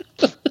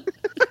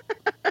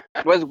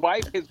 Well,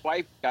 his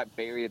wife got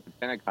buried at the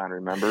Pentagon,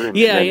 remember? And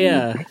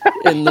yeah.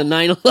 In the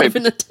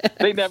 9/11 attack.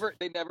 They never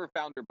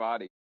found her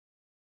body.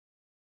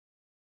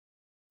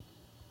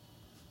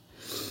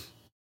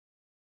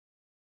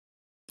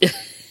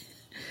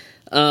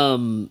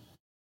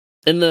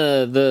 And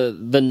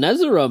the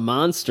Nezura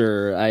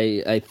monster,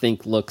 I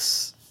think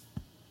looks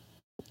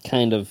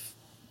kind of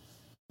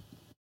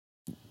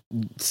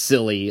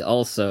silly.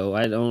 Also,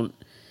 I don't.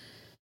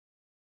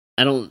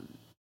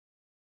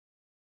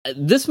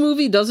 This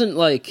movie doesn't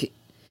like.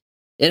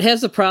 It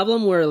has a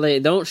problem where they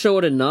don't show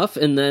it enough,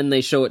 and then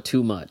they show it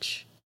too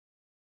much.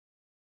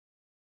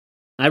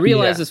 I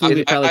realize this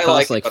movie probably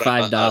costs like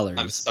 $5.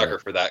 I'm a sucker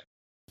for that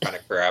kind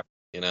of crap,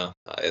 you know.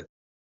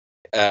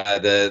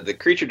 The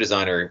creature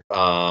designer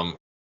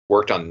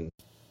worked on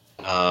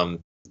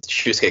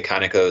Shusuke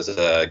Kaneko's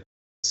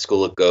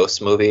School of Ghosts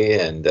movie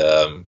and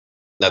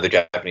another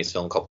Japanese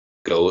film called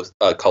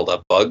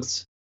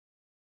Bugs.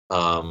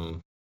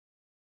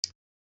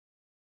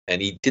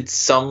 And he did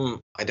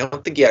some. I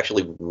don't think he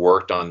actually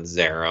worked on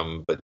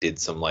Zerum, but did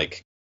some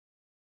like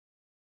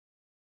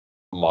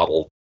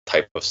model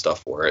type of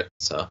stuff for it.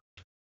 So,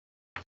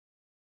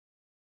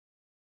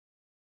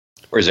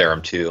 or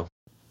Zerum 2.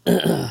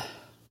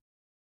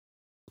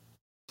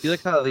 You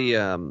like how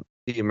the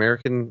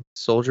American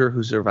soldier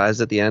who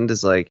survives at the end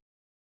is like,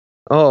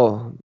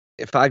 "Oh,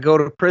 if I go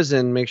to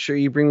prison, make sure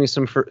you bring me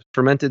some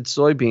fermented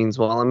soybeans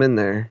while I'm in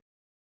there."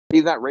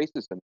 He's not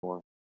racist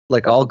anymore.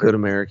 Like all good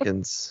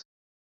Americans.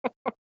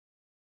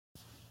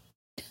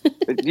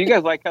 Do you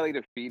guys like how they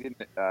defeated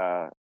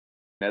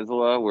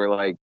Nezulla, where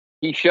like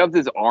he shoves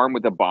his arm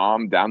with a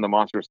bomb down the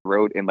monster's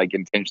throat and like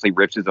intentionally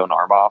rips his own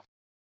arm off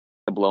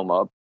to blow him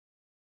up?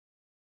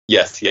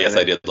 Yes,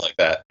 I did like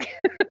that.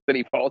 Then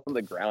he falls on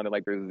the ground and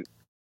like it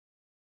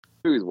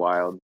was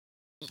wild.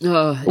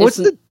 What's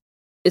the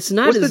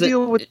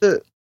deal with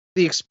the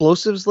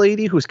explosives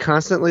lady who's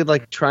constantly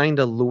like trying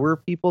to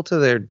lure people to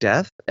their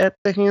death at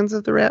the hands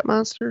of the rat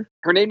monster?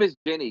 Her name is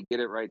Jenny. Get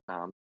it right,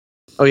 Tom.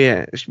 Oh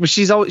yeah, but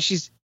she's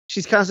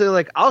constantly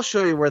like, "I'll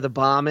show you where the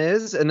bomb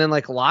is," and then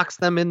like locks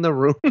them in the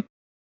room.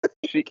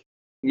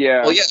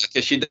 Yeah. Well, yeah,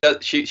 because she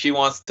does. She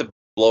wants to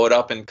blow it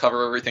up and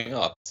cover everything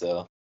up.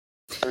 So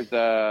there's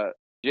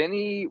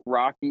Jenny,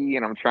 Rocky,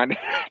 and I'm trying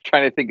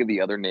to think of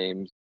the other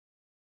names.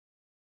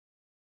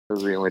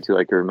 Those are the only two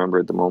I can remember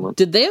at the moment.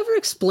 Did they ever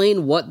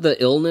explain what the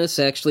illness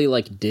actually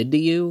like did to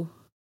you?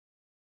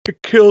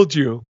 It killed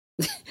you.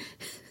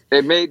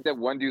 It made that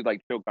one dude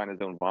like choke on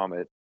his own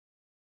vomit.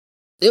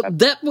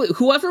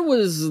 Whoever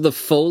was the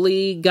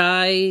Foley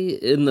guy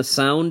in the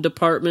sound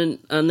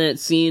department on that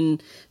scene,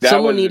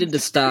 someone needed to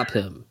stop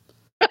him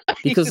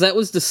because that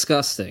was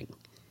disgusting.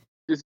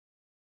 Just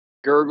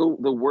gurgle,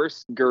 the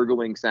worst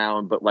gurgling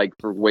sound, but like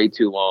for way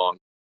too long.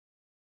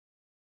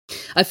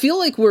 I feel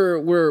like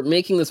we're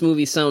making this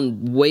movie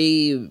sound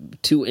way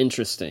too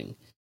interesting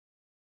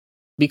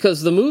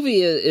because the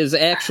movie is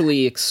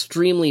actually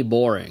extremely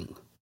boring.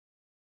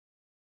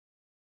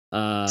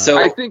 So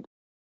I think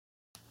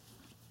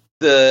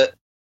the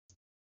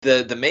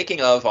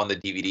making of on the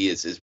DVD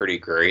is pretty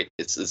great.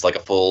 It's like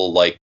a full,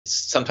 like,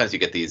 sometimes you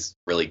get these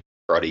really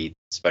cruddy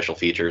special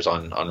features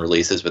on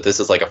releases, but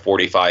this is like a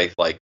 45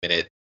 like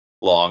minute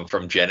long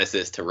from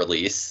Genesis to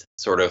release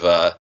sort of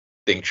a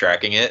thing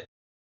tracking it.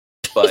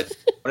 But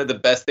one of the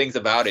best things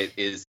about it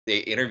is they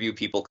interview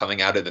people coming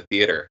out of the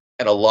theater,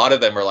 and a lot of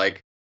them are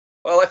like,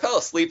 "Well, I fell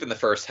asleep in the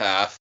first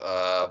half,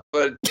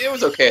 but it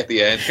was okay at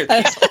the end."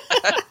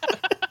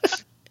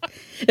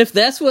 If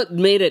that's what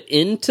made it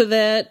into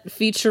that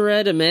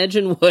featurette,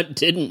 imagine what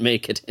didn't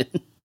make it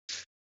in.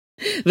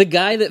 The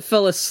guy that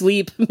fell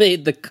asleep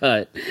made the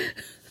cut.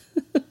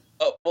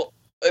 Oh, well,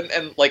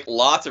 and like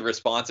lots of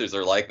responses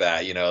are like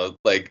that, you know,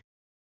 like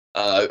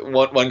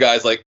one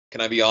guy's like,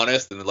 "Can I be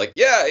honest?" And they're like,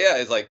 yeah.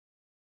 It's like,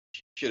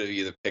 should have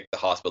either picked the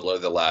hospital or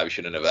the lab.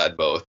 Shouldn't have had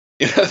both.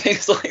 You know,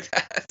 things like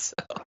that. So.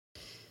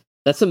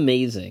 That's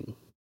amazing.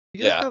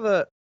 You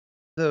know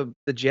how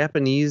the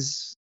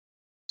Japanese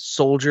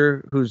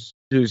soldier who's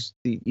who's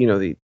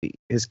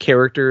his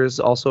character is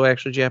also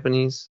actually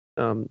Japanese.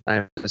 I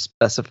have to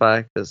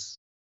specify because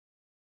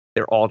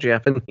they're all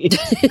Japanese.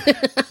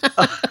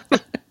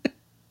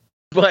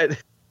 but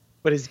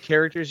his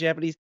character is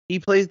Japanese. He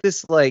plays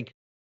this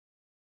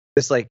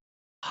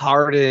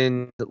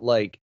hardened,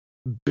 like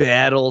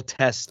battle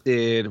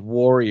tested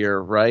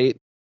warrior, right?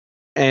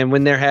 And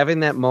when they're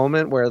having that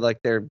moment where like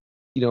they're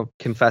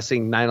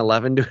confessing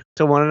 9/11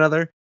 to one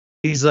another,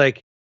 he's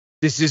like,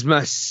 "This is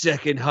my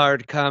second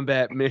hard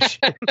combat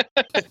mission."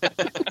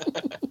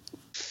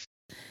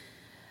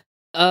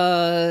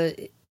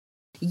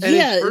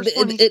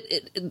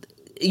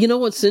 You know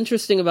what's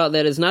interesting about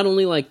that is not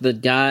only like the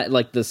guy,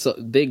 like this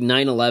big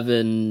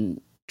 9/11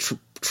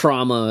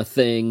 trauma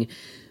thing,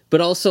 but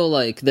also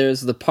like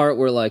there's the part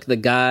where like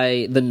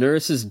the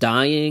nurse is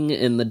dying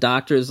and the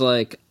doctor's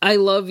like, "I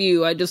love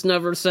you, I just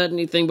never said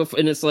anything before,"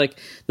 and it's like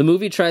the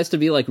movie tries to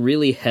be like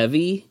really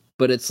heavy,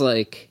 but it's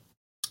like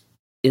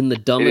in the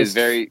dumbest.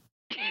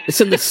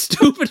 It's in the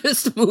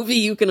stupidest movie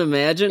you can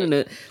imagine,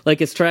 and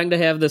it's trying to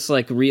have this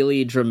like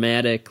really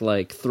dramatic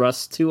like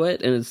thrust to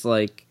it, and it's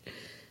like,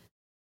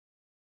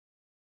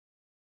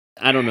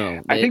 I don't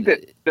know. I think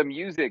that the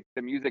music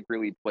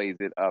really plays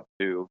it up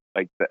too.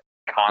 Like the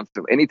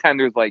constant. Anytime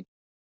there's like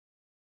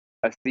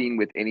a scene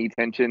with any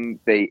tension,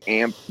 they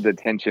amp the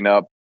tension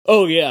up.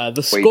 Oh yeah,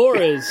 the score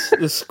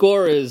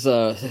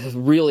is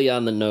really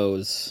on the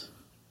nose.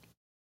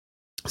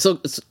 So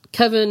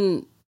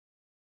Kevin,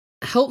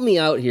 help me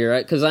out here,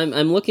 because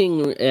I'm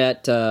looking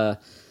at a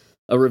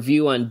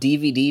review on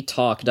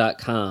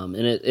DVDtalk.com,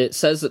 and it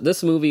says that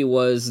this movie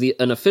was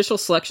an official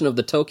selection of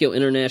the Tokyo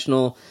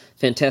International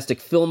Fantastic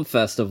Film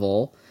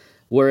Festival,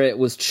 where it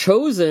was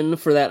chosen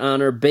for that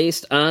honor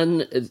based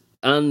on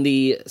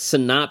the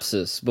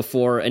synopsis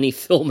before any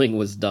filming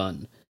was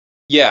done.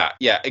 Yeah,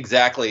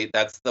 exactly.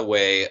 That's the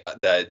way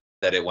that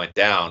it went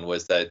down,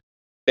 was that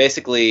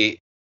basically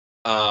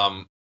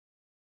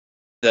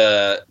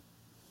the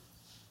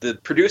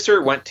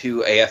producer went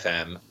to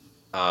AFM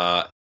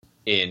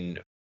in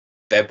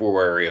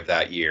February of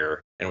that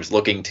year and was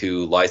looking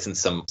to license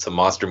some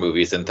monster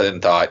movies, and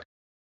then thought,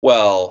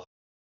 well,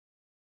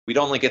 we'd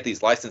only get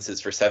these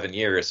licenses for 7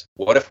 years.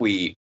 What if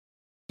we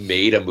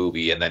made a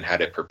movie and then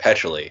had it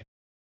perpetually?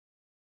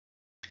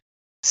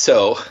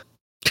 So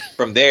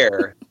from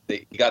there,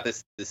 he got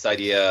this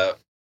idea,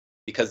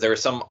 because there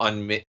was some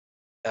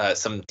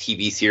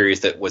TV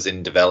series that was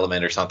in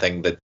development or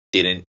something that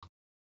didn't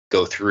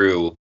go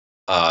through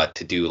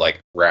to do like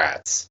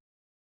Rats.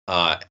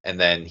 And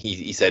then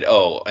he said,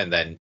 oh, and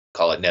then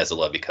call it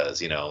Nezulla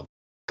because,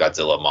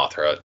 Godzilla,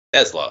 Mothra,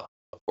 Nezulla,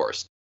 of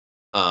course.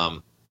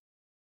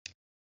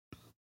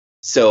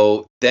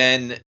 So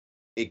then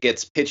it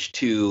gets pitched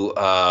to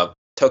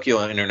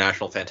Tokyo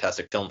International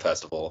Fantastic Film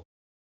Festival,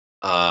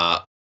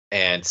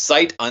 and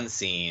sight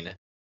unseen,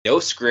 no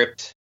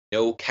script,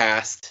 no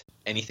cast,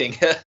 anything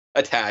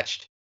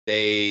attached.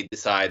 They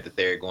decide that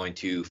they're going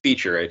to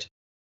feature it.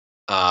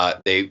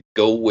 They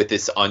go with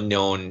this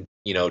unknown,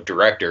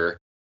 director,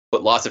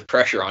 put lots of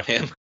pressure on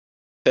him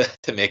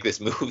to make this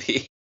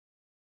movie.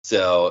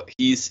 So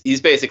he's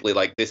basically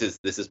like, this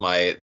is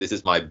my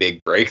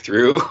big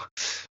breakthrough,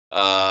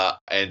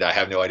 and I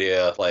have no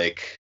idea,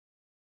 like.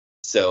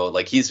 So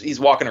like he's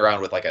walking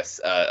around with like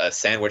a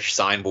sandwich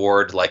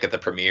signboard, like at the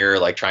premiere,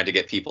 like trying to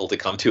get people to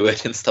come to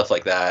it and stuff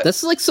like that.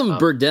 That's like some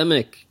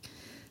Birdemic.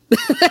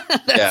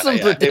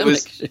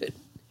 Birdemic shit.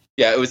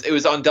 Yeah, it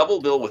was on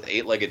double bill with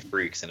 8-Legged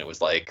Freaks, and it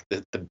was like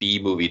the B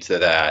movie to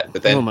that.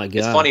 But then oh my God.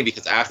 It's funny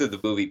because after the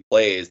movie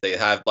plays, they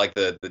have like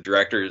the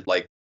director,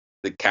 like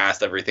the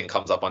cast, everything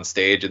comes up on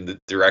stage, and the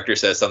director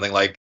says something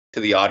like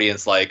to the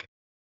audience like,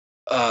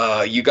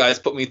 you guys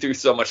put me through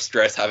so much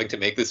stress having to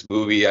make this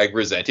movie. I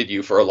resented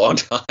you for a long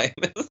time.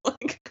 It's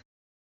like,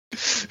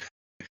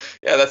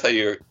 yeah, that's how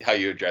you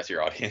address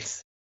your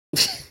audience.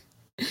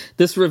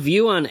 This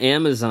review on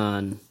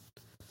Amazon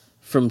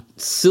from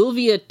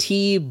Sylvia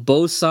T.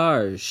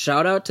 Bossarge.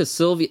 Shout out to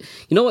Sylvia.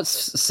 You know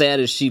what's sad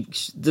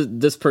is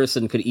this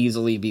person could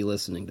easily be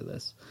listening to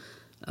this.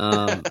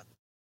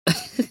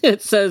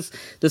 It says,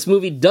 this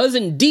movie does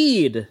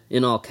indeed,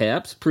 in all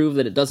caps, prove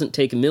that it doesn't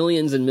take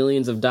millions and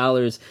millions of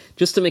dollars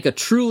just to make a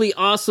truly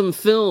awesome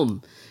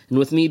film. And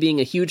with me being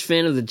a huge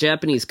fan of the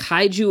Japanese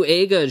kaiju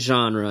eiga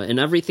genre and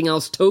everything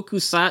else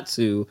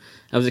tokusatsu,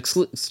 I was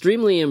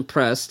extremely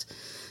impressed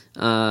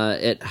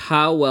at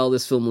how well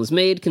this film was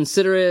made,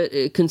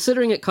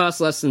 considering it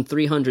cost less than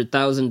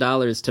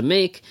 $300,000 to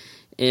make,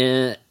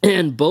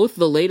 and both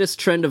the latest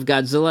trend of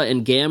Godzilla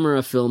and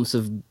Gamera films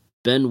have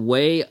been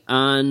way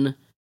on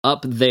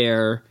up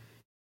there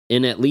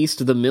in at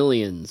least the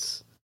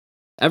millions.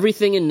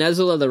 Everything in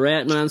Nezulla the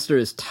Rat Monster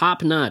is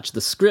top-notch.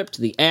 The script,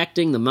 the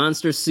acting, the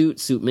monster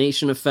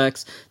suitmation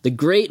effects, the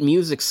great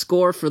music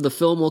score for the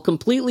film will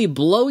completely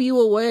blow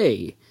you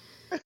away.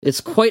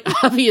 It's quite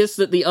obvious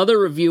that the other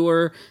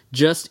reviewer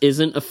just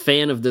isn't a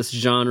fan of this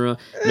genre,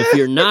 and if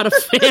you're not a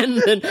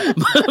fan, then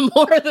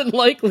more than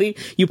likely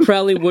you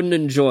probably wouldn't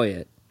enjoy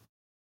it.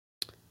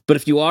 But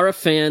if you are a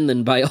fan,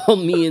 then by all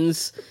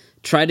means,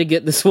 try to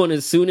get this one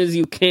as soon as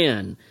you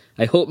can.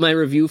 I hope my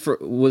review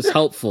was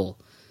helpful.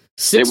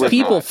 6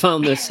 people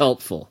found this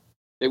helpful.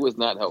 It was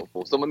not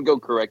helpful. Someone go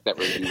correct that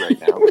review right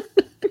now.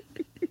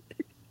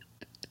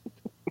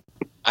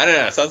 I don't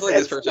know. It sounds like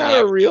this person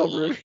not a real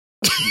review.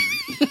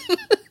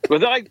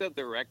 Was that like the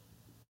direct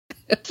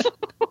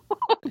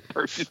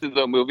purchase his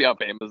own movie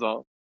off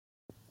Amazon?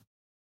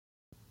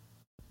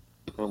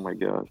 Oh my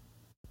gosh.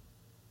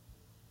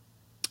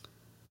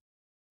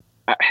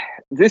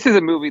 This is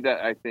a movie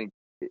that I think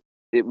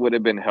it would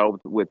have been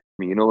helped with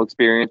communal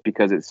experience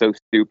because it's so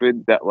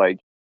stupid that like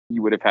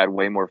you would have had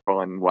way more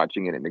fun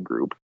watching it in a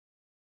group.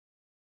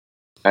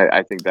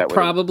 I think that would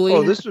probably.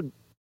 Oh, this would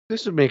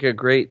make a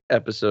great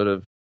episode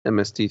of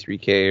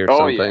MST3K or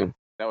something. Yeah.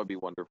 That would be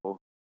wonderful.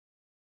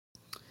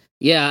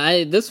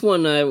 Yeah, this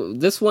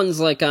one's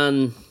like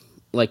on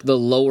like the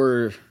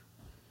lower.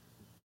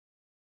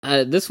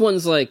 This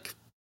one's like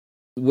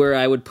where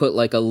I would put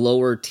like a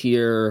lower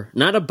tier,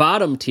 not a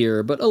bottom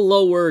tier, but a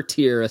lower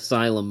tier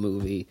Asylum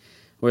movie,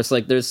 where it's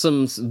like there's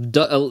some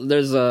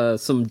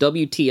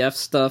WTF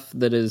stuff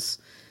that is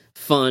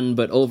fun,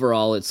 but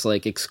overall it's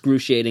like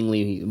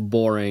excruciatingly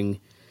boring.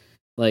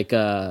 Like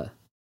I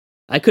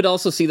could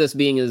also see this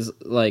being as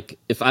like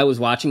if I was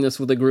watching this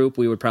with a group,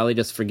 we would probably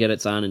just forget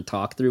it's on and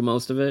talk through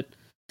most of it,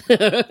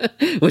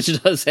 which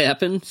does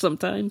happen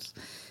sometimes.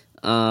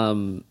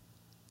 But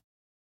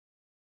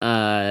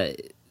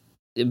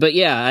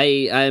yeah,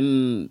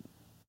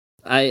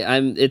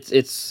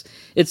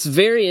 it's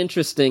very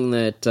interesting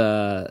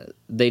that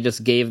they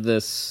just gave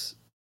this.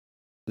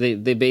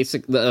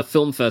 The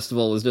film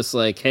festival was just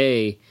like,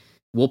 hey,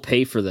 we'll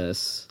pay for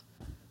this,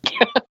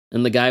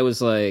 and the guy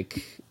was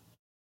like,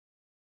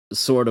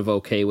 sort of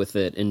okay with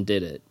it and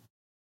did it.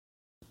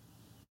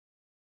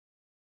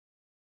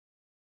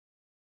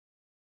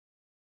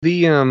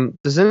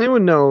 Does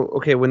anyone know?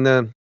 Okay, when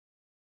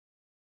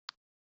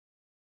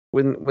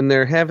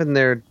they're having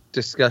their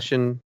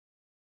discussion,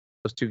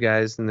 those two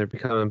guys, and they're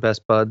becoming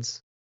best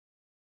buds,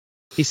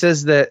 he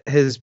says that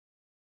his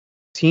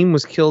team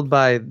was killed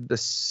by the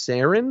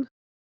sarin.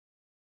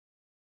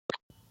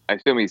 I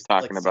assume he's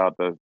talking about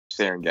the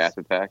sarin gas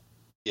attack.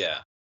 Yeah.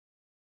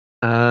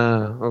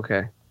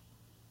 Okay.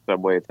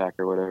 Subway attack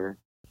or whatever.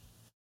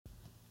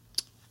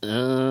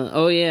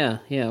 Oh yeah,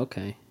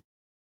 okay.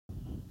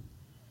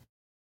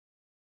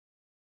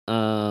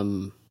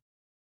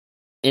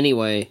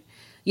 Anyway,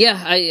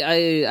 yeah,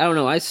 I don't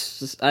know. I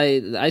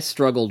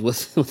struggled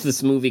with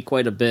this movie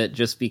quite a bit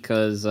just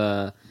because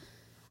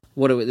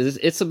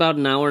it's about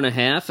an hour and a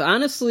half.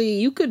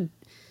 Honestly,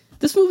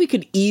 this movie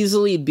could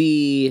easily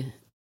be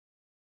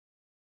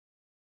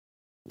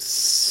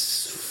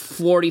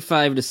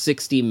 45 to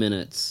 60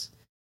 minutes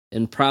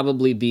and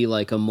probably be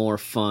like a more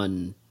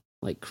fun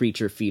like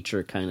creature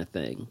feature kind of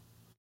thing.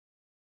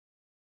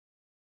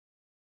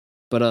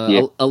 But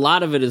a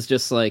lot of it is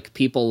just like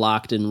people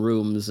locked in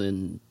rooms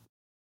and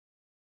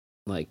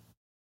like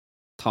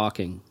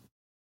talking.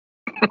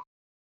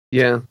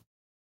 Yeah.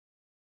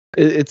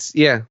 It's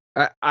yeah.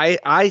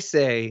 I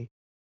say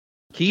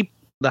keep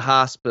the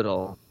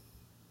hospital,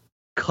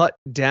 cut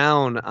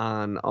down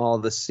on all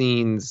the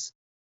scenes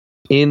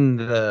in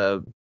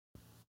the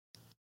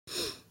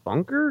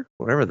bunker,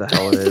 whatever the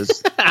hell it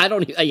is. I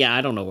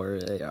don't know where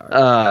they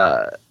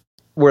are.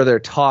 Where they're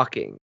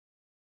talking.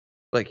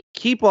 Like,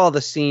 keep all the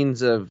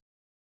scenes of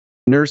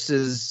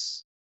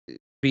nurses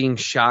being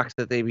shocked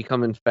that they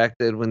become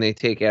infected when they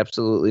take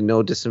absolutely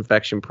no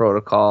disinfection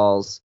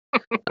protocols.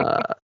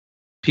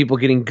 People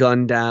getting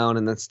gunned down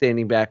and then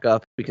standing back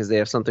up because they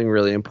have something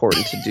really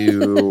important to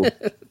do.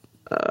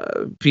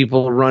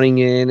 People running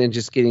in and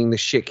just getting the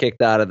shit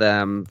kicked out of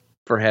them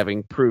for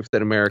having proof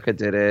that America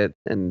did it,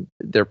 and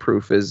their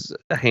proof is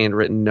a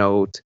handwritten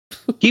note.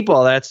 Keep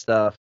all that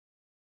stuff.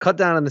 Cut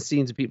down on the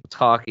scenes of people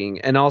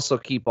talking, and also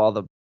keep all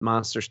the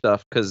monster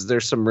stuff, because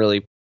there's some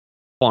really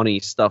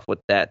funny stuff with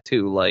that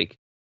too. Like,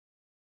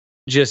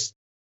 just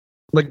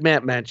like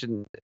Matt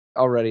mentioned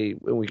already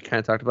when we kind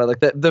of talked about, like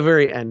the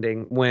very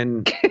ending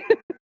when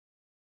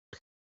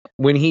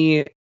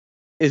he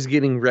is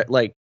getting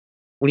like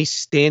when he's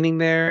standing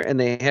there and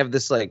they have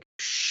this like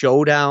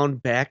showdown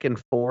back and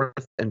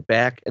forth and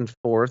back and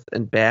forth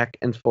and back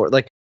and forth.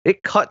 Like,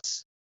 it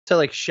cuts to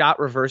like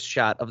reverse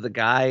shot of the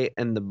guy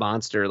and the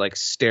monster like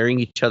staring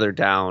each other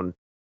down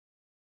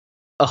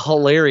a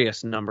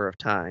hilarious number of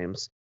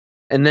times.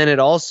 And then it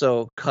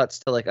also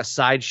cuts to like a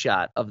side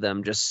shot of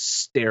them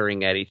just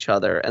staring at each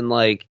other. And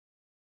like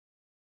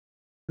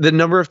the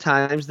number of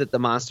times that the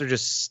monster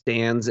just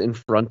stands in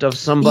front of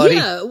somebody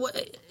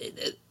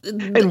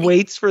and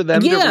waits for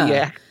them to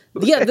react.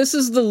 Yeah, this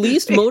is the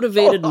least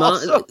motivated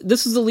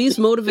this is the least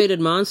motivated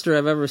monster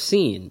I've ever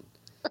seen.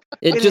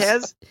 It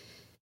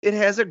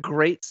has a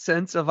great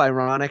sense of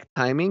ironic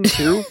timing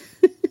too.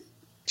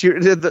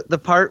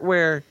 The part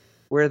where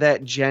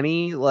that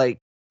Jenny like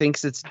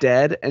thinks it's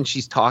dead and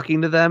she's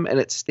talking to them and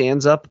it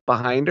stands up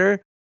behind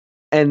her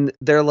and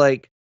they're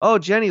like, "Oh,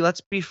 Jenny,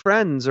 let's be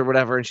friends," or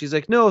whatever. And she's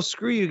like, "No,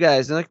 screw you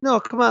guys." And they're like, "No,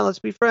 come on, let's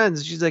be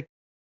friends." And she's like,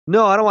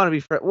 "No, I don't want to be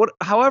friends."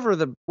 Whatever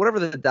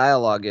the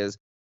dialogue is.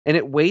 And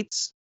it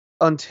waits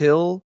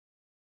until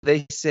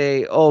they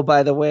say, "Oh,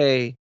 by the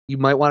way, you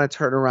might want to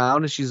turn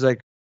around," and she's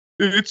like,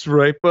 "It's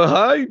right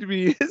behind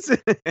me,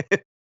 isn't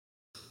it?"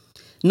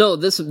 No,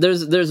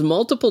 there's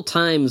multiple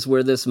times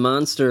where this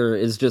monster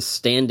is just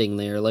standing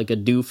there like a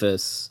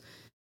doofus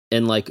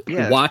and like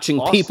watching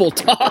people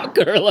talk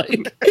or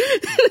like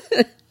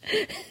and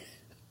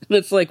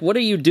it's like, what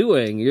are you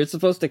doing? You're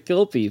supposed to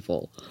kill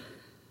people.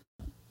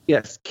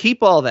 Yes,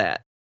 keep all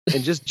that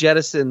and just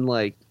jettison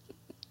like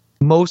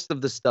most of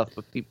the stuff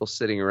of people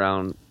sitting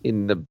around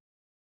in the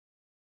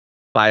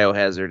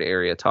biohazard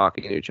area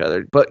talking to each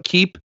other, but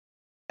keep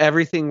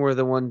everything where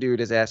the one dude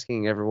is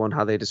asking everyone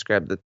how they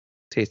describe the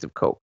taste of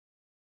Coke.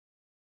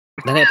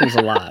 That happens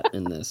a lot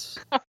in this.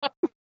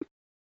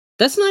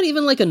 That's not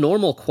even like a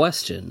normal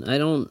question. I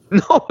don't...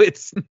 No,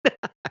 it's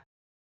not.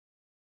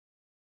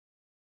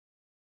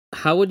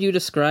 How would you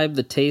describe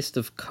the taste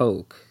of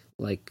Coke?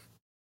 Like,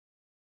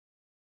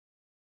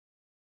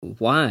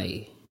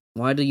 why?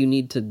 Why do you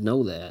need to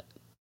know that?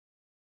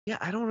 Yeah,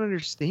 I don't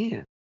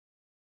understand.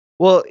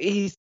 Well,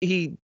 he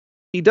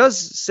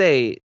does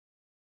say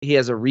he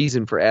has a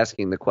reason for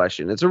asking the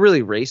question. It's a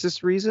really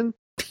racist reason.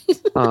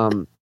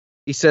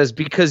 He says,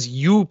 because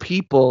you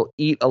people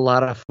eat a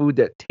lot of food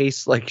that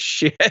tastes like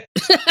shit.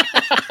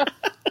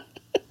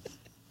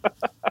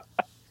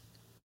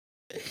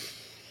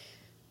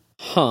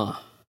 Huh.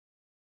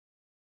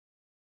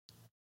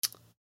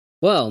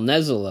 Well,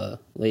 Nezulla,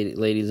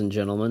 ladies and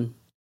gentlemen.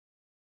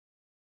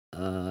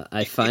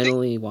 I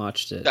finally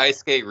watched it.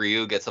 Daisuke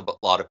Ryu gets a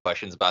lot of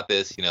questions about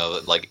this. You know,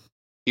 like,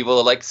 people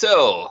are like,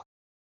 so,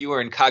 you were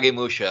in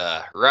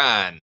Kagemusha,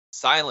 Ran,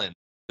 Silent,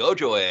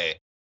 Gojoe,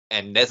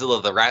 and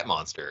Nezulla the Rat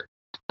Monster.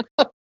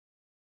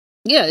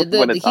 Yeah,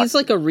 he's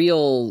like a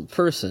real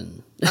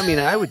person. I mean,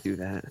 I would do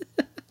that.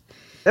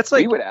 That's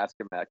like... We would ask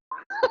him that.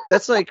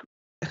 That's like...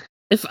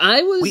 If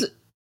I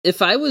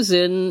was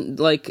in,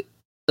 like,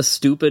 a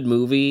stupid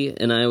movie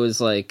and I was,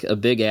 like, a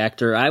big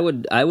actor, I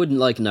would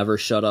like, never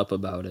shut up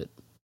about it.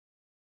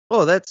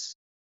 Oh, that's...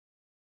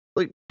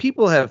 Like,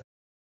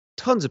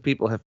 tons of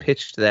people have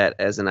pitched that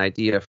as an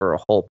idea for a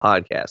whole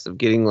podcast of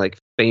getting, like,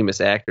 famous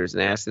actors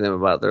and asking them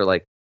about their,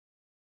 like,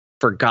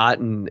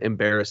 forgotten,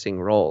 embarrassing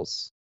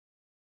roles.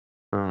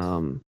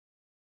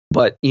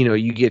 But you know,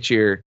 you get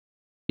your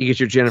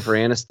Jennifer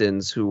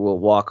Anistons who will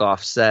walk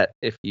off set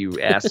if you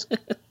ask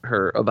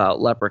her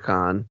about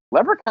Leprechaun.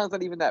 Leprechaun's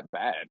not even that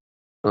bad.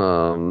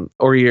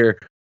 Or your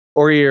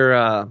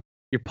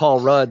Paul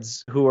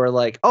Rudds who are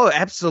like, oh,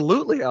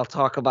 absolutely, I'll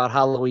talk about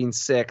Halloween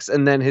 6,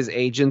 and then his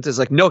agent is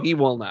like, no, he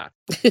will not.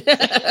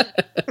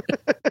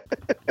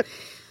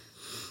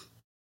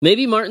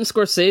 Maybe Martin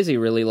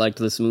Scorsese really liked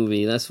this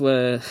movie. That's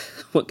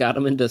what got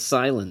him into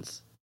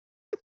Silence.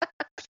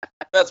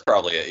 That's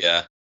probably it,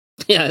 yeah.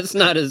 Yeah, it's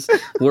not his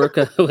work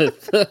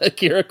with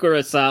Akira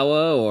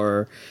Kurosawa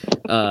or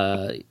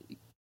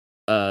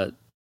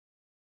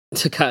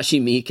Takashi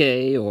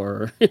Miike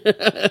or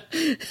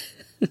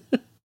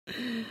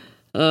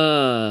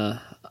oh,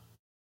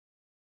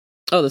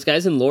 this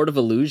guy's in Lord of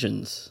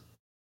Illusions.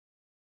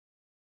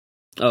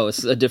 Oh,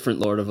 it's a different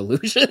Lord of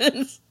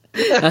Illusions.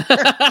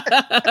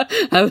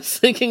 I was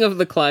thinking of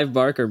the Clive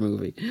Barker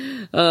movie.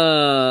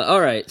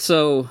 All right,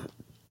 so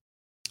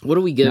what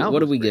do we give? What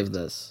do we give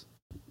this?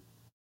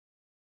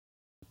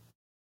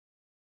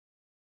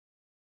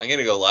 I'm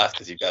gonna go last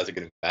because you guys are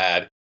gonna be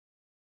mad.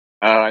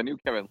 I knew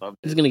Kevin loved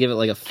it. He's gonna give it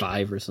like a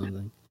 5 or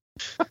something.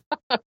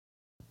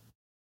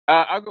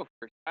 I'll go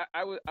first.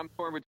 I'm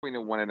torn between a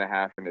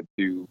 1.5 and a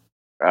 2.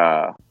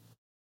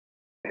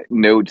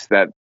 Notes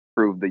that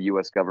prove the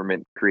U.S.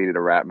 government created a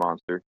rat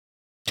monster.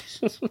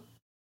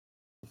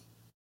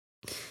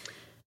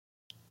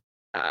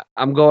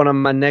 I'm going on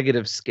my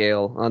negative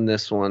scale on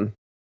this one.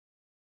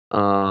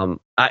 I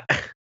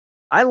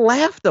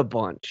laughed a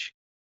bunch.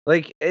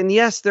 Like, and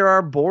yes, there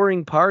are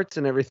boring parts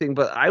and everything,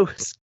 but I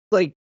was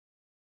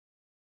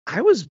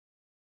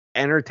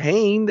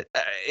entertained.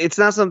 It's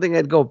not something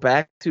I'd go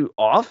back to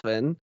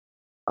often.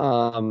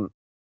 And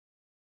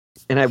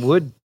I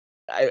would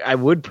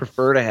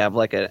prefer to have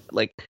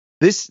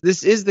this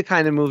is the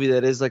kind of movie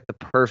that is like the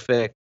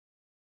perfect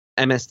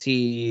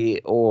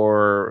MST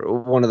or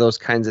one of those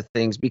kinds of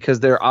things,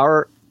 because there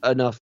are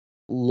enough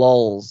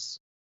lulls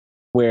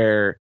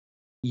where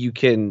you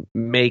can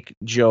make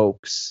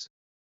jokes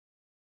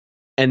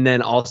and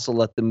then also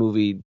let the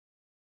movie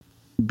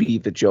be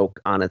the joke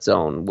on its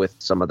own with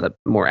some of the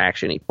more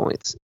action-y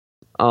points.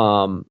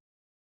 I'm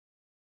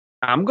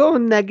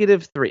going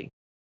 -3,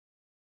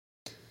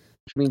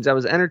 which means I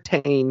was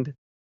entertained.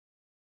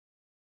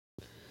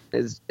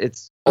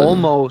 It's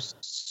almost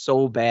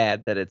so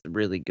bad that it's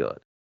really good.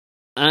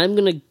 I'm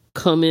gonna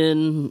come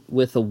in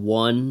with a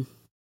 1.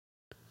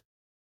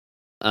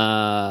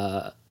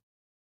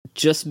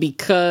 Just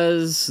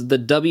because the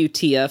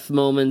WTF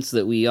moments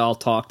that we all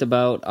talked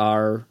about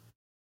are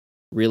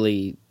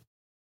really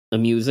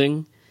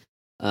amusing.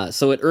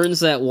 So it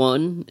earns that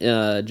 1,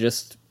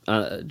 just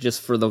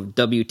for the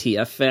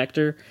WTF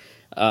factor.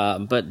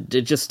 But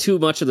just too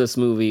much of this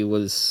movie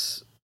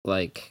was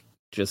like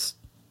just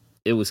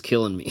it was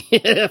killing me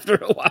after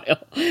a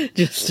while.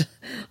 Just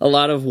a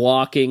lot of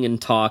walking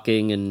and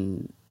talking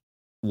and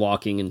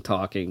walking and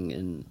talking,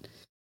 and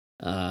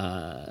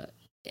I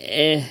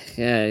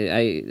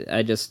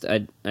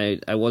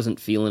wasn't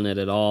feeling it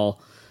at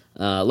all.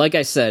 Like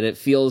I said, it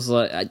feels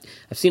like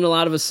I've seen a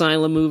lot of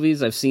Asylum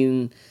movies. I've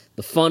seen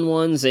the fun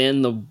ones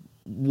and the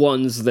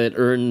ones that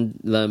earn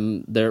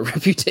them their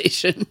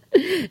reputation.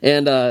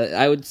 And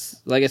I would,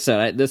 like I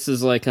said, this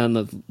is like on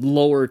the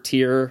lower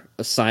tier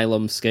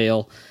Asylum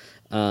scale.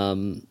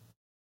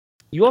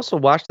 You also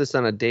watched this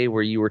on a day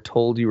where you were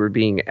told you were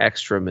being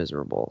extra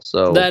miserable.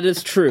 So that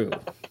is true.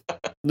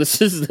 This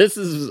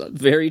is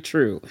very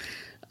true.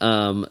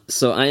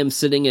 So I am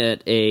sitting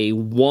at a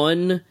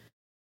 1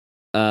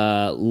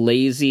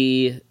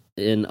 lazy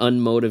and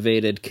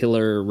unmotivated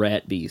killer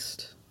rat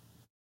beast.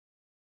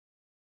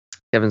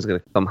 Kevin's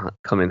gonna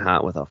come in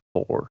hot with a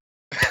 4.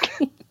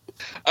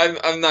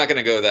 I'm not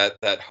gonna go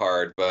that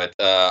hard, but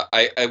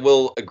I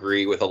will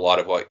agree with a lot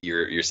of what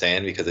you're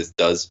saying, because it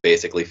does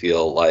basically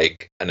feel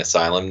like an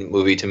Asylum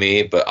movie to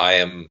me. But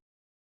I'm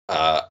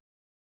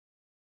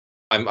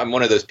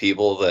one of those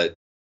people that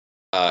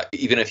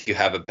even if you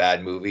have a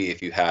bad movie,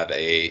 if you have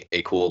a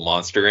cool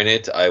monster in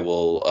it, I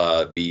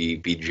will be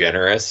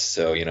generous.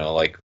 So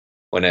like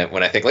when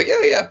I think like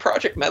yeah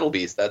Project Metal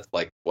Beast, that's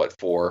like what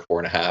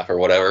 4.5 or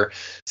whatever.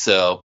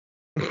 So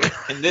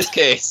in this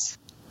case,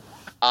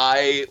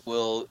 I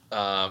will.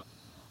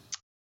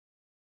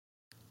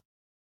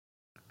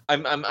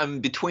 I'm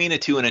between a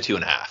 2 and a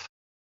 2.5.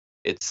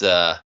 It's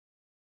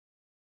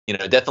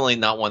definitely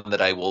not one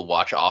that I will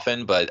watch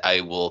often, but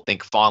I will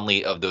think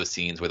fondly of those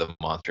scenes where the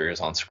monster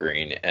is on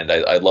screen, and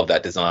I love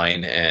that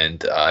design,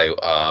 and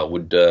I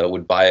would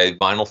buy a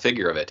vinyl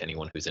figure of it.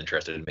 Anyone who's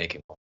interested in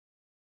making one.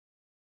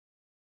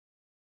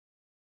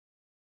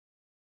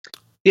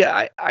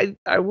 Yeah, I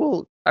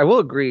will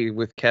agree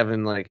with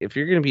Kevin. Like, if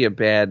you're gonna be a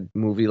bad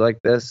movie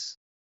like this,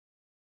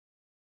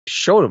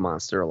 show the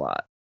monster a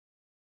lot.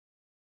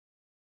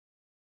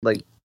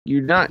 Like,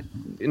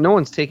 no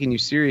one's taking you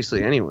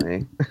seriously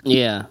anyway.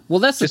 Yeah, well,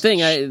 that's the thing.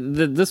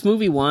 This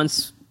movie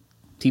wants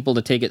people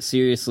to take it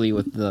seriously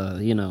with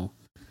the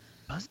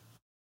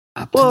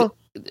well,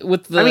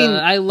 with the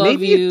I love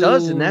maybe you. It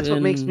does, and that's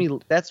what makes me.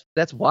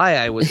 That's why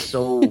I was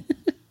so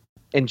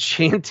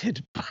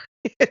enchanted by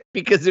it,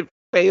 because it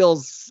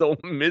fails so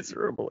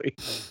miserably.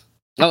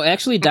 Oh,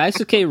 actually,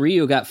 Daisuke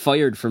Ryu got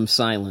fired from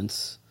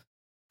Silence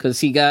because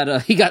he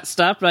got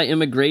stopped by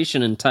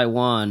immigration in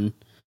Taiwan,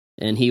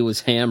 and he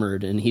was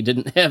hammered, and he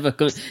didn't have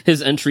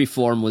his entry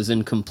form was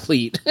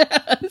incomplete.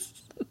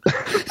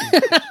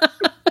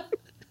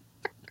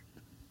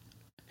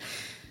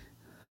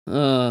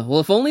 Well,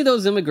 if only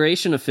those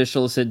immigration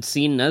officials had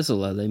seen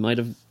Nezulla, they might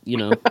have,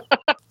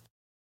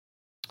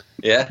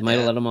 might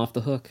have let him off the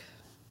hook.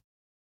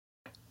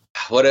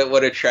 What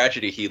a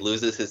tragedy! He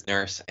loses his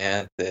nurse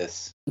and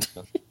this.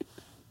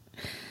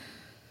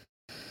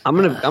 I'm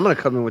gonna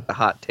come in with the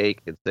hot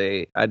take and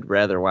say I'd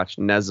rather watch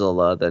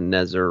Nezulla than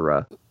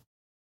Nezura.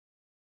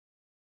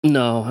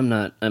 No, I'm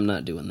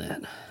not doing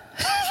that.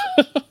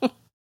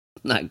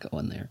 Not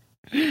going there.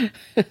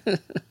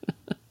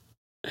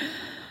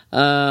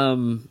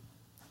 All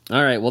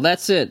right, well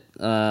that's it.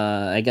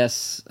 I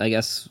guess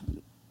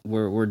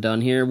we're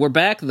done here. We're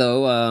back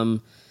though.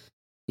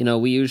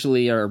 We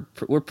usually are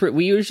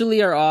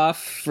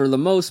off for the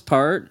most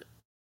part,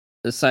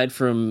 aside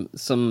from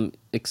some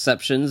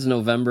exceptions,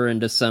 November and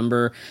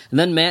December. And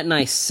then Matt and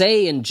I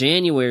say in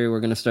January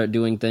we're going to start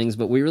doing things,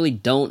 but we really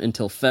don't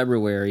until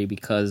February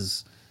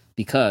because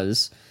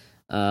so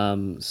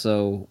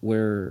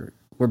we're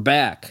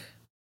back.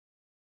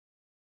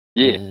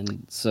 Yeah.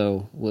 And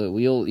so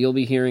you'll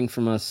be hearing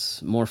from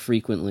us more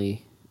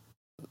frequently.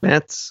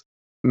 Matt's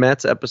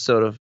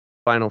episode of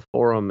Final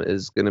Forum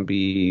is going to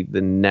be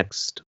the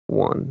next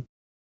one.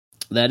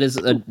 That is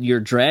your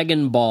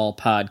Dragon Ball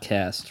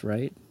podcast,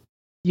 right?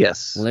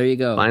 Yes. Well, there you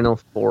go. Final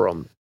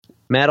Forum.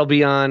 Matt'll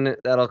be on.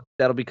 That'll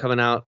be coming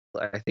out.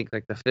 I think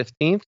like the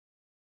 15th.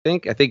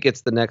 I think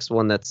it's the next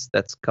one that's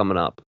coming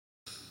up.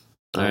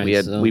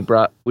 Right, we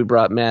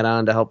brought Matt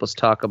on to help us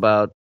talk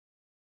about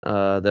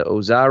the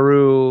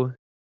Ozaru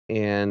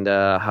and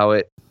how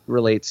it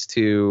relates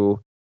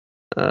to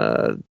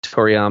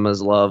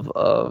Toriyama's love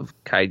of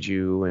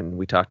kaiju, and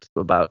we talked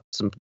about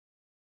some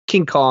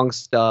King Kong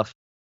stuff.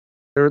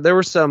 There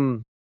were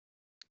some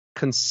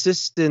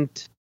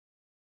consistent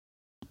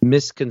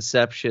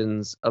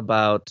misconceptions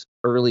about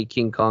early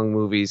King Kong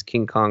movies.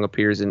 King Kong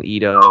appears in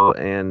Ito,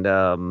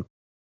 and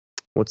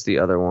what's the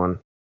other one?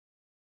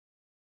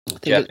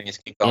 Japanese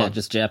King Kong. Yeah,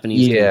 just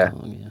Japanese King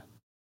Kong.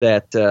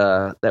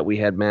 Yeah. That we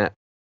had Matt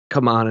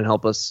come on and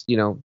help us,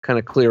 kind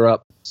of clear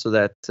up so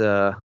that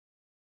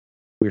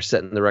we're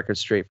setting the record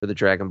straight for the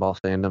Dragon Ball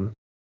fandom.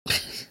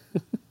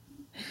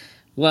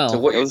 Well, so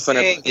what you're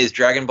saying is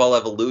Dragon Ball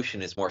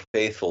Evolution is more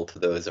faithful to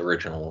those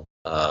original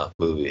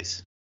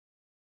movies.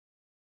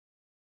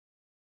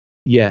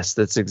 Yes,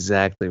 that's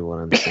exactly what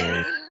I'm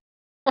saying.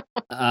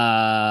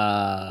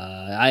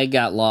 I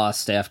got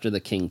lost after the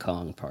King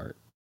Kong part.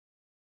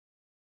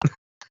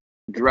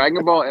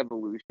 Dragon Ball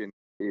Evolution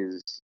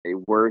is a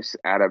worse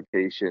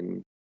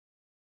adaptation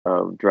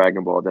of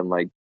Dragon Ball than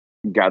like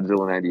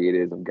Godzilla 98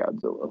 is of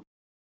Godzilla,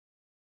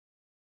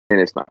 and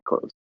it's not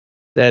close.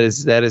 That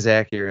is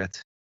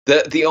accurate.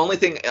 The only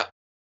thing.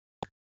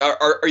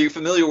 Are you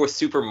familiar with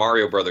Super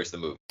Mario Brothers the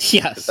movie?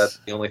 Yes. 'Cause that's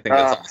the only thing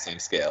that's on the same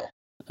scale.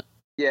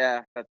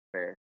 Yeah, that's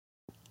fair.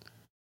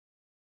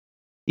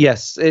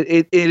 Yes,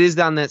 it is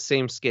on that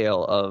same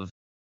scale of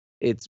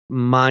it's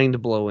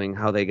mind blowing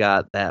how they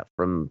got that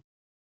from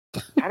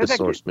How the did that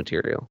source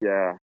material.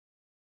 Yeah.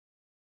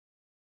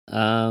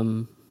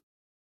 I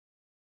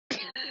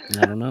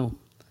don't know.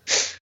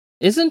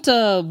 Isn't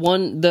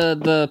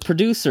the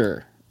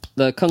producer,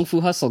 the Kung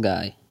Fu Hustle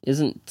guy,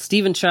 isn't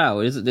Stephen Chow?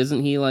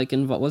 Isn't he like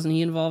wasn't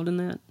he involved in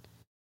that?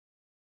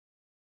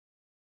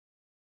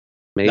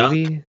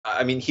 Maybe.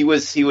 I mean, he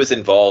was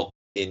involved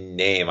in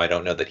name. I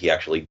don't know that he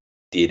actually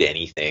did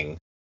anything.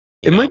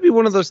 It might be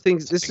one of those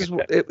things.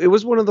 It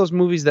was one of those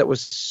movies that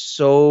was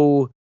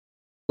so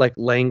like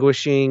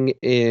languishing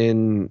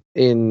in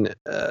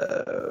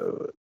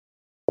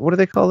what do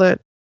they call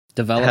that?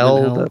 Development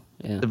hell.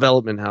 Yeah.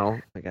 Development hell.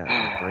 Oh my God,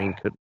 my brain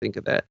couldn't think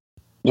of that.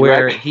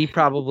 Where he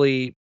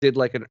probably did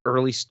like an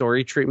early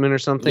story treatment or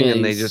something,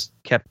 and they just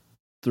kept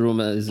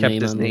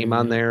his name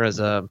on there as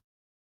an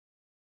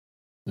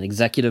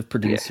executive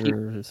producer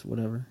or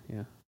whatever.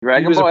 Yeah.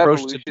 Dragon Ball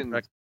Evolution.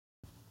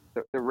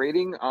 The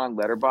rating on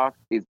Letterboxd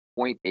is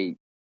 0.8.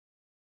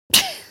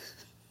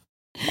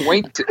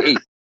 0.8.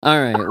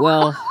 All right.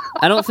 Well,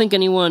 I don't think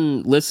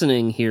anyone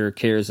listening here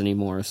cares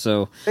anymore.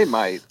 So they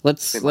might.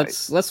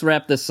 Let's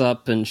wrap this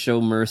up and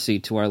show mercy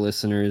to our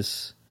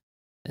listeners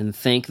and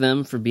thank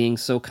them for being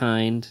so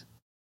kind.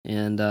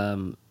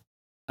 And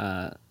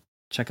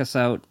check us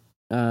out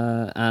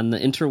on the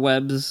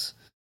interwebs.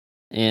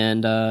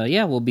 And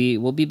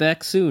we'll be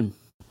back soon.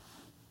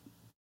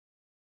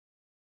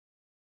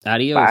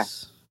 Adios. Bye.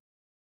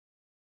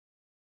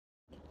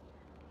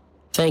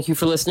 Thank you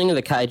for listening to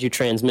the Kaiju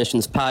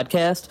Transmissions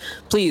podcast.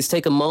 Please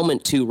take a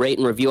moment to rate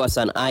and review us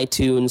on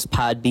iTunes,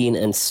 Podbean,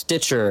 and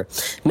Stitcher.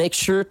 Make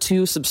sure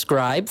to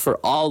subscribe for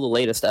all the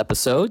latest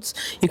episodes.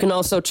 You can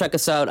also check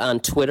us out on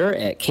Twitter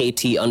at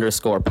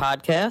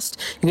KT_podcast.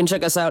 You can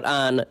check us out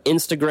on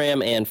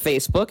Instagram and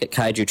Facebook at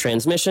Kaiju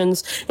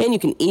Transmissions. And you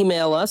can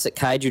email us at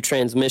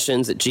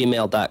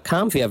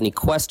kaijutransmissions@gmail.com if you have any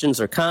questions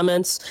or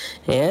comments.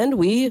 And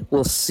we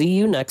will see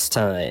you next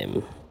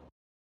time.